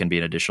also can be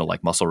an additional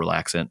like muscle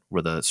relaxant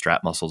where the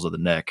strap muscles of the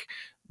neck,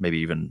 maybe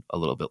even a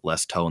little bit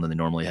less tone than they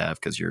normally have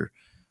because you're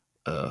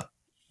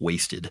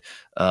wasted.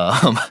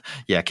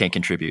 Can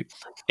contribute.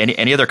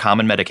 Any other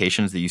common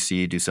medications that you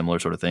see do similar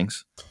sort of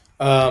things?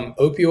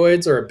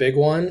 Opioids are a big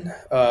one.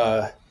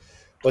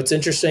 What's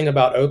interesting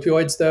about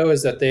opioids, though,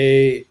 is that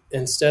they,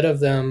 instead of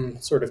them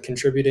sort of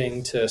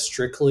contributing to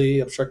strictly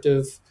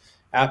obstructive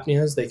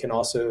apneas, they can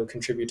also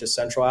contribute to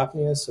central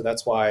apneas. So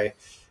that's why,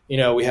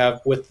 we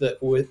have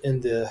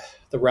within the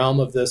realm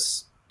of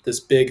this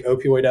big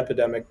opioid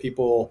epidemic,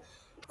 people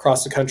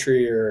across the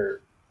country are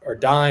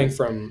dying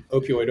from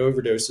opioid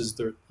overdoses.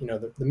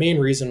 The main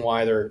reason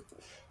why they're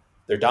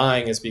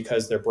dying is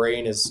because their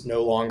brain is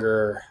no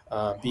longer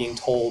being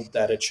told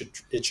that it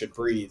should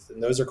breathe,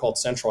 and those are called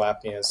central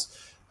apneas.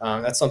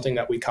 That's something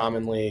that we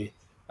commonly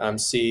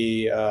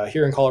see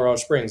here in Colorado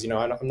Springs.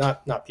 I'm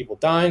not people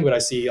dying, but I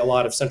see a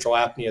lot of central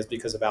apneas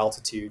because of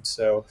altitude.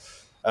 So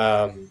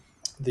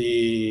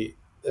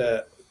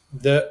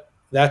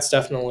that's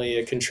definitely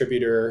a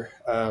contributor.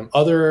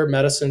 Other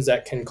medicines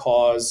that can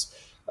cause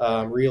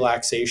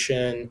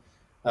relaxation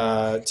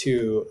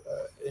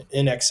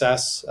in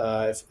excess,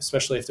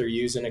 especially if they're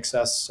used in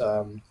excess,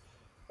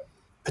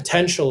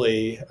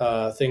 potentially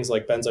things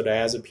like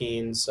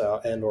benzodiazepines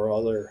and or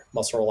other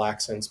muscle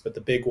relaxants, but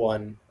the big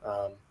one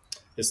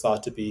is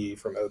thought to be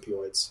from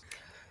opioids.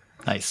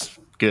 Nice.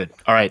 Good.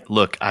 All right.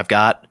 Look, I've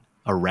got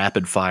a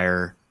rapid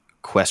fire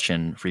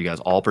question for you guys,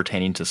 all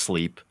pertaining to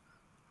sleep.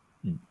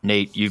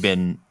 Nate, you've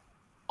been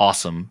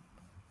awesome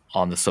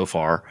on this so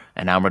far,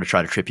 and now I'm going to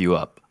try to trip you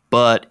up.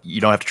 But you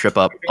don't have to trip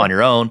up on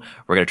your own.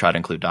 We're going to try to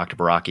include Dr.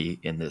 Baraki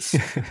in this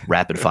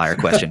rapid fire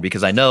question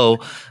because I know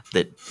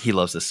that he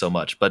loves this so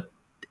much. But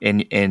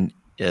in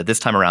this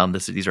time around,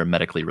 these are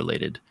medically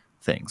related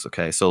things.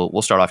 Okay, so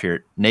we'll start off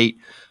here. Nate,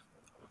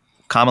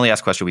 commonly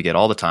asked question we get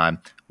all the time: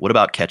 what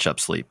about catch-up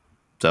sleep?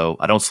 So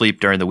I don't sleep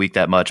during the week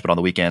that much, but on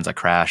the weekends I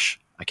crash,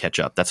 I catch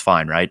up. That's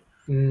fine, right?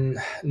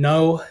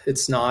 No,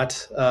 it's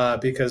not,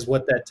 because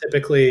what that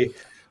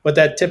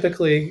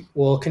typically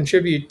will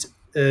contribute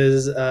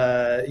is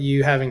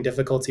you having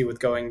difficulty with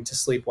going to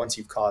sleep once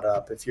you've caught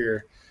up. If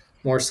you're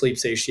more sleep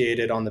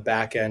satiated on the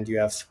back end, you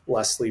have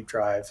less sleep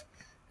drive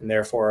and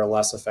therefore are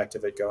less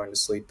effective at going to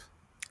sleep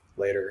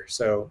later.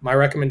 So my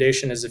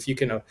recommendation is if you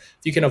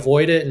can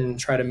avoid it and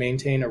try to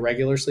maintain a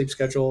regular sleep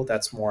schedule,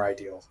 that's more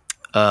ideal.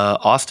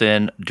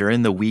 Austin,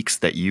 during the weeks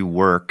that you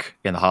work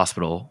in the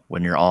hospital,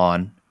 when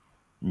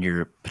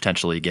you're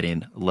potentially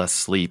getting less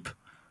sleep,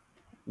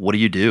 what do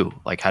you do?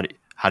 Like, how do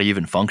you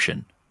even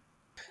function?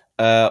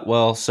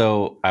 Well,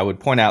 so I would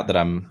point out that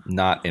I'm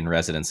not in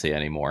residency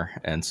anymore.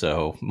 And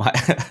so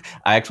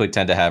I actually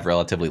tend to have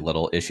relatively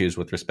little issues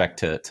with respect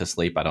to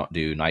sleep. I don't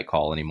do night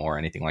call anymore or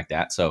anything like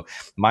that. So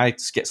my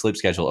sleep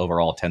schedule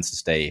overall tends to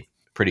stay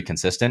pretty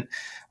consistent.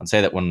 I'd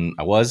say that when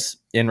I was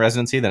in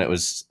residency, then it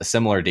was a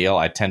similar deal.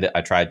 I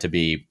tried to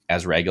be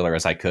as regular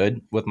as I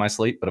could with my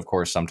sleep, but of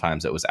course,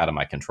 sometimes it was out of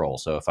my control.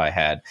 So if I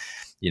had,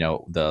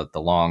 the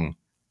long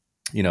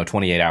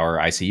 28-hour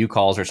ICU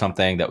calls or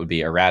something that would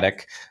be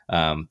erratic,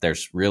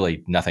 there's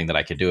really nothing that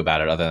I could do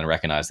about it other than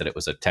recognize that it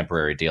was a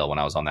temporary deal when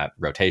I was on that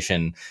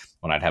rotation.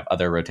 When I'd have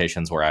other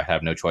rotations where I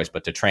have no choice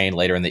but to train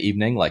later in the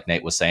evening, like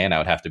Nate was saying, I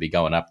would have to be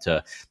going up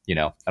to,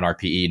 an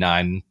RPE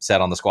 9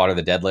 set on the squat or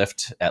the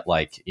deadlift at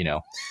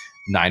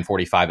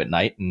 9:45 at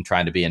night and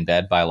trying to be in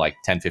bed by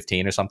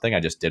 10:15 or something. I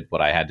just did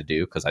what I had to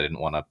do because I didn't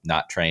want to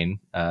not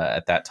train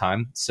at that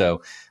time.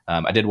 So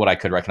I did what I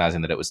could, recognizing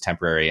that it was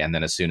temporary. And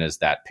then as soon as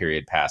that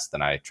period passed,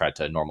 then I tried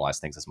to normalize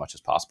things as much as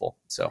possible.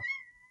 So.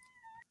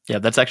 Yeah,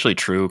 that's actually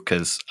true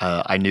because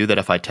I knew that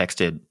if I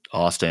texted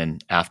Austin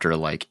after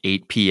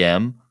 8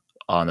 p.m.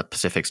 on the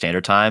Pacific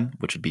Standard Time,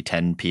 which would be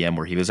 10 p.m.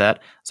 where he was at,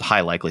 it's a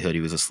high likelihood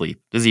he was asleep.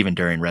 This is even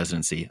during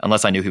residency,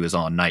 unless I knew he was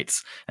on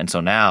nights. And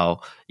so now,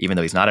 even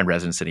though he's not in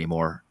residency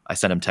anymore, I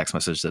send him text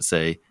messages that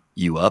say,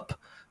 "You up?"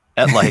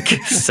 at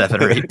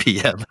 7 or 8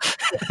 p.m.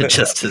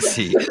 just to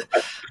see.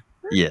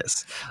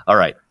 Yes. All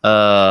right.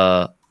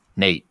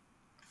 Nate,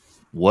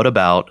 what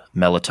about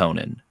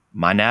melatonin?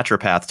 My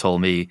naturopath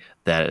told me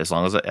that as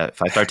long as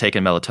if I start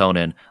taking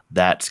melatonin,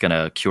 that's going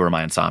to cure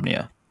my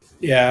insomnia.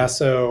 Yeah,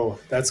 so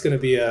that's going to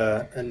be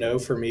a no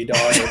for me, dog.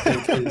 I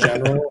think in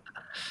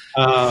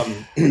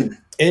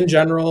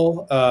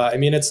general, I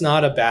mean, it's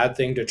not a bad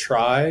thing to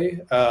try,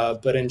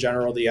 but in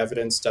general, the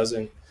evidence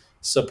doesn't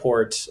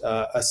support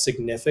a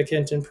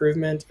significant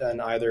improvement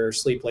in either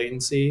sleep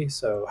latency,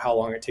 so how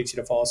long it takes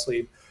you to fall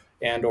asleep,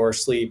 and or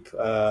sleep,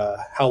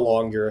 how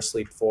long you're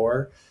asleep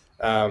for.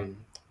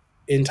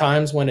 In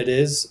times when it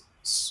is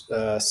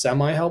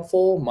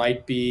semi-helpful,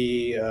 might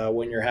be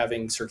when you're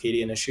having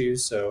circadian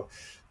issues. So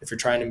if you're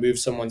trying to move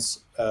someone's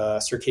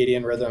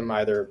circadian rhythm,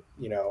 either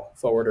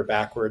forward or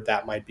backward,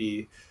 that might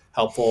be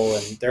helpful.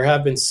 And there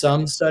have been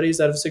some studies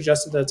that have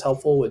suggested that it's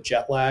helpful with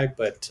jet lag,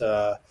 but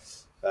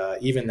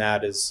even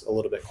that is a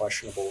little bit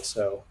questionable.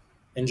 So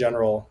in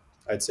general,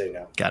 I'd say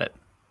no. Got it.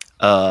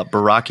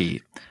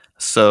 Baraki.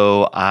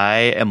 So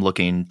I am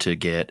looking to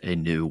get a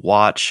new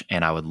watch,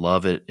 and I would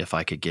love it if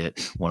I could get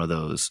one of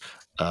those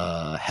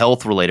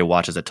health-related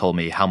watches that told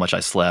me how much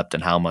I slept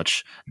and how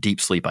much deep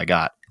sleep I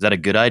got. Is that a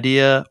good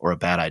idea or a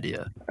bad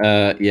idea?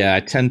 Yeah, I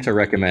tend to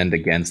recommend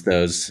against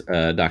those.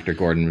 Dr.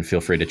 Gordon,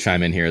 feel free to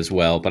chime in here as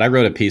well. But I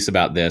wrote a piece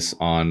about this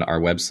on our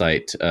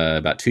website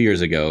about 2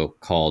 years ago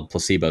called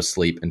Placebo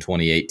Sleep in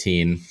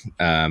 2018.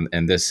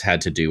 And this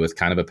had to do with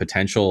kind of a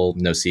potential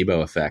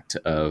nocebo effect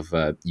of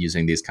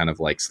using these kind of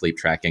sleep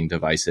tracking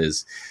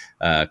devices,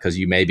 because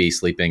you may be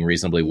sleeping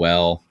reasonably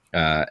well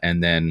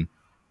and then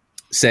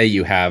say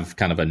you have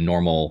kind of a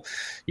normal,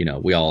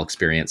 we all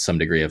experience some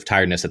degree of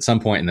tiredness at some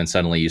point, and then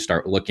suddenly you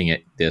start looking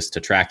at this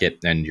to track it,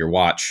 and your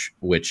watch,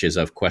 which is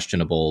of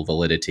questionable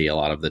validity a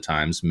lot of the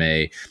times,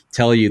 may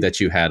tell you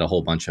that you had a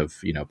whole bunch of,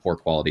 poor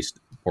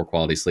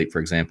quality sleep, for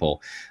example,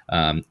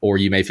 or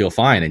you may feel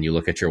fine and you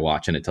look at your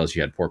watch and it tells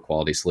you had poor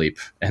quality sleep,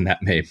 and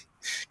that may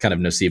kind of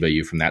nocebo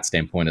you from that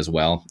standpoint as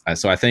well.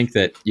 So I think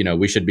that,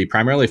 we should be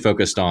primarily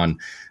focused on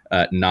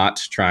not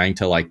trying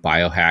to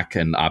biohack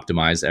and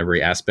optimize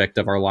every aspect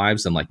of our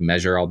lives and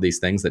measure all these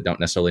things that don't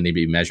necessarily need to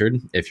be measured.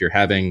 If you're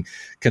having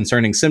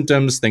concerning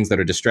symptoms, things that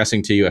are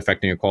distressing to you,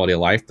 affecting your quality of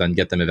life, then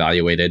get them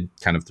evaluated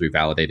kind of through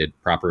validated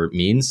proper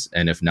means.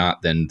 And if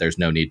not, then there's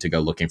no need to go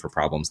looking for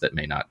problems that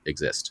may not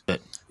exist.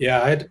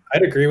 Yeah,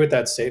 I'd agree with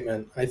that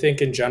statement. I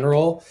think in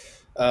general,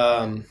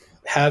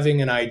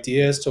 having an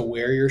idea as to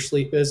where your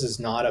sleep is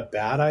not a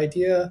bad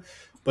idea,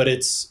 but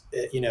it's,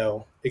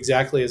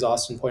 exactly as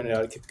Austin pointed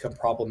out, it can become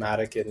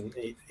problematic and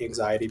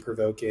anxiety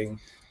provoking.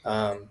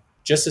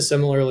 Just as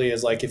similarly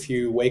as if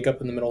you wake up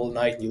in the middle of the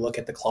night and you look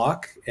at the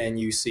clock and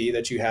you see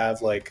that you have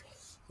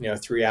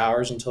 3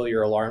 hours until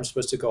your alarm's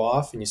supposed to go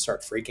off and you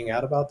start freaking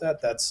out about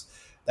that.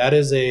 That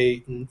is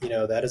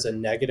a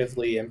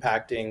negatively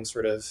impacting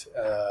sort of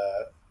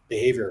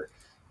behavior.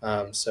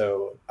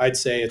 So I'd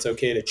say it's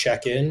okay to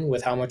check in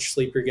with how much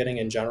sleep you're getting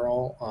in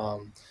general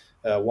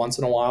once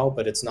in a while,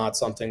 but it's not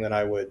something that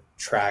I would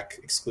track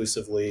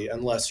exclusively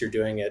unless you're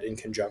doing it in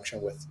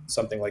conjunction with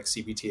something like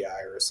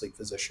CBTI or a sleep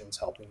physician's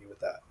helping you with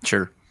that.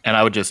 Sure. And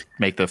I would just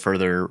make the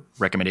further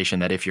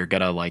recommendation that if you're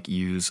going to like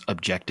use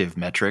objective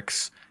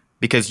metrics,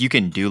 because you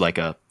can do like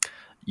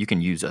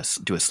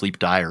do a sleep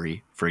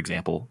diary, for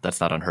example. That's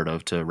not unheard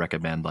of to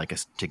recommend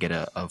to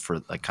get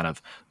for like kind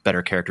of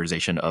better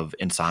characterization of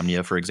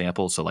insomnia, for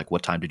example. So like,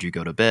 what time did you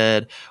go to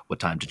bed? What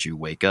time did you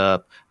wake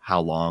up?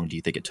 How long do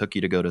you think it took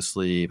you to go to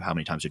sleep? How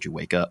many times did you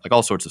wake up? Like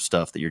all sorts of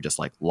stuff that you're just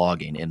like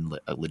logging in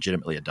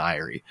legitimately a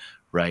diary,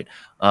 right?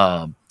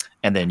 And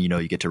then,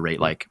 you get to rate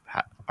like,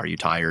 are you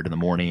tired in the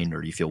morning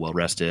or do you feel well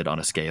rested on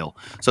a scale?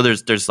 So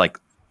there's like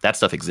that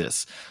stuff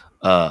exists.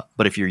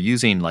 But if you're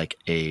using like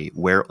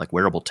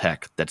wearable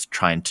tech that's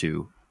trying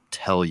to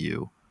tell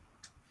you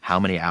how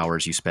many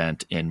hours you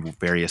spent in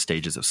various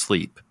stages of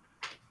sleep,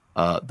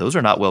 those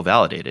are not well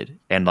validated,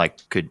 and like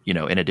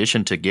in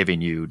addition to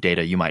giving you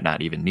data you might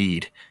not even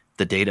need,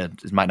 the data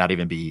might not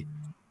even be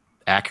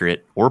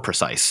accurate or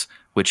precise,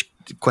 which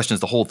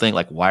questions the whole thing.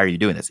 Like, why are you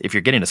doing this? If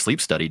you're getting a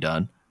sleep study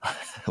done,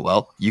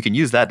 well, you can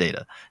use that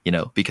data,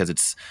 because it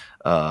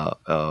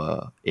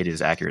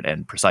is accurate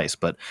and precise,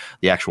 but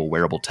the actual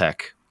wearable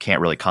tech can't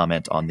really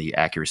comment on the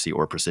accuracy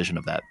or precision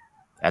of that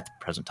at the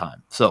present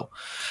time. So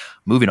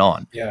moving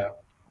on. Yeah.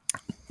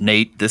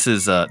 Nate,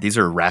 these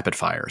are rapid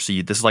fire. So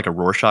this is like a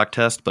Rorschach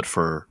test, but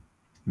for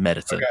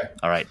medicine. Okay.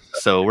 All right.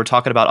 So we're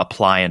talking about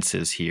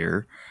appliances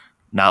here,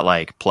 not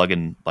like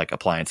plug-in like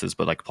appliances,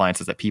 but like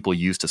appliances that people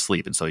use to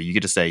sleep. And so you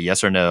get to say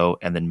yes or no,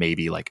 and then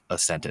maybe like a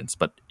sentence,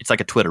 but it's like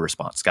a Twitter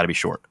response. It's got to be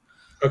short.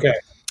 Okay.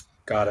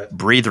 Got it.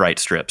 Breathe right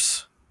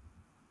strips.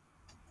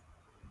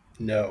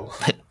 No.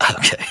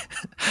 Okay.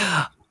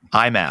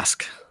 Eye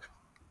mask.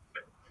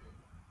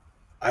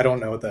 I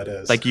don't know what that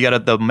is. Like you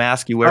got the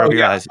mask you wear over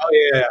your eyes.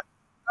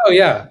 Oh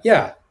yeah.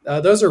 Yeah.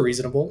 Those are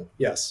reasonable.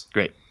 Yes.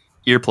 Great.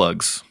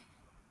 Earplugs.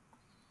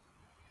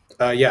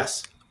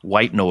 Yes.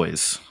 White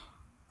noise.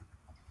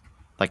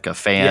 Like a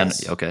fan.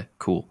 Yes. Okay,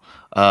 cool.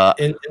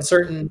 In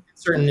certain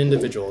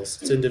individuals,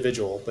 it's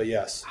individual, but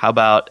yes. How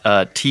about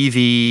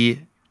TV?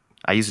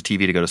 I use a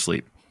TV to go to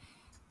sleep.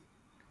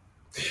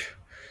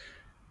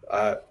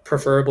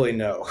 Preferably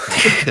no.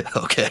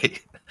 Okay.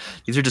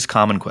 These are just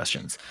common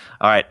questions.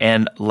 All right.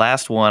 And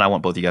last one, I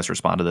want both of you guys to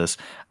respond to this.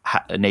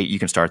 Nate, you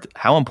can start.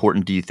 How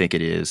important do you think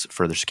it is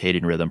for the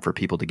circadian rhythm for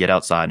people to get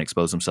outside and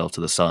expose themselves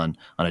to the sun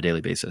on a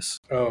daily basis?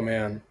 Oh,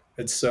 man.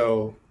 It's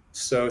so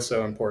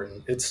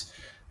important.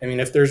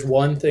 If there's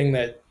one thing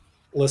that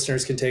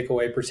listeners can take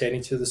away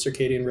pertaining to the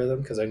circadian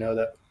rhythm, because I know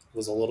that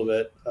was a little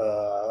bit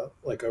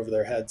like over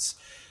their heads,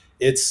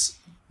 it's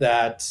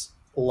that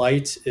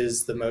light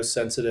is the most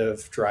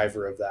sensitive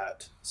driver of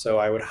that. So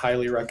I would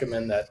highly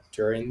recommend that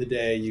during the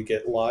day you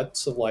get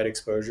lots of light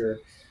exposure,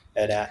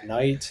 and at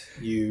night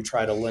you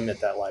try to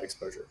limit that light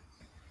exposure.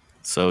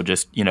 So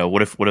just,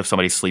 what if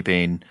somebody's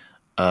sleeping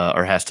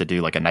or has to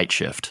do like a night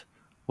shift?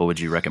 What would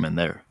you recommend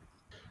there?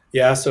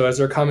 Yeah, so as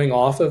they're coming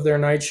off of their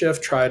night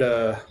shift, try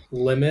to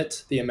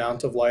limit the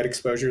amount of light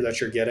exposure that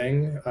you're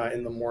getting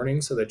in the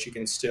morning so that you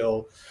can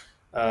still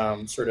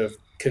sort of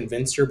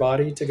convince your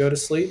body to go to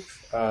sleep.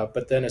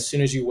 But then as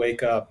soon as you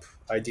wake up,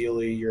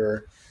 ideally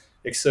you're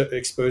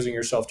exposing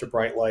yourself to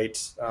bright light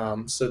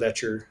so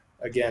that you're,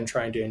 again,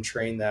 trying to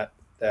entrain that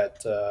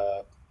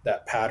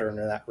pattern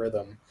or that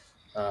rhythm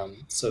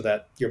so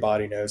that your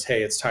body knows,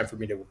 hey, it's time for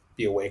me to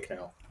be awake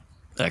now.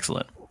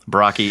 Excellent.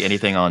 Baraki,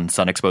 anything on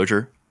sun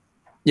exposure?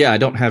 Yeah, I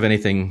don't have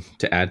anything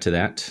to add to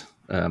that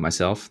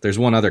myself. There's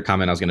one other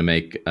comment I was going to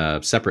make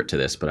separate to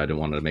this, but I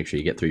wanted to make sure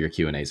you get through your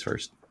Q&As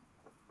first.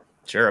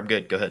 Sure, I'm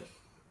good. Go ahead.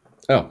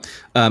 Oh,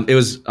 it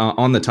was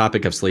on the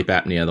topic of sleep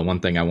apnea. The one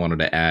thing I wanted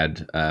to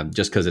add,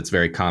 just because it's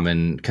very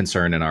common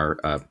concern in our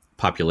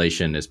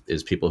population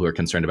is people who are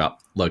concerned about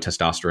low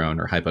testosterone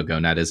or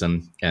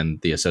hypogonadism and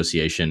the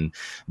association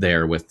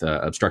there with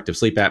obstructive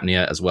sleep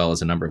apnea, as well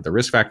as a number of the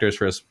risk factors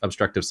for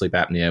obstructive sleep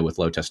apnea with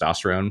low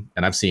testosterone.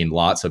 And I've seen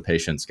lots of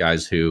patients,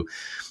 guys who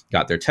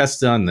got their tests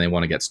done and they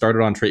want to get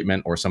started on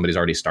treatment, or somebody's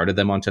already started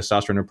them on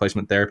testosterone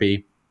replacement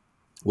therapy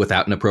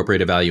without an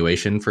appropriate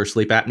evaluation for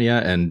sleep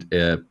apnea. And,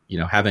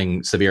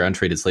 having severe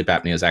untreated sleep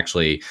apnea is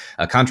actually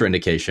a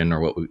contraindication,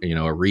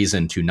 or a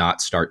reason to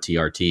not start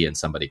TRT in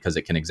somebody, because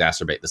it can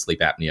exacerbate the sleep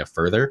apnea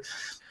further.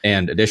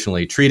 And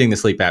additionally, treating the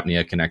sleep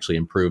apnea can actually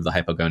improve the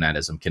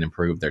hypogonadism, can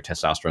improve their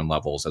testosterone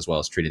levels, as well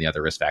as treating the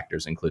other risk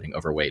factors, including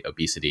overweight,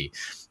 obesity,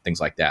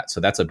 things like that.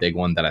 So that's a big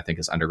one that I think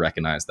is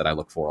under-recognized, that I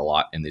look for a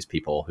lot in these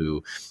people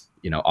who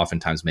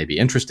oftentimes may be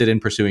interested in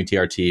pursuing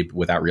TRT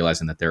without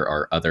realizing that there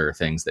are other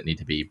things that need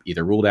to be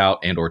either ruled out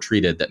and or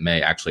treated that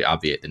may actually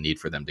obviate the need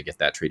for them to get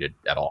that treated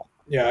at all.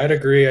 Yeah, I'd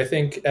agree. I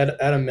think at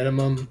a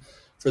minimum,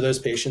 for those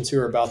patients who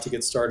are about to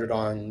get started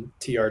on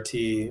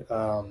TRT,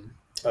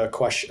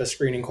 a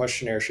screening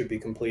questionnaire should be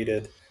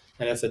completed.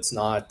 And if it's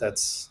not,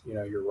 that's,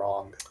 you're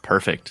wrong.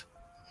 Perfect.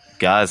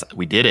 Guys,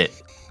 we did it.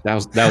 That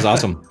was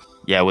awesome.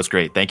 Yeah, it was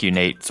great. Thank you,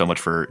 Nate, so much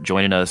for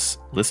joining us.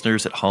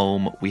 Listeners at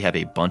home, we have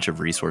a bunch of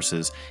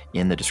resources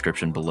in the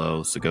description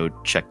below, so go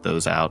check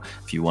those out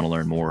if you want to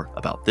learn more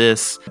about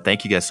this.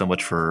 Thank you guys so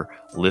much for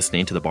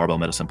listening to the Barbell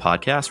Medicine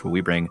Podcast, where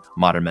we bring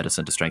modern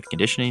medicine to strength and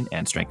conditioning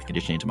and strength and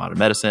conditioning to modern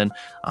medicine.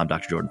 I'm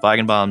Dr. Jordan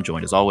Feigenbaum,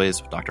 joined as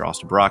always with Dr.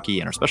 Austin Baraki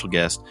and our special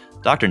guest,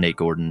 Dr. Nate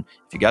Gordon.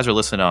 If you guys are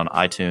listening on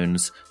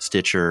iTunes,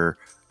 Stitcher,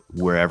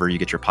 wherever you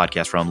get your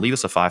podcast from, leave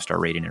us a 5-star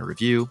rating and a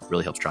review. It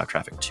really helps drive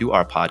traffic to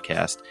our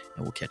podcast,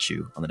 and we'll catch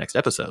you on the next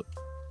episode.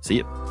 See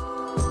you.